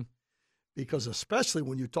 17. Mm-hmm. Because especially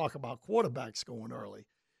when you talk about quarterbacks going early,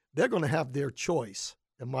 they're going to have their choice,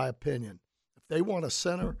 in my opinion. If they want a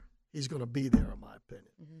center, he's going to be there, in my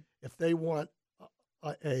opinion. Mm-hmm. If they want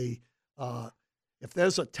if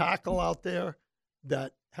there's a tackle out there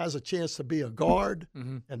that has a chance to be a guard,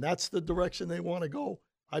 mm-hmm. and that's the direction they want to go,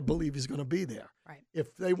 I believe he's going to be there. Right.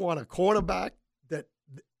 If they want a cornerback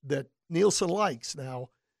that Nielsen likes now,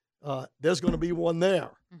 there's going to be one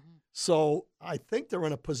there. Mm-hmm. So I think they're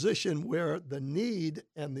in a position where the need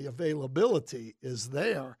and the availability is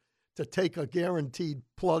there to take a guaranteed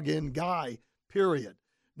plug-in guy, period.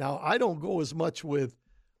 Now, I don't go as much with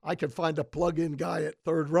I can find a plug-in guy at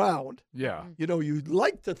third round. Yeah. You'd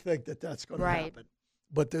like to think that that's going to happen,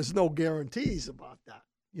 but there's no guarantees about that.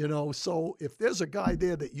 So if there's a guy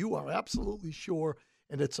there that you are absolutely sure,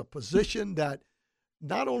 and it's a position that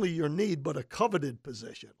not only your need, but a coveted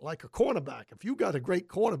position, like a cornerback. If you got a great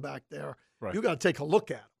cornerback there, you got to take a look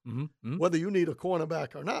at him, mm-hmm. whether you need a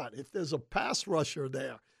cornerback or not. If there's a pass rusher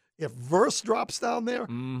there, if Verse drops down there,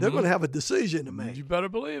 mm-hmm. they're going to have a decision to make. You better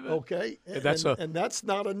believe it. Okay? And that's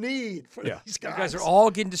not a need for these guys. You guys are all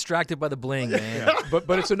getting distracted by the bling, man. Yeah.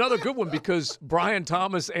 But it's another good one because Brian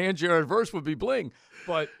Thomas and Jared Verse would be bling.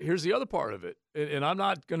 But here's the other part of it, and I'm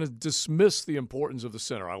not going to dismiss the importance of the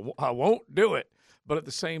center. I won't do it. But at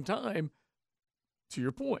the same time, to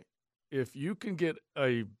your point, if you can get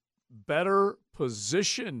a better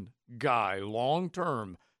position guy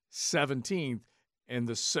long-term, 17th, and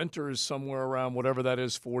the center is somewhere around whatever that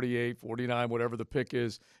is, 48, 49, whatever the pick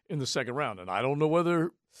is in the second round. And I don't know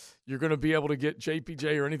whether you're going to be able to get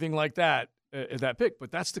JPJ or anything like that at that pick,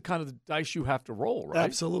 but that's the kind of the dice you have to roll, right?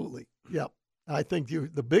 Absolutely. Yep. I think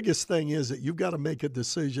the biggest thing is that you've got to make a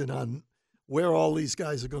decision on where all these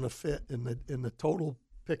guys are going to fit in the total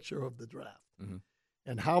picture of the draft, mm-hmm.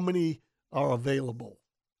 and how many are available.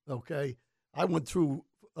 Okay, I went through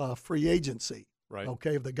free agency. Right.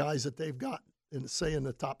 Okay, of the guys that they've got in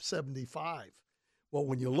the top 75. Well,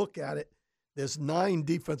 when you look at it, there's 9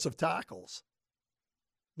 defensive tackles.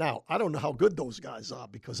 Now, I don't know how good those guys are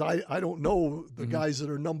because I don't know the mm-hmm. guys that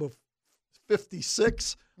are number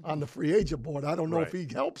 56 on the free agent board. I don't know if he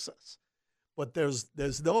helps us, but there's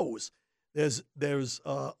those. There's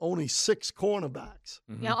only 6 cornerbacks.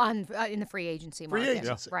 Mm-hmm. Yeah, in the free agency market. Free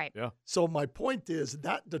agency. Yeah. Right. Yeah. So my point is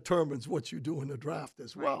that determines what you do in the draft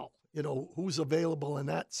as well. Who's available in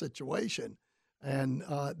that situation. And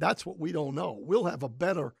that's what we don't know. We'll have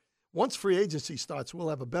once free agency starts, we'll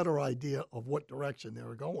have a better idea of what direction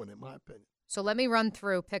they're going, in my opinion. So let me run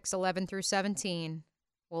through picks 11 through 17.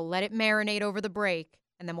 We'll let it marinate over the break.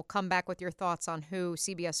 And then we'll come back with your thoughts on who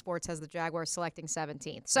CBS Sports has the Jaguars selecting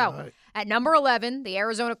 17th. So, At number 11, the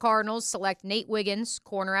Arizona Cardinals select Nate Wiggins,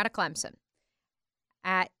 corner out of Clemson.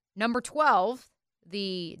 At number 12,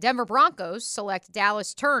 the Denver Broncos select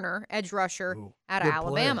Dallas Turner, edge rusher out of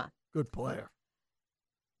Alabama. Good player.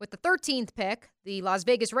 With the 13th pick, the Las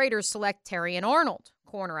Vegas Raiders select Terrion Arnold,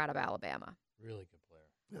 corner out of Alabama. Really good player.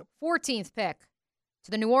 Yep. 14th pick,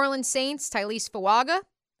 to the New Orleans Saints, Tylese Fuaga,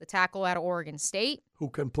 the tackle out of Oregon State. Who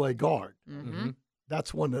can play guard. Mm-hmm.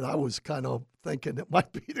 That's one that I was kind of thinking it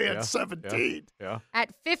might be there at 17. Yeah. At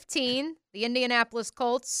 15, the Indianapolis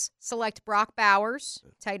Colts select Brock Bowers,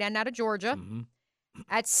 tight end out of Georgia. Mm-hmm.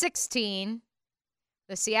 At 16,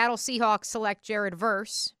 the Seattle Seahawks select Jared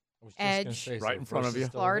Verse, edge, right in front of you,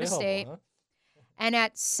 Florida State. Huh? And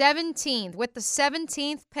at 17th, with the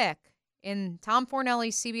 17th pick in Tom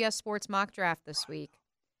Fornelli's CBS Sports mock draft this week,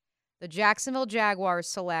 the Jacksonville Jaguars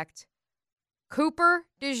select Cooper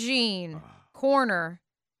DeJean, corner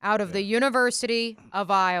out of the University of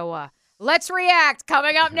Iowa. Let's react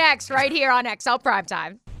coming up next right here on XL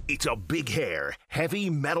Primetime. It's a Big Hair Heavy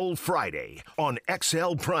Metal Friday on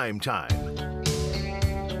XL Primetime.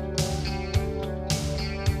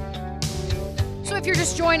 So if you're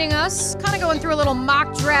just joining us, kind of going through a little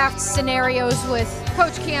mock draft scenarios with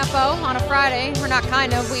Coach Campo on a Friday. We're not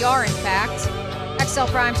kind of, we are in fact. XL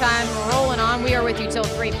Primetime rolling on. We are with you till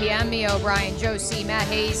 3 p.m. Mia O'Brien, Joe C., Matt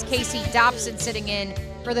Hayes, Casey Dobson sitting in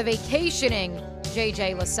for the vacationing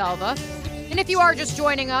JJ LaSelva. And if you are just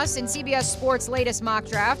joining us in CBS Sports' latest mock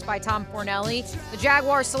draft by Tom Fornelli, the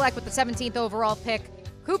Jaguars select with the 17th overall pick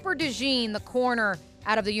Cooper DeJean, the corner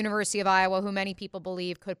out of the University of Iowa, who many people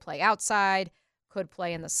believe could play outside, could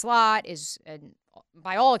play in the slot, is,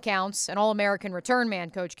 by all accounts, an All-American return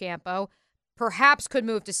man, Coach Campo, perhaps could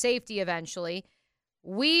move to safety eventually.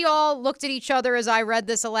 We all looked at each other as I read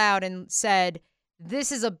this aloud and said,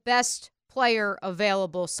 this is a best player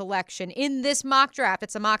available selection in this mock draft.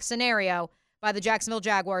 It's a mock scenario by the Jacksonville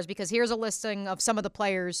Jaguars, because here's a listing of some of the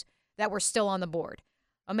players that were still on the board.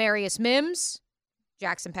 Amarius Mims,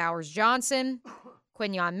 Jackson Powers-Johnson,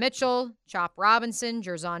 Quinyon Mitchell, Chop Robinson,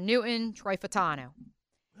 Jerzon Newton, Troy Fatano.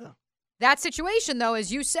 Yeah. That situation, though,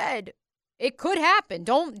 as you said, it could happen.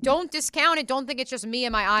 Don't discount it. Don't think it's just me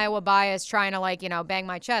and my Iowa bias trying to, bang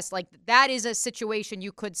my chest. Like, that is a situation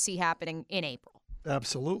you could see happening in April.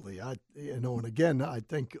 Absolutely. And again, I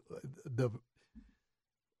think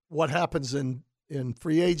what happens in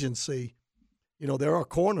free agency, there are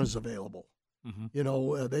corners available.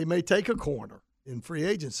 Mm-hmm. They may take a corner in free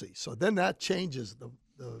agency. So then that changes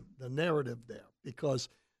the narrative there, because,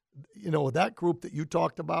 that group that you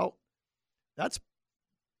talked about, that's,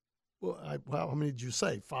 how many did you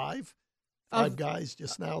say? Five guys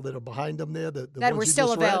just now that are behind them there. The that ones were you still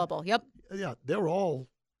just read? available. Yep. Yeah, they're all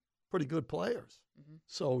pretty good players. Mm-hmm.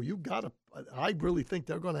 So I really think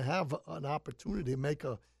they're going to have an opportunity to make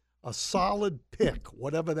a solid pick,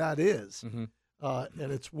 whatever that is. Mm-hmm.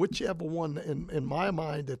 And it's whichever one, in my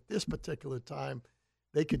mind, at this particular time,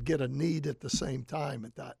 they could get a need at the same time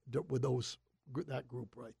with that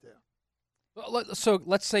group right there. So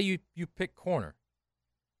let's say you pick corner.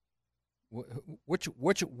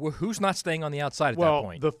 Who's not staying on the outside at that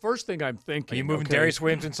point? Well, the first thing I'm thinking, are you moving Darius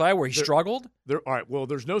Williams inside where he struggled? All right. Well,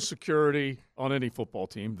 there's no security on any football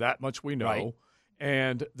team. That much we know. Right.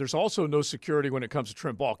 And there's also no security when it comes to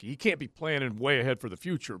Trent Baalke. He can't be planning way ahead for the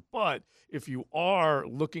future. But if you are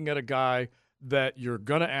looking at a guy that you're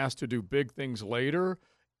going to ask to do big things later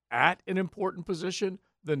at an important position,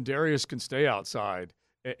 then Darius can stay outside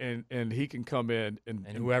and he can come in and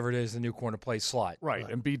whoever it is, the new corner plays slot. Right,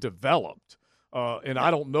 and be developed. And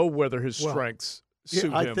I don't know whether his strengths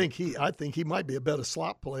suit him. I think he might be a better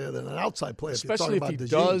slot player than an outside player. Especially if he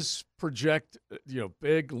does project,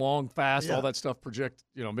 big, long, fast, all that stuff. Project,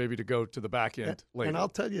 maybe to go to the back end later. And I'll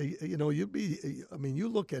tell you, you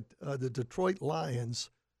look at the Detroit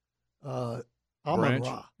Lions.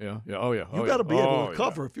 Amon-Ra. Yeah. You got to be able to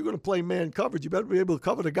cover. If you're going to play man coverage, you better be able to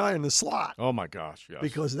cover the guy in the slot. Oh my gosh, yes.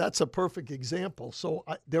 Because that's a perfect example. So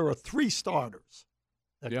there are 3 starters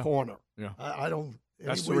at corner. Yeah. I don't.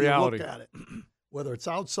 That's the way reality. You look at it, whether it's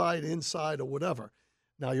outside, inside, or whatever.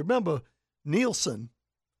 Now you remember Nielsen.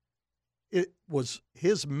 It was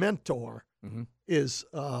his mentor. Mm-hmm. Is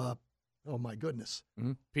oh my goodness,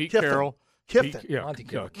 mm-hmm. Pete Carroll, Kiffin, Monty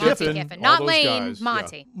Kiffin, not Lane, guys.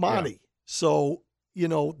 Monty. Yeah. Monty. Yeah. So,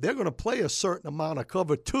 they're going to play a certain amount of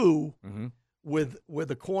cover, too, mm-hmm. where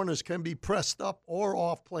the corners can be pressed up or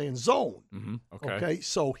off playing zone. Mm-hmm. Okay.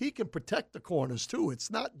 So he can protect the corners, too.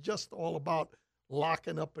 It's not just all about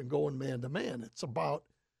locking up and going man-to-man. It's about,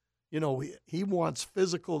 he wants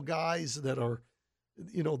physical guys that are,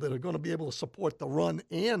 that are going to be able to support the run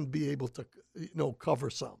and be able to, cover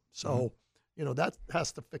some. So, mm-hmm. That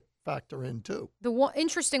has to factor in, too. The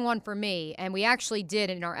interesting one for me, and we actually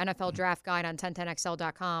did in our NFL draft guide on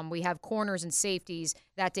 1010XL.com, we have corners and safeties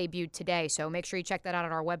that debuted today. So make sure you check that out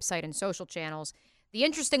on our website and social channels. The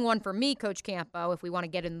interesting one for me, Coach Campo, if we want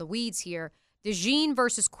to get in the weeds here, DeJean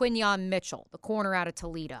versus Quinyon Mitchell, the corner out of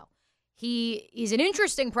Toledo. He is an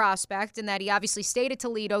interesting prospect in that he obviously stayed at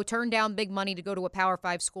Toledo, turned down big money to go to a Power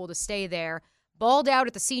 5 school to stay there, balled out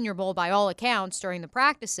at the Senior Bowl by all accounts during the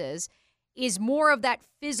practices, is more of that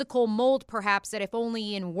physical mold, perhaps, that if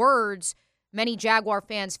only in words, many Jaguar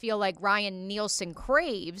fans feel like Ryan Nielsen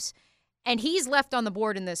craves. And he's left on the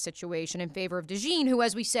board in this situation in favor of DeJean, who,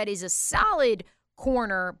 as we said, is a solid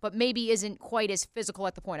corner, but maybe isn't quite as physical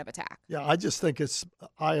at the point of attack. Yeah, I just think it's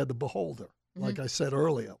eye of the beholder, like I said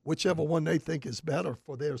earlier. Whichever one they think is better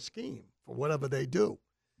for their scheme, for whatever they do.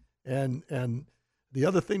 And the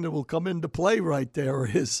other thing that will come into play right there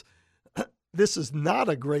is this is not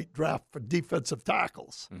a great draft for defensive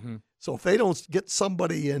tackles. Mm-hmm. So if they don't get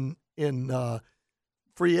somebody in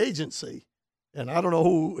free agency, and I don't know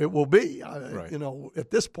who it will be,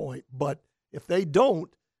 at this point, but if they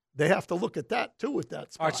don't, they have to look at that too at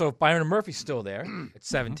that spot. All right, so if Byron Murphy's still there at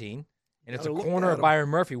 17, and it's a corner of Byron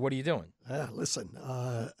Murphy, what are you doing? Listen,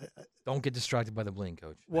 don't get distracted by the bling,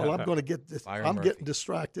 Coach. Well, I'm going to get this. Byron I'm Murphy. getting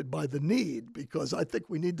distracted by the need because I think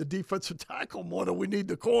we need the defensive tackle more than we need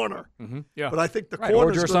the corner. Mm-hmm. Yeah, but I think the Right,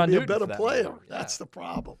 corner's or going to be a Jerson better Newton for that player. matter. That's the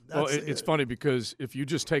problem. Well, That's it's funny because if you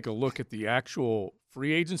just take a look at the actual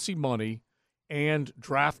free agency money and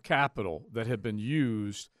draft capital that have been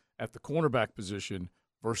used at the cornerback position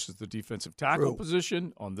versus the defensive tackle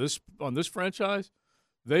position on this franchise,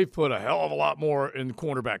 they've put a hell of a lot more in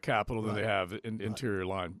cornerback capital than they have in interior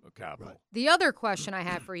line capital. The other question I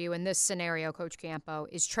have for you in this scenario, Coach Campo,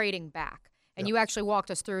 is trading back. And you actually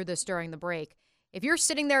walked us through this during the break. If you're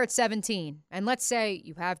sitting there at 17, and let's say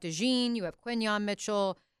you have DeJean, you have Quinyon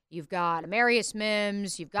Mitchell, you've got Amarius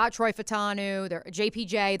Mims, you've got Troy Fatanu,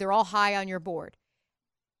 JPJ, they're all high on your board.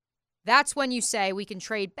 That's when you say we can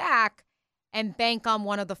trade back and bank on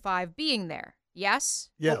one of the 5 being there. Yes?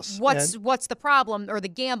 Yes. What's the problem or the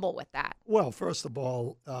gamble with that? Well, first of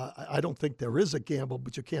all, I don't think there is a gamble,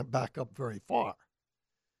 but you can't back up very far.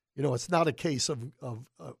 It's not a case of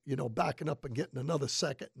backing up and getting another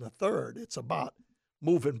second and a third. It's about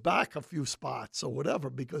moving back a few spots or whatever,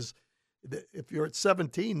 because if you're at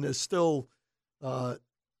 17, there's still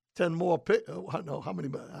 10 more pick. How many?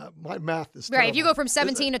 My math is terrible. Right. If you go from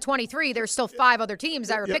 17 to 23, there's still 5 other teams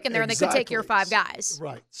that are picking there, and they could take your 5 guys.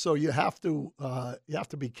 Right. So you have to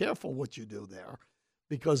be careful what you do there,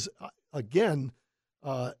 because again,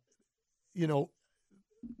 the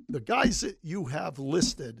guys that you have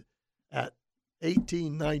listed at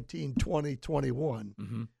 18, 19, 20,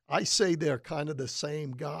 21, I say they're kind of the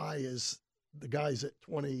same guy as the guys at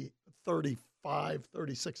 20, 35,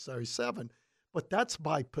 36, 37. But that's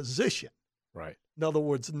by position. Right. In other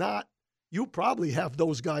words, you probably have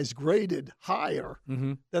those guys graded higher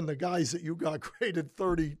than the guys that you got graded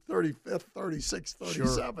 30, 35th, 36th,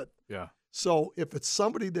 37th. Sure. Yeah. So if it's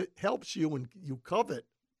somebody that helps you and you covet,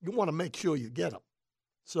 you want to make sure you get them.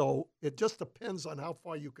 So it just depends on how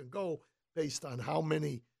far you can go based on how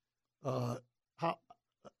many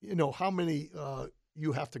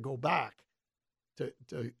you have to go back to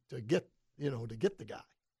get the guy.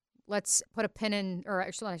 Let's put a pin in, or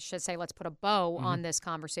actually I should say let's put a bow on this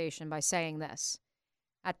conversation by saying this.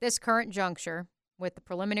 At this current juncture, with the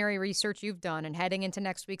preliminary research you've done and heading into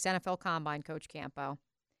next week's NFL Combine, Coach Campo,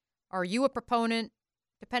 are you a proponent,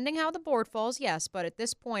 depending how the board falls, yes, but at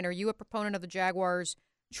this point, are you a proponent of the Jaguars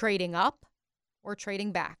trading up or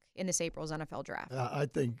trading back in this April's NFL draft? I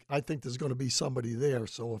think there's going to be somebody there,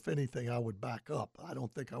 so if anything, I would back up. I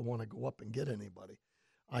don't think I want to go up and get anybody.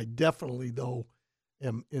 I definitely, though,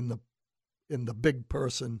 am in the big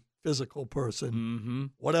person, physical person,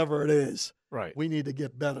 whatever it is. Right. We need to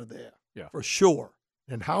get better there, for sure.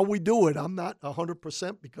 And how we do it, I'm not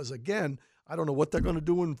 100% because, again, I don't know what they're going to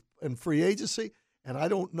do in free agency, and I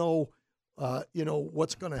don't know,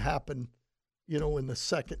 what's going to happen, in the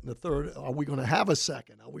second and the third. Are we going to have a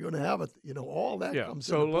second? Are we going to have all that comes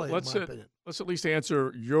into play, let's in my opinion. Let's at least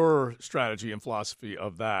answer your strategy and philosophy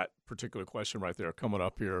of that particular question right there coming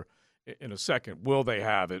up here in a second. Will they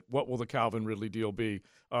have it? What will the Calvin Ridley deal be?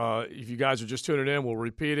 If you guys are just tuning in, we'll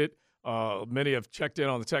repeat it. Many have checked in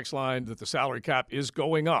on the text line that the salary cap is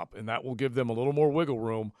going up, and that will give them a little more wiggle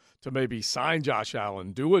room to maybe sign Josh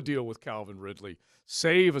Allen, do a deal with Calvin Ridley,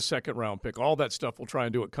 save a second-round pick. All that stuff, we'll try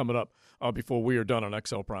and do it coming up before we are done on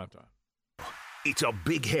XL Primetime. It's a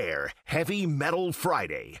Big Hair Heavy Metal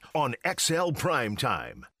Friday on XL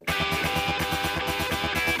Primetime.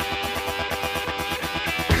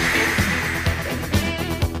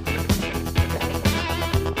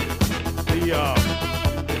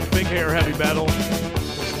 Big Hair Heavy Metal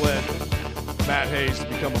has led Matt Hayes to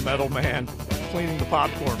become a metal man, cleaning the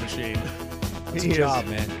popcorn machine. It's a job,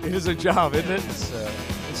 man. It is a job, isn't it?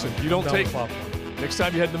 Listen, you don't take popcorn. Next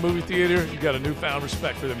time you head to the movie theater, you got a newfound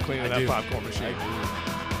respect for them cleaning that popcorn machine.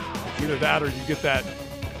 Either that or you get that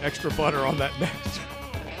extra butter on that next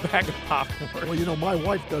bag of popcorn. Well, my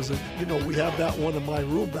wife doesn't. We have that one in my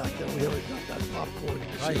room back there. We haven't got that popcorn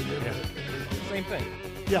machine in it. Same thing.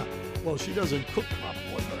 Yeah. Well, she doesn't cook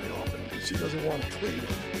popcorn very often. She doesn't want to clean it.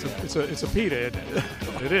 It's a pita, isn't it?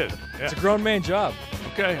 It is. Yeah. It's a grown man job.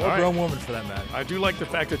 Okay. Or a grown woman, for that matter. I do like the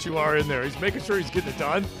fact that you are in there. He's making sure he's getting it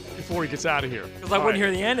done before he gets out of here. Because I wouldn't hear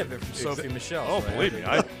the end of it from Sophie Michelle. Oh, believe me.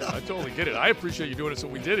 I totally get it. I appreciate you doing it, so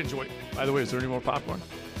we did enjoy it. By the way, is there any more popcorn?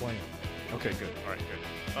 Plenty. Okay, good. All right, good.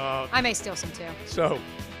 I may steal some, too. So,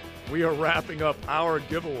 we are wrapping up our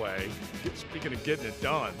giveaway. Speaking of getting it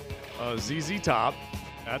done, ZZ Top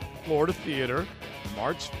at Florida Theater,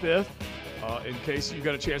 March 5th, in case you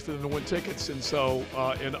got a chance for them to win tickets. And so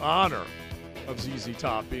in honor of ZZ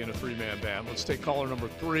Top being a three-man band, let's take caller number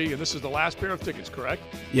 3. And this is the last pair of tickets, correct?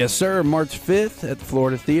 Yes, sir. March 5th at the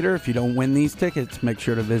Florida Theater. If you don't win these tickets, make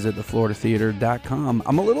sure to visit thefloridatheater.com.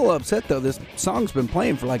 I'm a little upset, though. This song's been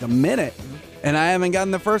playing for like a minute, and I haven't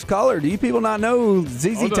gotten the first caller. Do you people not know who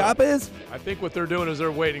ZZ Top is? I think what they're doing is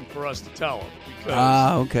they're waiting for us to tell them.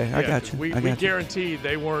 Okay. I got you. We guaranteed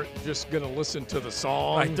they weren't just going to listen to the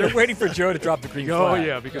song. Right, they're waiting for Joe to drop the green flag. Oh,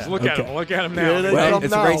 yeah, because look at them. Look at them now. Well,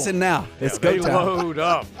 it's racing now. It's go time. time. They load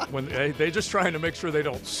up. When they're just trying to make sure they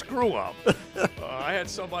don't screw up. I had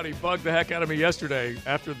somebody bug the heck out of me yesterday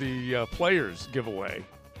after the players giveaway.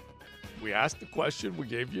 We asked the question. We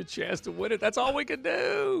gave you a chance to win it. That's all we can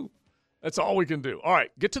do. That's all we can do. All right,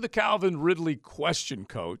 get to the Calvin Ridley question,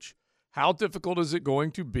 Coach. How difficult is it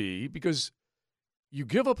going to be? Because you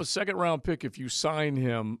give up a second-round pick if you sign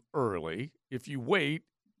him early. If you wait,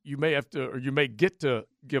 you may get to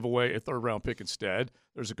give away a third-round pick instead.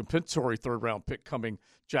 There's a compensatory third-round pick coming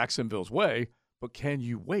Jacksonville's way, but can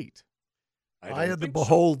you wait? I am the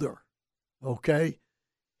beholder. Okay,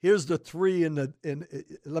 here's the 3 I'm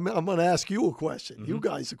going to ask you a question. Mm-hmm. You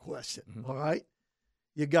guys a question. Mm-hmm. All right.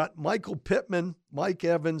 You got Michael Pittman, Mike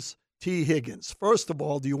Evans, T. Higgins. First of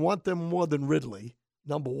all, do you want them more than Ridley?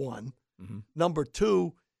 Number 1. Mm-hmm. Number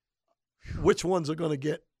 2, which ones are going to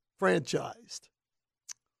get franchised?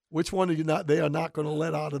 Which one they are not going to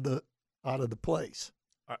let out of the place?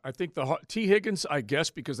 I think T. Higgins, I guess,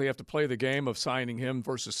 because they have to play the game of signing him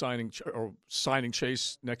versus signing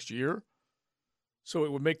Chase next year. So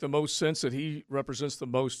it would make the most sense that he represents the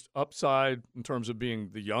most upside in terms of being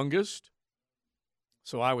the youngest.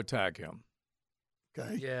 So I would tag him.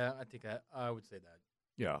 Okay. Yeah, I think I would say that.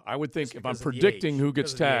 Yeah, I would think if I'm predicting who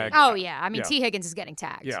gets tagged. Oh, yeah. I mean, T. Higgins is getting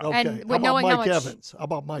tagged. Yeah. Okay. And with knowing Mike how much Evans? How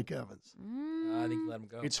about Mike Evans? I think let him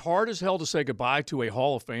go. It's hard as hell to say goodbye to a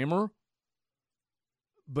Hall of Famer,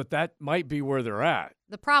 but that might be where they're at.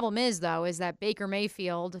 The problem is that Baker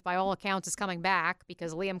Mayfield, by all accounts, is coming back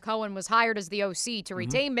because Liam Cohen was hired as the OC to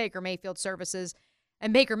retain Baker Mayfield services.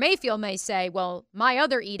 And Baker Mayfield may say, well, my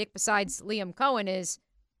other edict besides Liam Cohen is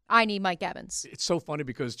I need Mike Evans. It's so funny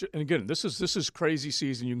because, and again, this is crazy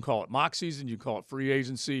season. You can call it mock season. You can call it free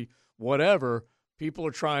agency, whatever. People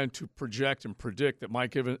are trying to project and predict that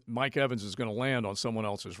Mike Evans is going to land on someone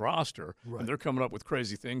else's roster. Right. And they're coming up with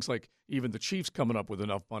crazy things like even the Chiefs coming up with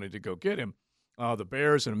enough money to go get him. The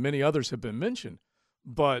Bears and many others have been mentioned.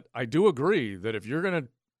 But I do agree that if you're going to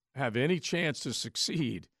have any chance to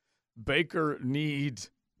succeed, Baker needs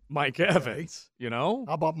Mike Evans, you know?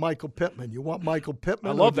 How about Michael Pittman? You want Michael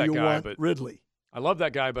Pittman? I love or do that you guy, want but Ridley. I love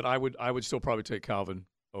that guy, but I would still probably take Calvin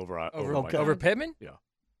over Pittman? Yeah.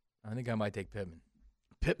 I think I might take Pittman.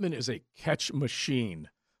 Pittman is a catch machine,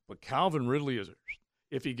 but Calvin Ridley is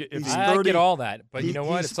I get all that, but you know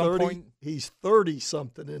what? At some point he's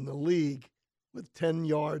 30-something in the league with 10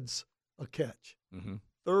 yards a catch.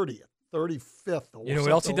 30th, 35th. Or you know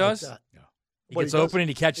what else he does? Like yeah. He gets open and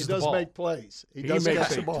he catches the ball. He does make plays. He does makes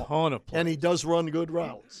catch the ball. A ton of plays. And he does run good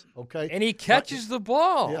routes. Okay. And he catches the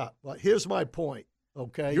ball. Yeah. But here's my point.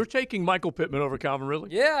 Okay. You're taking Michael Pittman over Calvin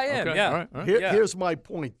Ridley? Yeah, I am. Okay. Yeah. All right. Here's my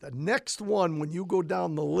point. The next one, when you go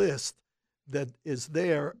down the list that is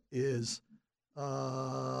there, is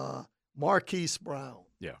Marquise Brown.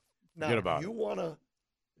 Yeah. Now, forget about it.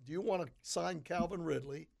 Do you want to sign Calvin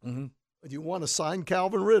Ridley? Mm-hmm. Do you want to sign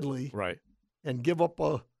Calvin Ridley? Right. And give up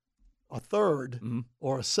a third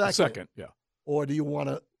or a second? A second, yeah. Or do you want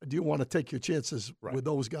to take your chances with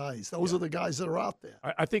those guys? Those are the guys that are out there.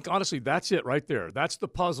 I think, honestly, that's it right there. That's the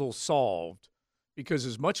puzzle solved because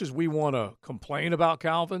as much as we want to complain about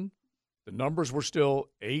Calvin, the numbers were still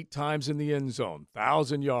 8 times in the end zone,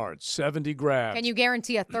 1,000 yards, 70 grabs. Can you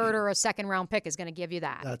guarantee a third or a second-round pick is going to give you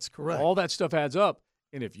that? That's correct. All that stuff adds up.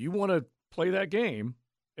 And if you want to play that game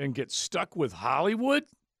and get stuck with Hollywood,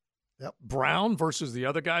 Brown versus the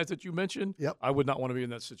other guys that you mentioned, I would not want to be in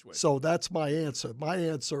that situation. So that's my answer. My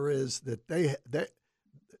answer is that they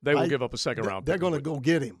will give up a second round. They're going to go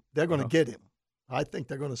get him. They're going to get him. I think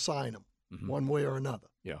they're going to sign him one way or another.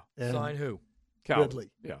 Yeah. And sign who? Calvin.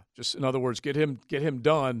 Ridley. Yeah. Just in other words, get him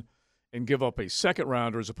done and give up a second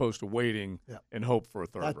rounder as opposed to waiting and hope for a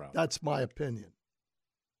third round. That's my opinion.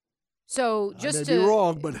 So I may be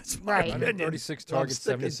wrong, but it's my right. opinion. 36 targets,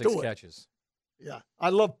 76 catches. Yeah, I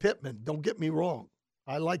love Pittman. Don't get me wrong.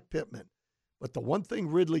 I like Pittman. But the one thing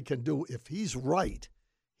Ridley can do, if he's right,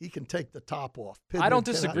 he can take the top off. Pittman I don't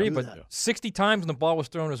disagree, do but that. 60 times when the ball was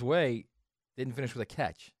thrown his way, didn't finish with a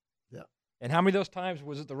catch. Yeah. And how many of those times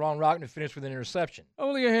was it the wrong route and it finished with an interception?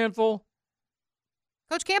 Only a handful.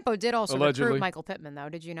 Coach Campo did also Allegedly. recruit Michael Pittman, though,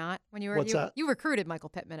 did you not? When you were What's that? You recruited Michael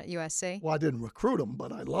Pittman at USC. Well, I didn't recruit him,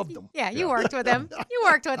 but I loved him. Yeah, you worked with him. You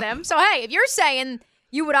worked with him. So, hey, if you're saying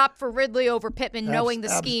you would opt for Ridley over Pittman knowing the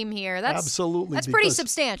scheme here, that's absolutely that's pretty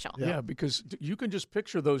substantial. Yeah, because you can just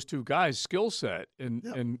picture those two guys' skill set.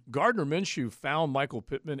 And Gardner Minshew found Michael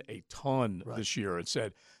Pittman a ton this year and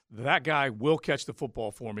said, that guy will catch the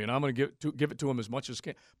football for me, and I'm going to give it to him as much as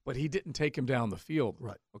can. But he didn't take him down the field.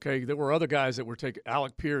 Right. Okay, there were other guys that were taking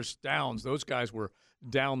Alec Pierce downs. Those guys were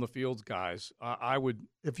down the field guys. I would.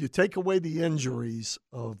 If you take away the injuries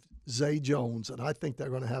of Zay Jones, and I think they're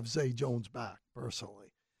going to have Zay Jones back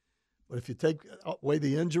personally, but if you take away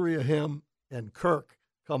the injury of him and Kirk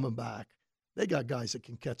coming back, they got guys that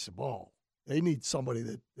can catch the ball. They need somebody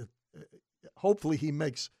that hopefully he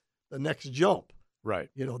makes the next jump. Right.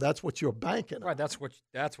 You know, that's what you're banking on. Right. That's what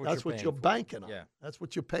you're banking on. Yeah. That's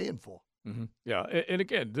what you're paying for. Mm-hmm. Yeah. And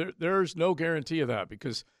again, there's no guarantee of that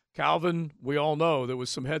because Calvin, we all know there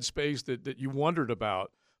was some headspace that you wondered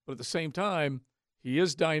about. But at the same time, he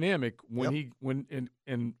is dynamic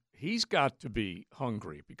and he's got to be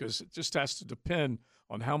hungry because it just has to depend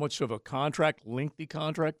on how much of a lengthy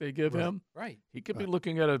contract they give him. Right. He could be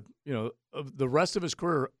looking at the rest of his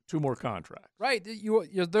career, 2 more contracts. Right.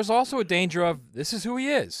 There's also a danger of this is who he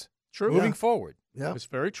is. True. Moving forward. Yeah. It's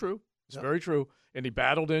very true. It's very true. And he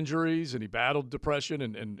battled injuries and he battled depression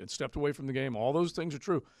and stepped away from the game. All those things are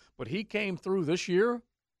true. But he came through this year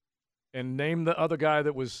and named the other guy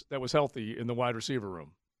that was healthy in the wide receiver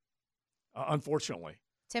room. Unfortunately.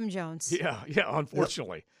 Tim Jones. Yeah,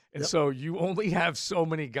 unfortunately. Yep. And so you only have so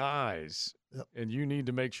many guys, and you need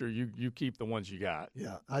to make sure you keep the ones you got.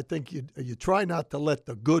 Yeah, I think you try not to let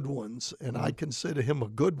the good ones, and I consider him a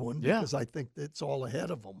good one because I think it's all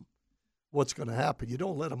ahead of him. What's going to happen? You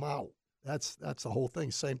don't let him out. That's the whole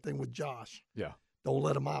thing. Same thing with Josh. Yeah. Don't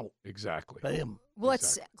let him out. Exactly. Pay him. Well,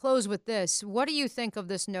 let's close with this. What do you think of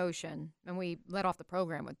this notion, and we let off the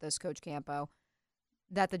program with this, Coach Campo,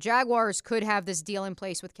 that the Jaguars could have this deal in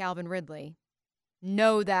place with Calvin Ridley?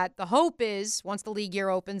 Know that the hope is once the league year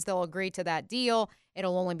opens, they'll agree to that deal.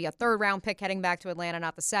 It'll only be a 3rd-round pick heading back to Atlanta,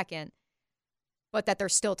 not the 2nd, but that they're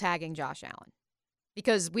still tagging Josh Allen.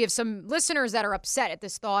 Because we have some listeners that are upset at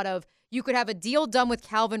this thought of you could have a deal done with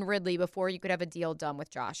Calvin Ridley before you could have a deal done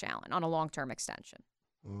with Josh Allen on a long-term extension.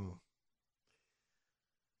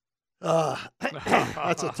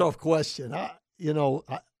 That's a tough question. I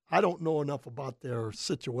don't know enough about their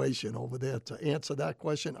situation over there to answer that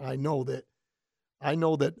question. I know that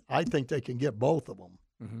I think they can get both of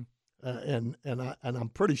them, and I'm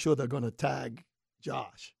pretty sure they're going to tag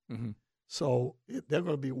Josh. Mm-hmm. So they're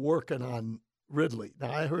going to be working on Ridley.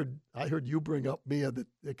 Now I heard you bring up, Mia, that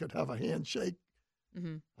they could have a handshake.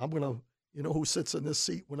 Mm-hmm. I'm gonna, who sits in this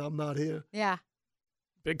seat when I'm not here? Yeah,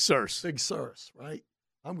 Big Sirs. Big Sirs, right?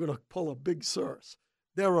 I'm gonna pull a Big Sirs.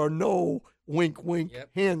 There are no wink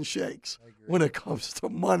handshakes when it comes to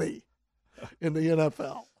money in the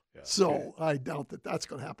NFL. Yeah. So I doubt that that's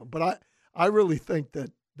going to happen. But I really think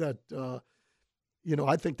that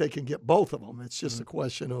I think they can get both of them. It's just a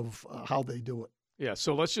question of how they do it. Yeah,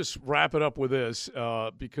 so let's just wrap it up with this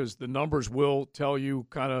because the numbers will tell you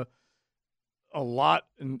kind of a lot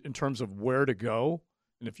in terms of where to go.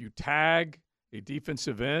 And if you tag a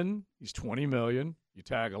defensive end, he's $20 million. You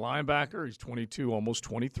tag a linebacker, he's $22, almost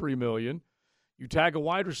 $23 million. You tag a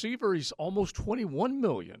wide receiver, he's almost $21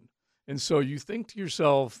 million. And so you think to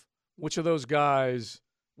yourself, which of those guys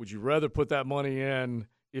would you rather put that money in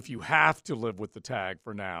if you have to live with the tag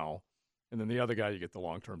for now? And then the other guy you get the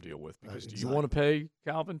long-term deal with. Because do you want to pay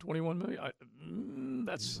Calvin $21 million? I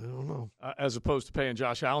don't know. As opposed to paying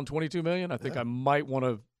Josh Allen $22 million, I think I might want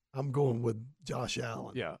to. I'm going with Josh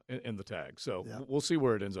Allen. Yeah, in the tag. So we'll see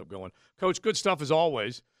where it ends up going. Coach, good stuff as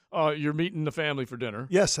always. You're meeting the family for dinner.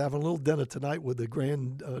 Yes, having a little dinner tonight with the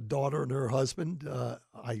granddaughter and her husband.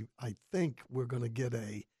 I think we're going to get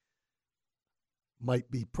might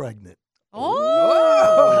be pregnant.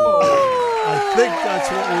 I think that's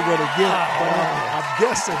what we're going to get, but I'm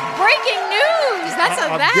guessing. Breaking news!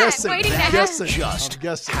 That's waiting to happen.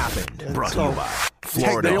 Just happened. Brought to you by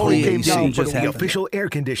Florida the official air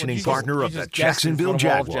conditioning partner of the Jacksonville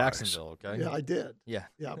Jaguars. Jacksonville, okay? Yeah, I did. Yeah,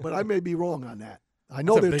 but I may be wrong on that. I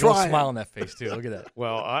know they're big trying. Old smile on that face too. Look at that.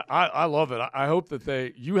 Well, I love it. I hope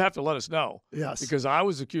that you have to let us know. Yes. Because I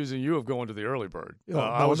was accusing you of going to the early bird.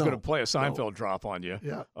 I was going to play a Seinfeld drop on you.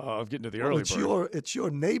 Yeah. Of getting to the early bird. It's your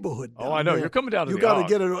neighborhood. Oh, I know. There. You're coming down to you the got to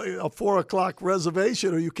get a 4:00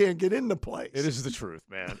 reservation, or you can't get in the place. It is the truth,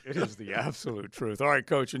 man. It is the absolute truth. All right,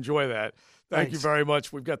 Coach. Enjoy that. Thank you Thanks. very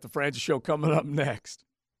much. We've got the Francis Show coming up next.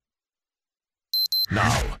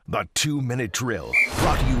 Now, the 2-minute drill,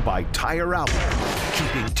 brought to you by Tire Outlet.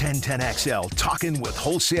 Keeping 1010XL talking with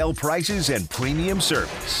wholesale prices and premium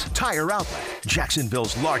service. Tire Outlet,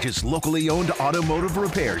 Jacksonville's largest locally owned automotive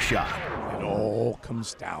repair shop. It all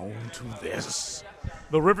comes down to this.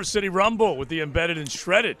 The River City Rumble with the Embedded and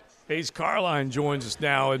Shredded. Hayes Carline joins us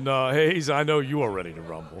now. And Hayes, I know you are ready to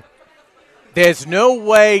rumble. There's no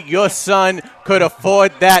way your son could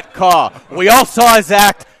afford that car. We all saw his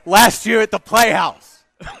act last year at the Playhouse.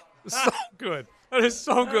 So good. That is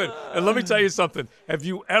so good. And let me tell you something. Have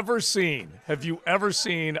you ever seen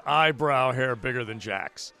eyebrow hair bigger than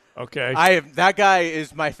Jack's? Okay. That guy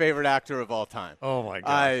is my favorite actor of all time. Oh, my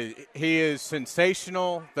God. He is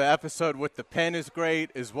sensational. The episode with the pen is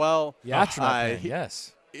great as well. Yeah,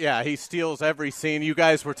 yes. Yeah, he steals every scene. You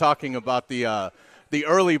guys were talking about the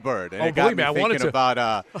early bird, and it got me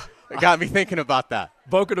thinking about that.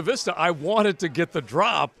 Boca Vista, I wanted to get the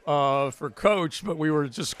drop for Coach, but we were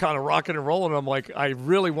just kind of rocking and rolling. I'm like, I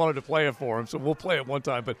really wanted to play it for him, so we'll play it one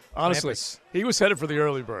time. But honestly, he was headed for the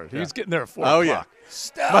early bird. He was getting there at 4 o'clock. Oh, yeah.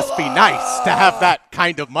 Must be nice to have that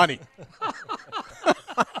kind of money.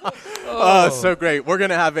 So great. We're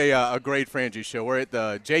going to have a great Frangie show. We're at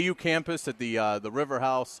the JU campus at the River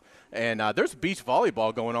House, and there's beach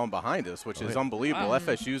volleyball going on behind us, which is unbelievable.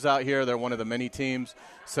 FSU's out here. They're one of the many teams.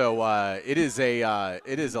 So it is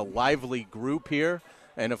a lively group here.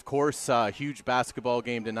 And, of course, huge basketball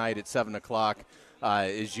game tonight at 7 o'clock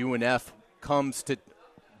as UNF comes to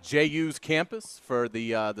JU's campus for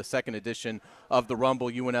the second edition of the Rumble.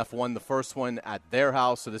 UNF won the first one at their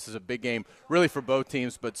house, so this is a big game really for both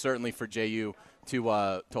teams, but certainly for JU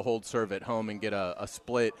to hold serve at home and get a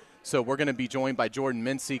split. So we're going to be joined by Jordan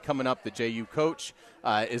Mincy coming up, the JU coach,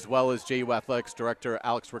 as well as JU Athletics Director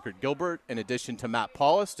Alex Rickard-Gilbert, in addition to Matt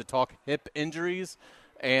Paulus to talk hip injuries,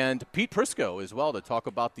 and Pete Prisco as well to talk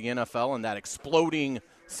about the NFL and that exploding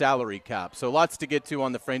salary cap. So lots to get to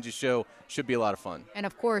on the Frangie Show. Should be a lot of fun. And,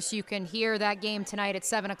 of course, you can hear that game tonight at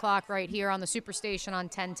 7 o'clock right here on the Superstation on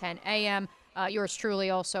 1010 a.m. Yours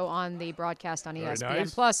truly also on the broadcast on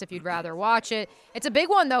ESPN Plus if you'd rather watch it. It's a big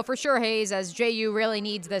one, though, for sure, Hayes, as JU really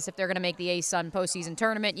needs this if they're going to make the ASUN postseason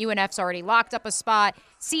tournament. UNF's already locked up a spot.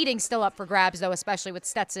 Seeding still up for grabs, though, especially with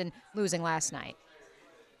Stetson losing last night.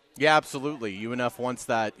 Yeah, absolutely. UNF wants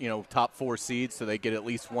that, top 4 seed so they get at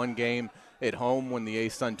least one game at home when the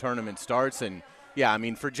ASUN tournament starts. And, yeah, I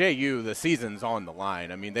mean, for JU, the season's on the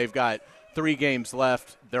line. I mean, they've got 3 games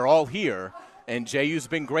left. They're all here, and JU's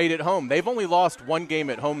been great at home. They've only lost 1 game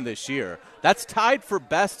at home this year. That's tied for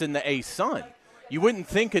best in the ASUN. You wouldn't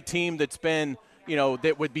think a team that's been,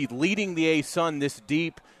 that would be leading the ASUN this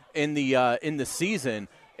deep in the season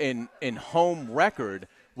in home record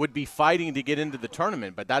would be fighting to get into the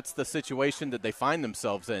tournament, but that's the situation that they find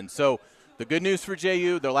themselves in. So the good news for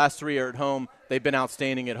JU, their last 3 are at home. They've been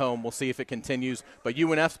outstanding at home. We'll see if it continues. But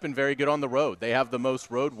UNF's been very good on the road. They have the most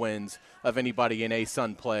road wins of anybody in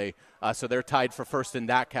ASUN play, so they're tied for first in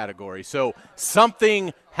that category. So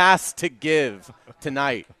something has to give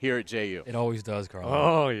tonight here at JU. It always does, Carl.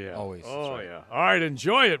 Oh, yeah. Always. Oh, yeah. All right,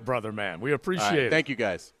 enjoy it, brother man. We appreciate it. Thank you,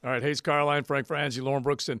 guys. All right, Hayes Carline, Frank Frangie, Lauren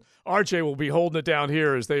Brooks, and RJ will be holding it down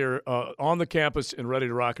here as they are on the campus and ready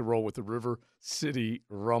to rock and roll with the River City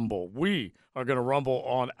Rumble. We are going to rumble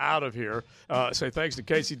on out of here. Say thanks to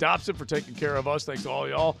Casey Dobson for taking care of us. Thanks to all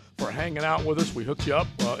y'all for hanging out with us. We hooked you up,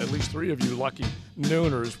 at least 3 of you lucky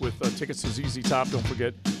nooners, with tickets to ZZ Top. Don't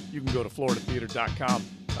forget, you can go to floridatheater.com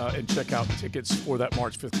and check out tickets for that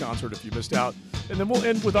March 5th concert if you missed out. And then we'll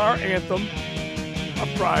end with our anthem on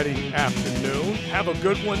Friday afternoon. Have a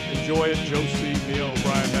good one. Enjoy it. Joe C., Neil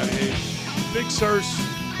O'Brien, Matty Hayes, Big Sirs,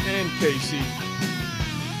 and Casey.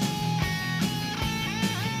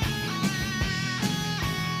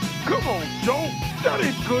 Come on, Joe. That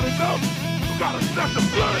ain't good enough. You gotta set the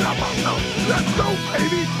blood out my nose. Let's go,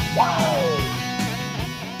 baby.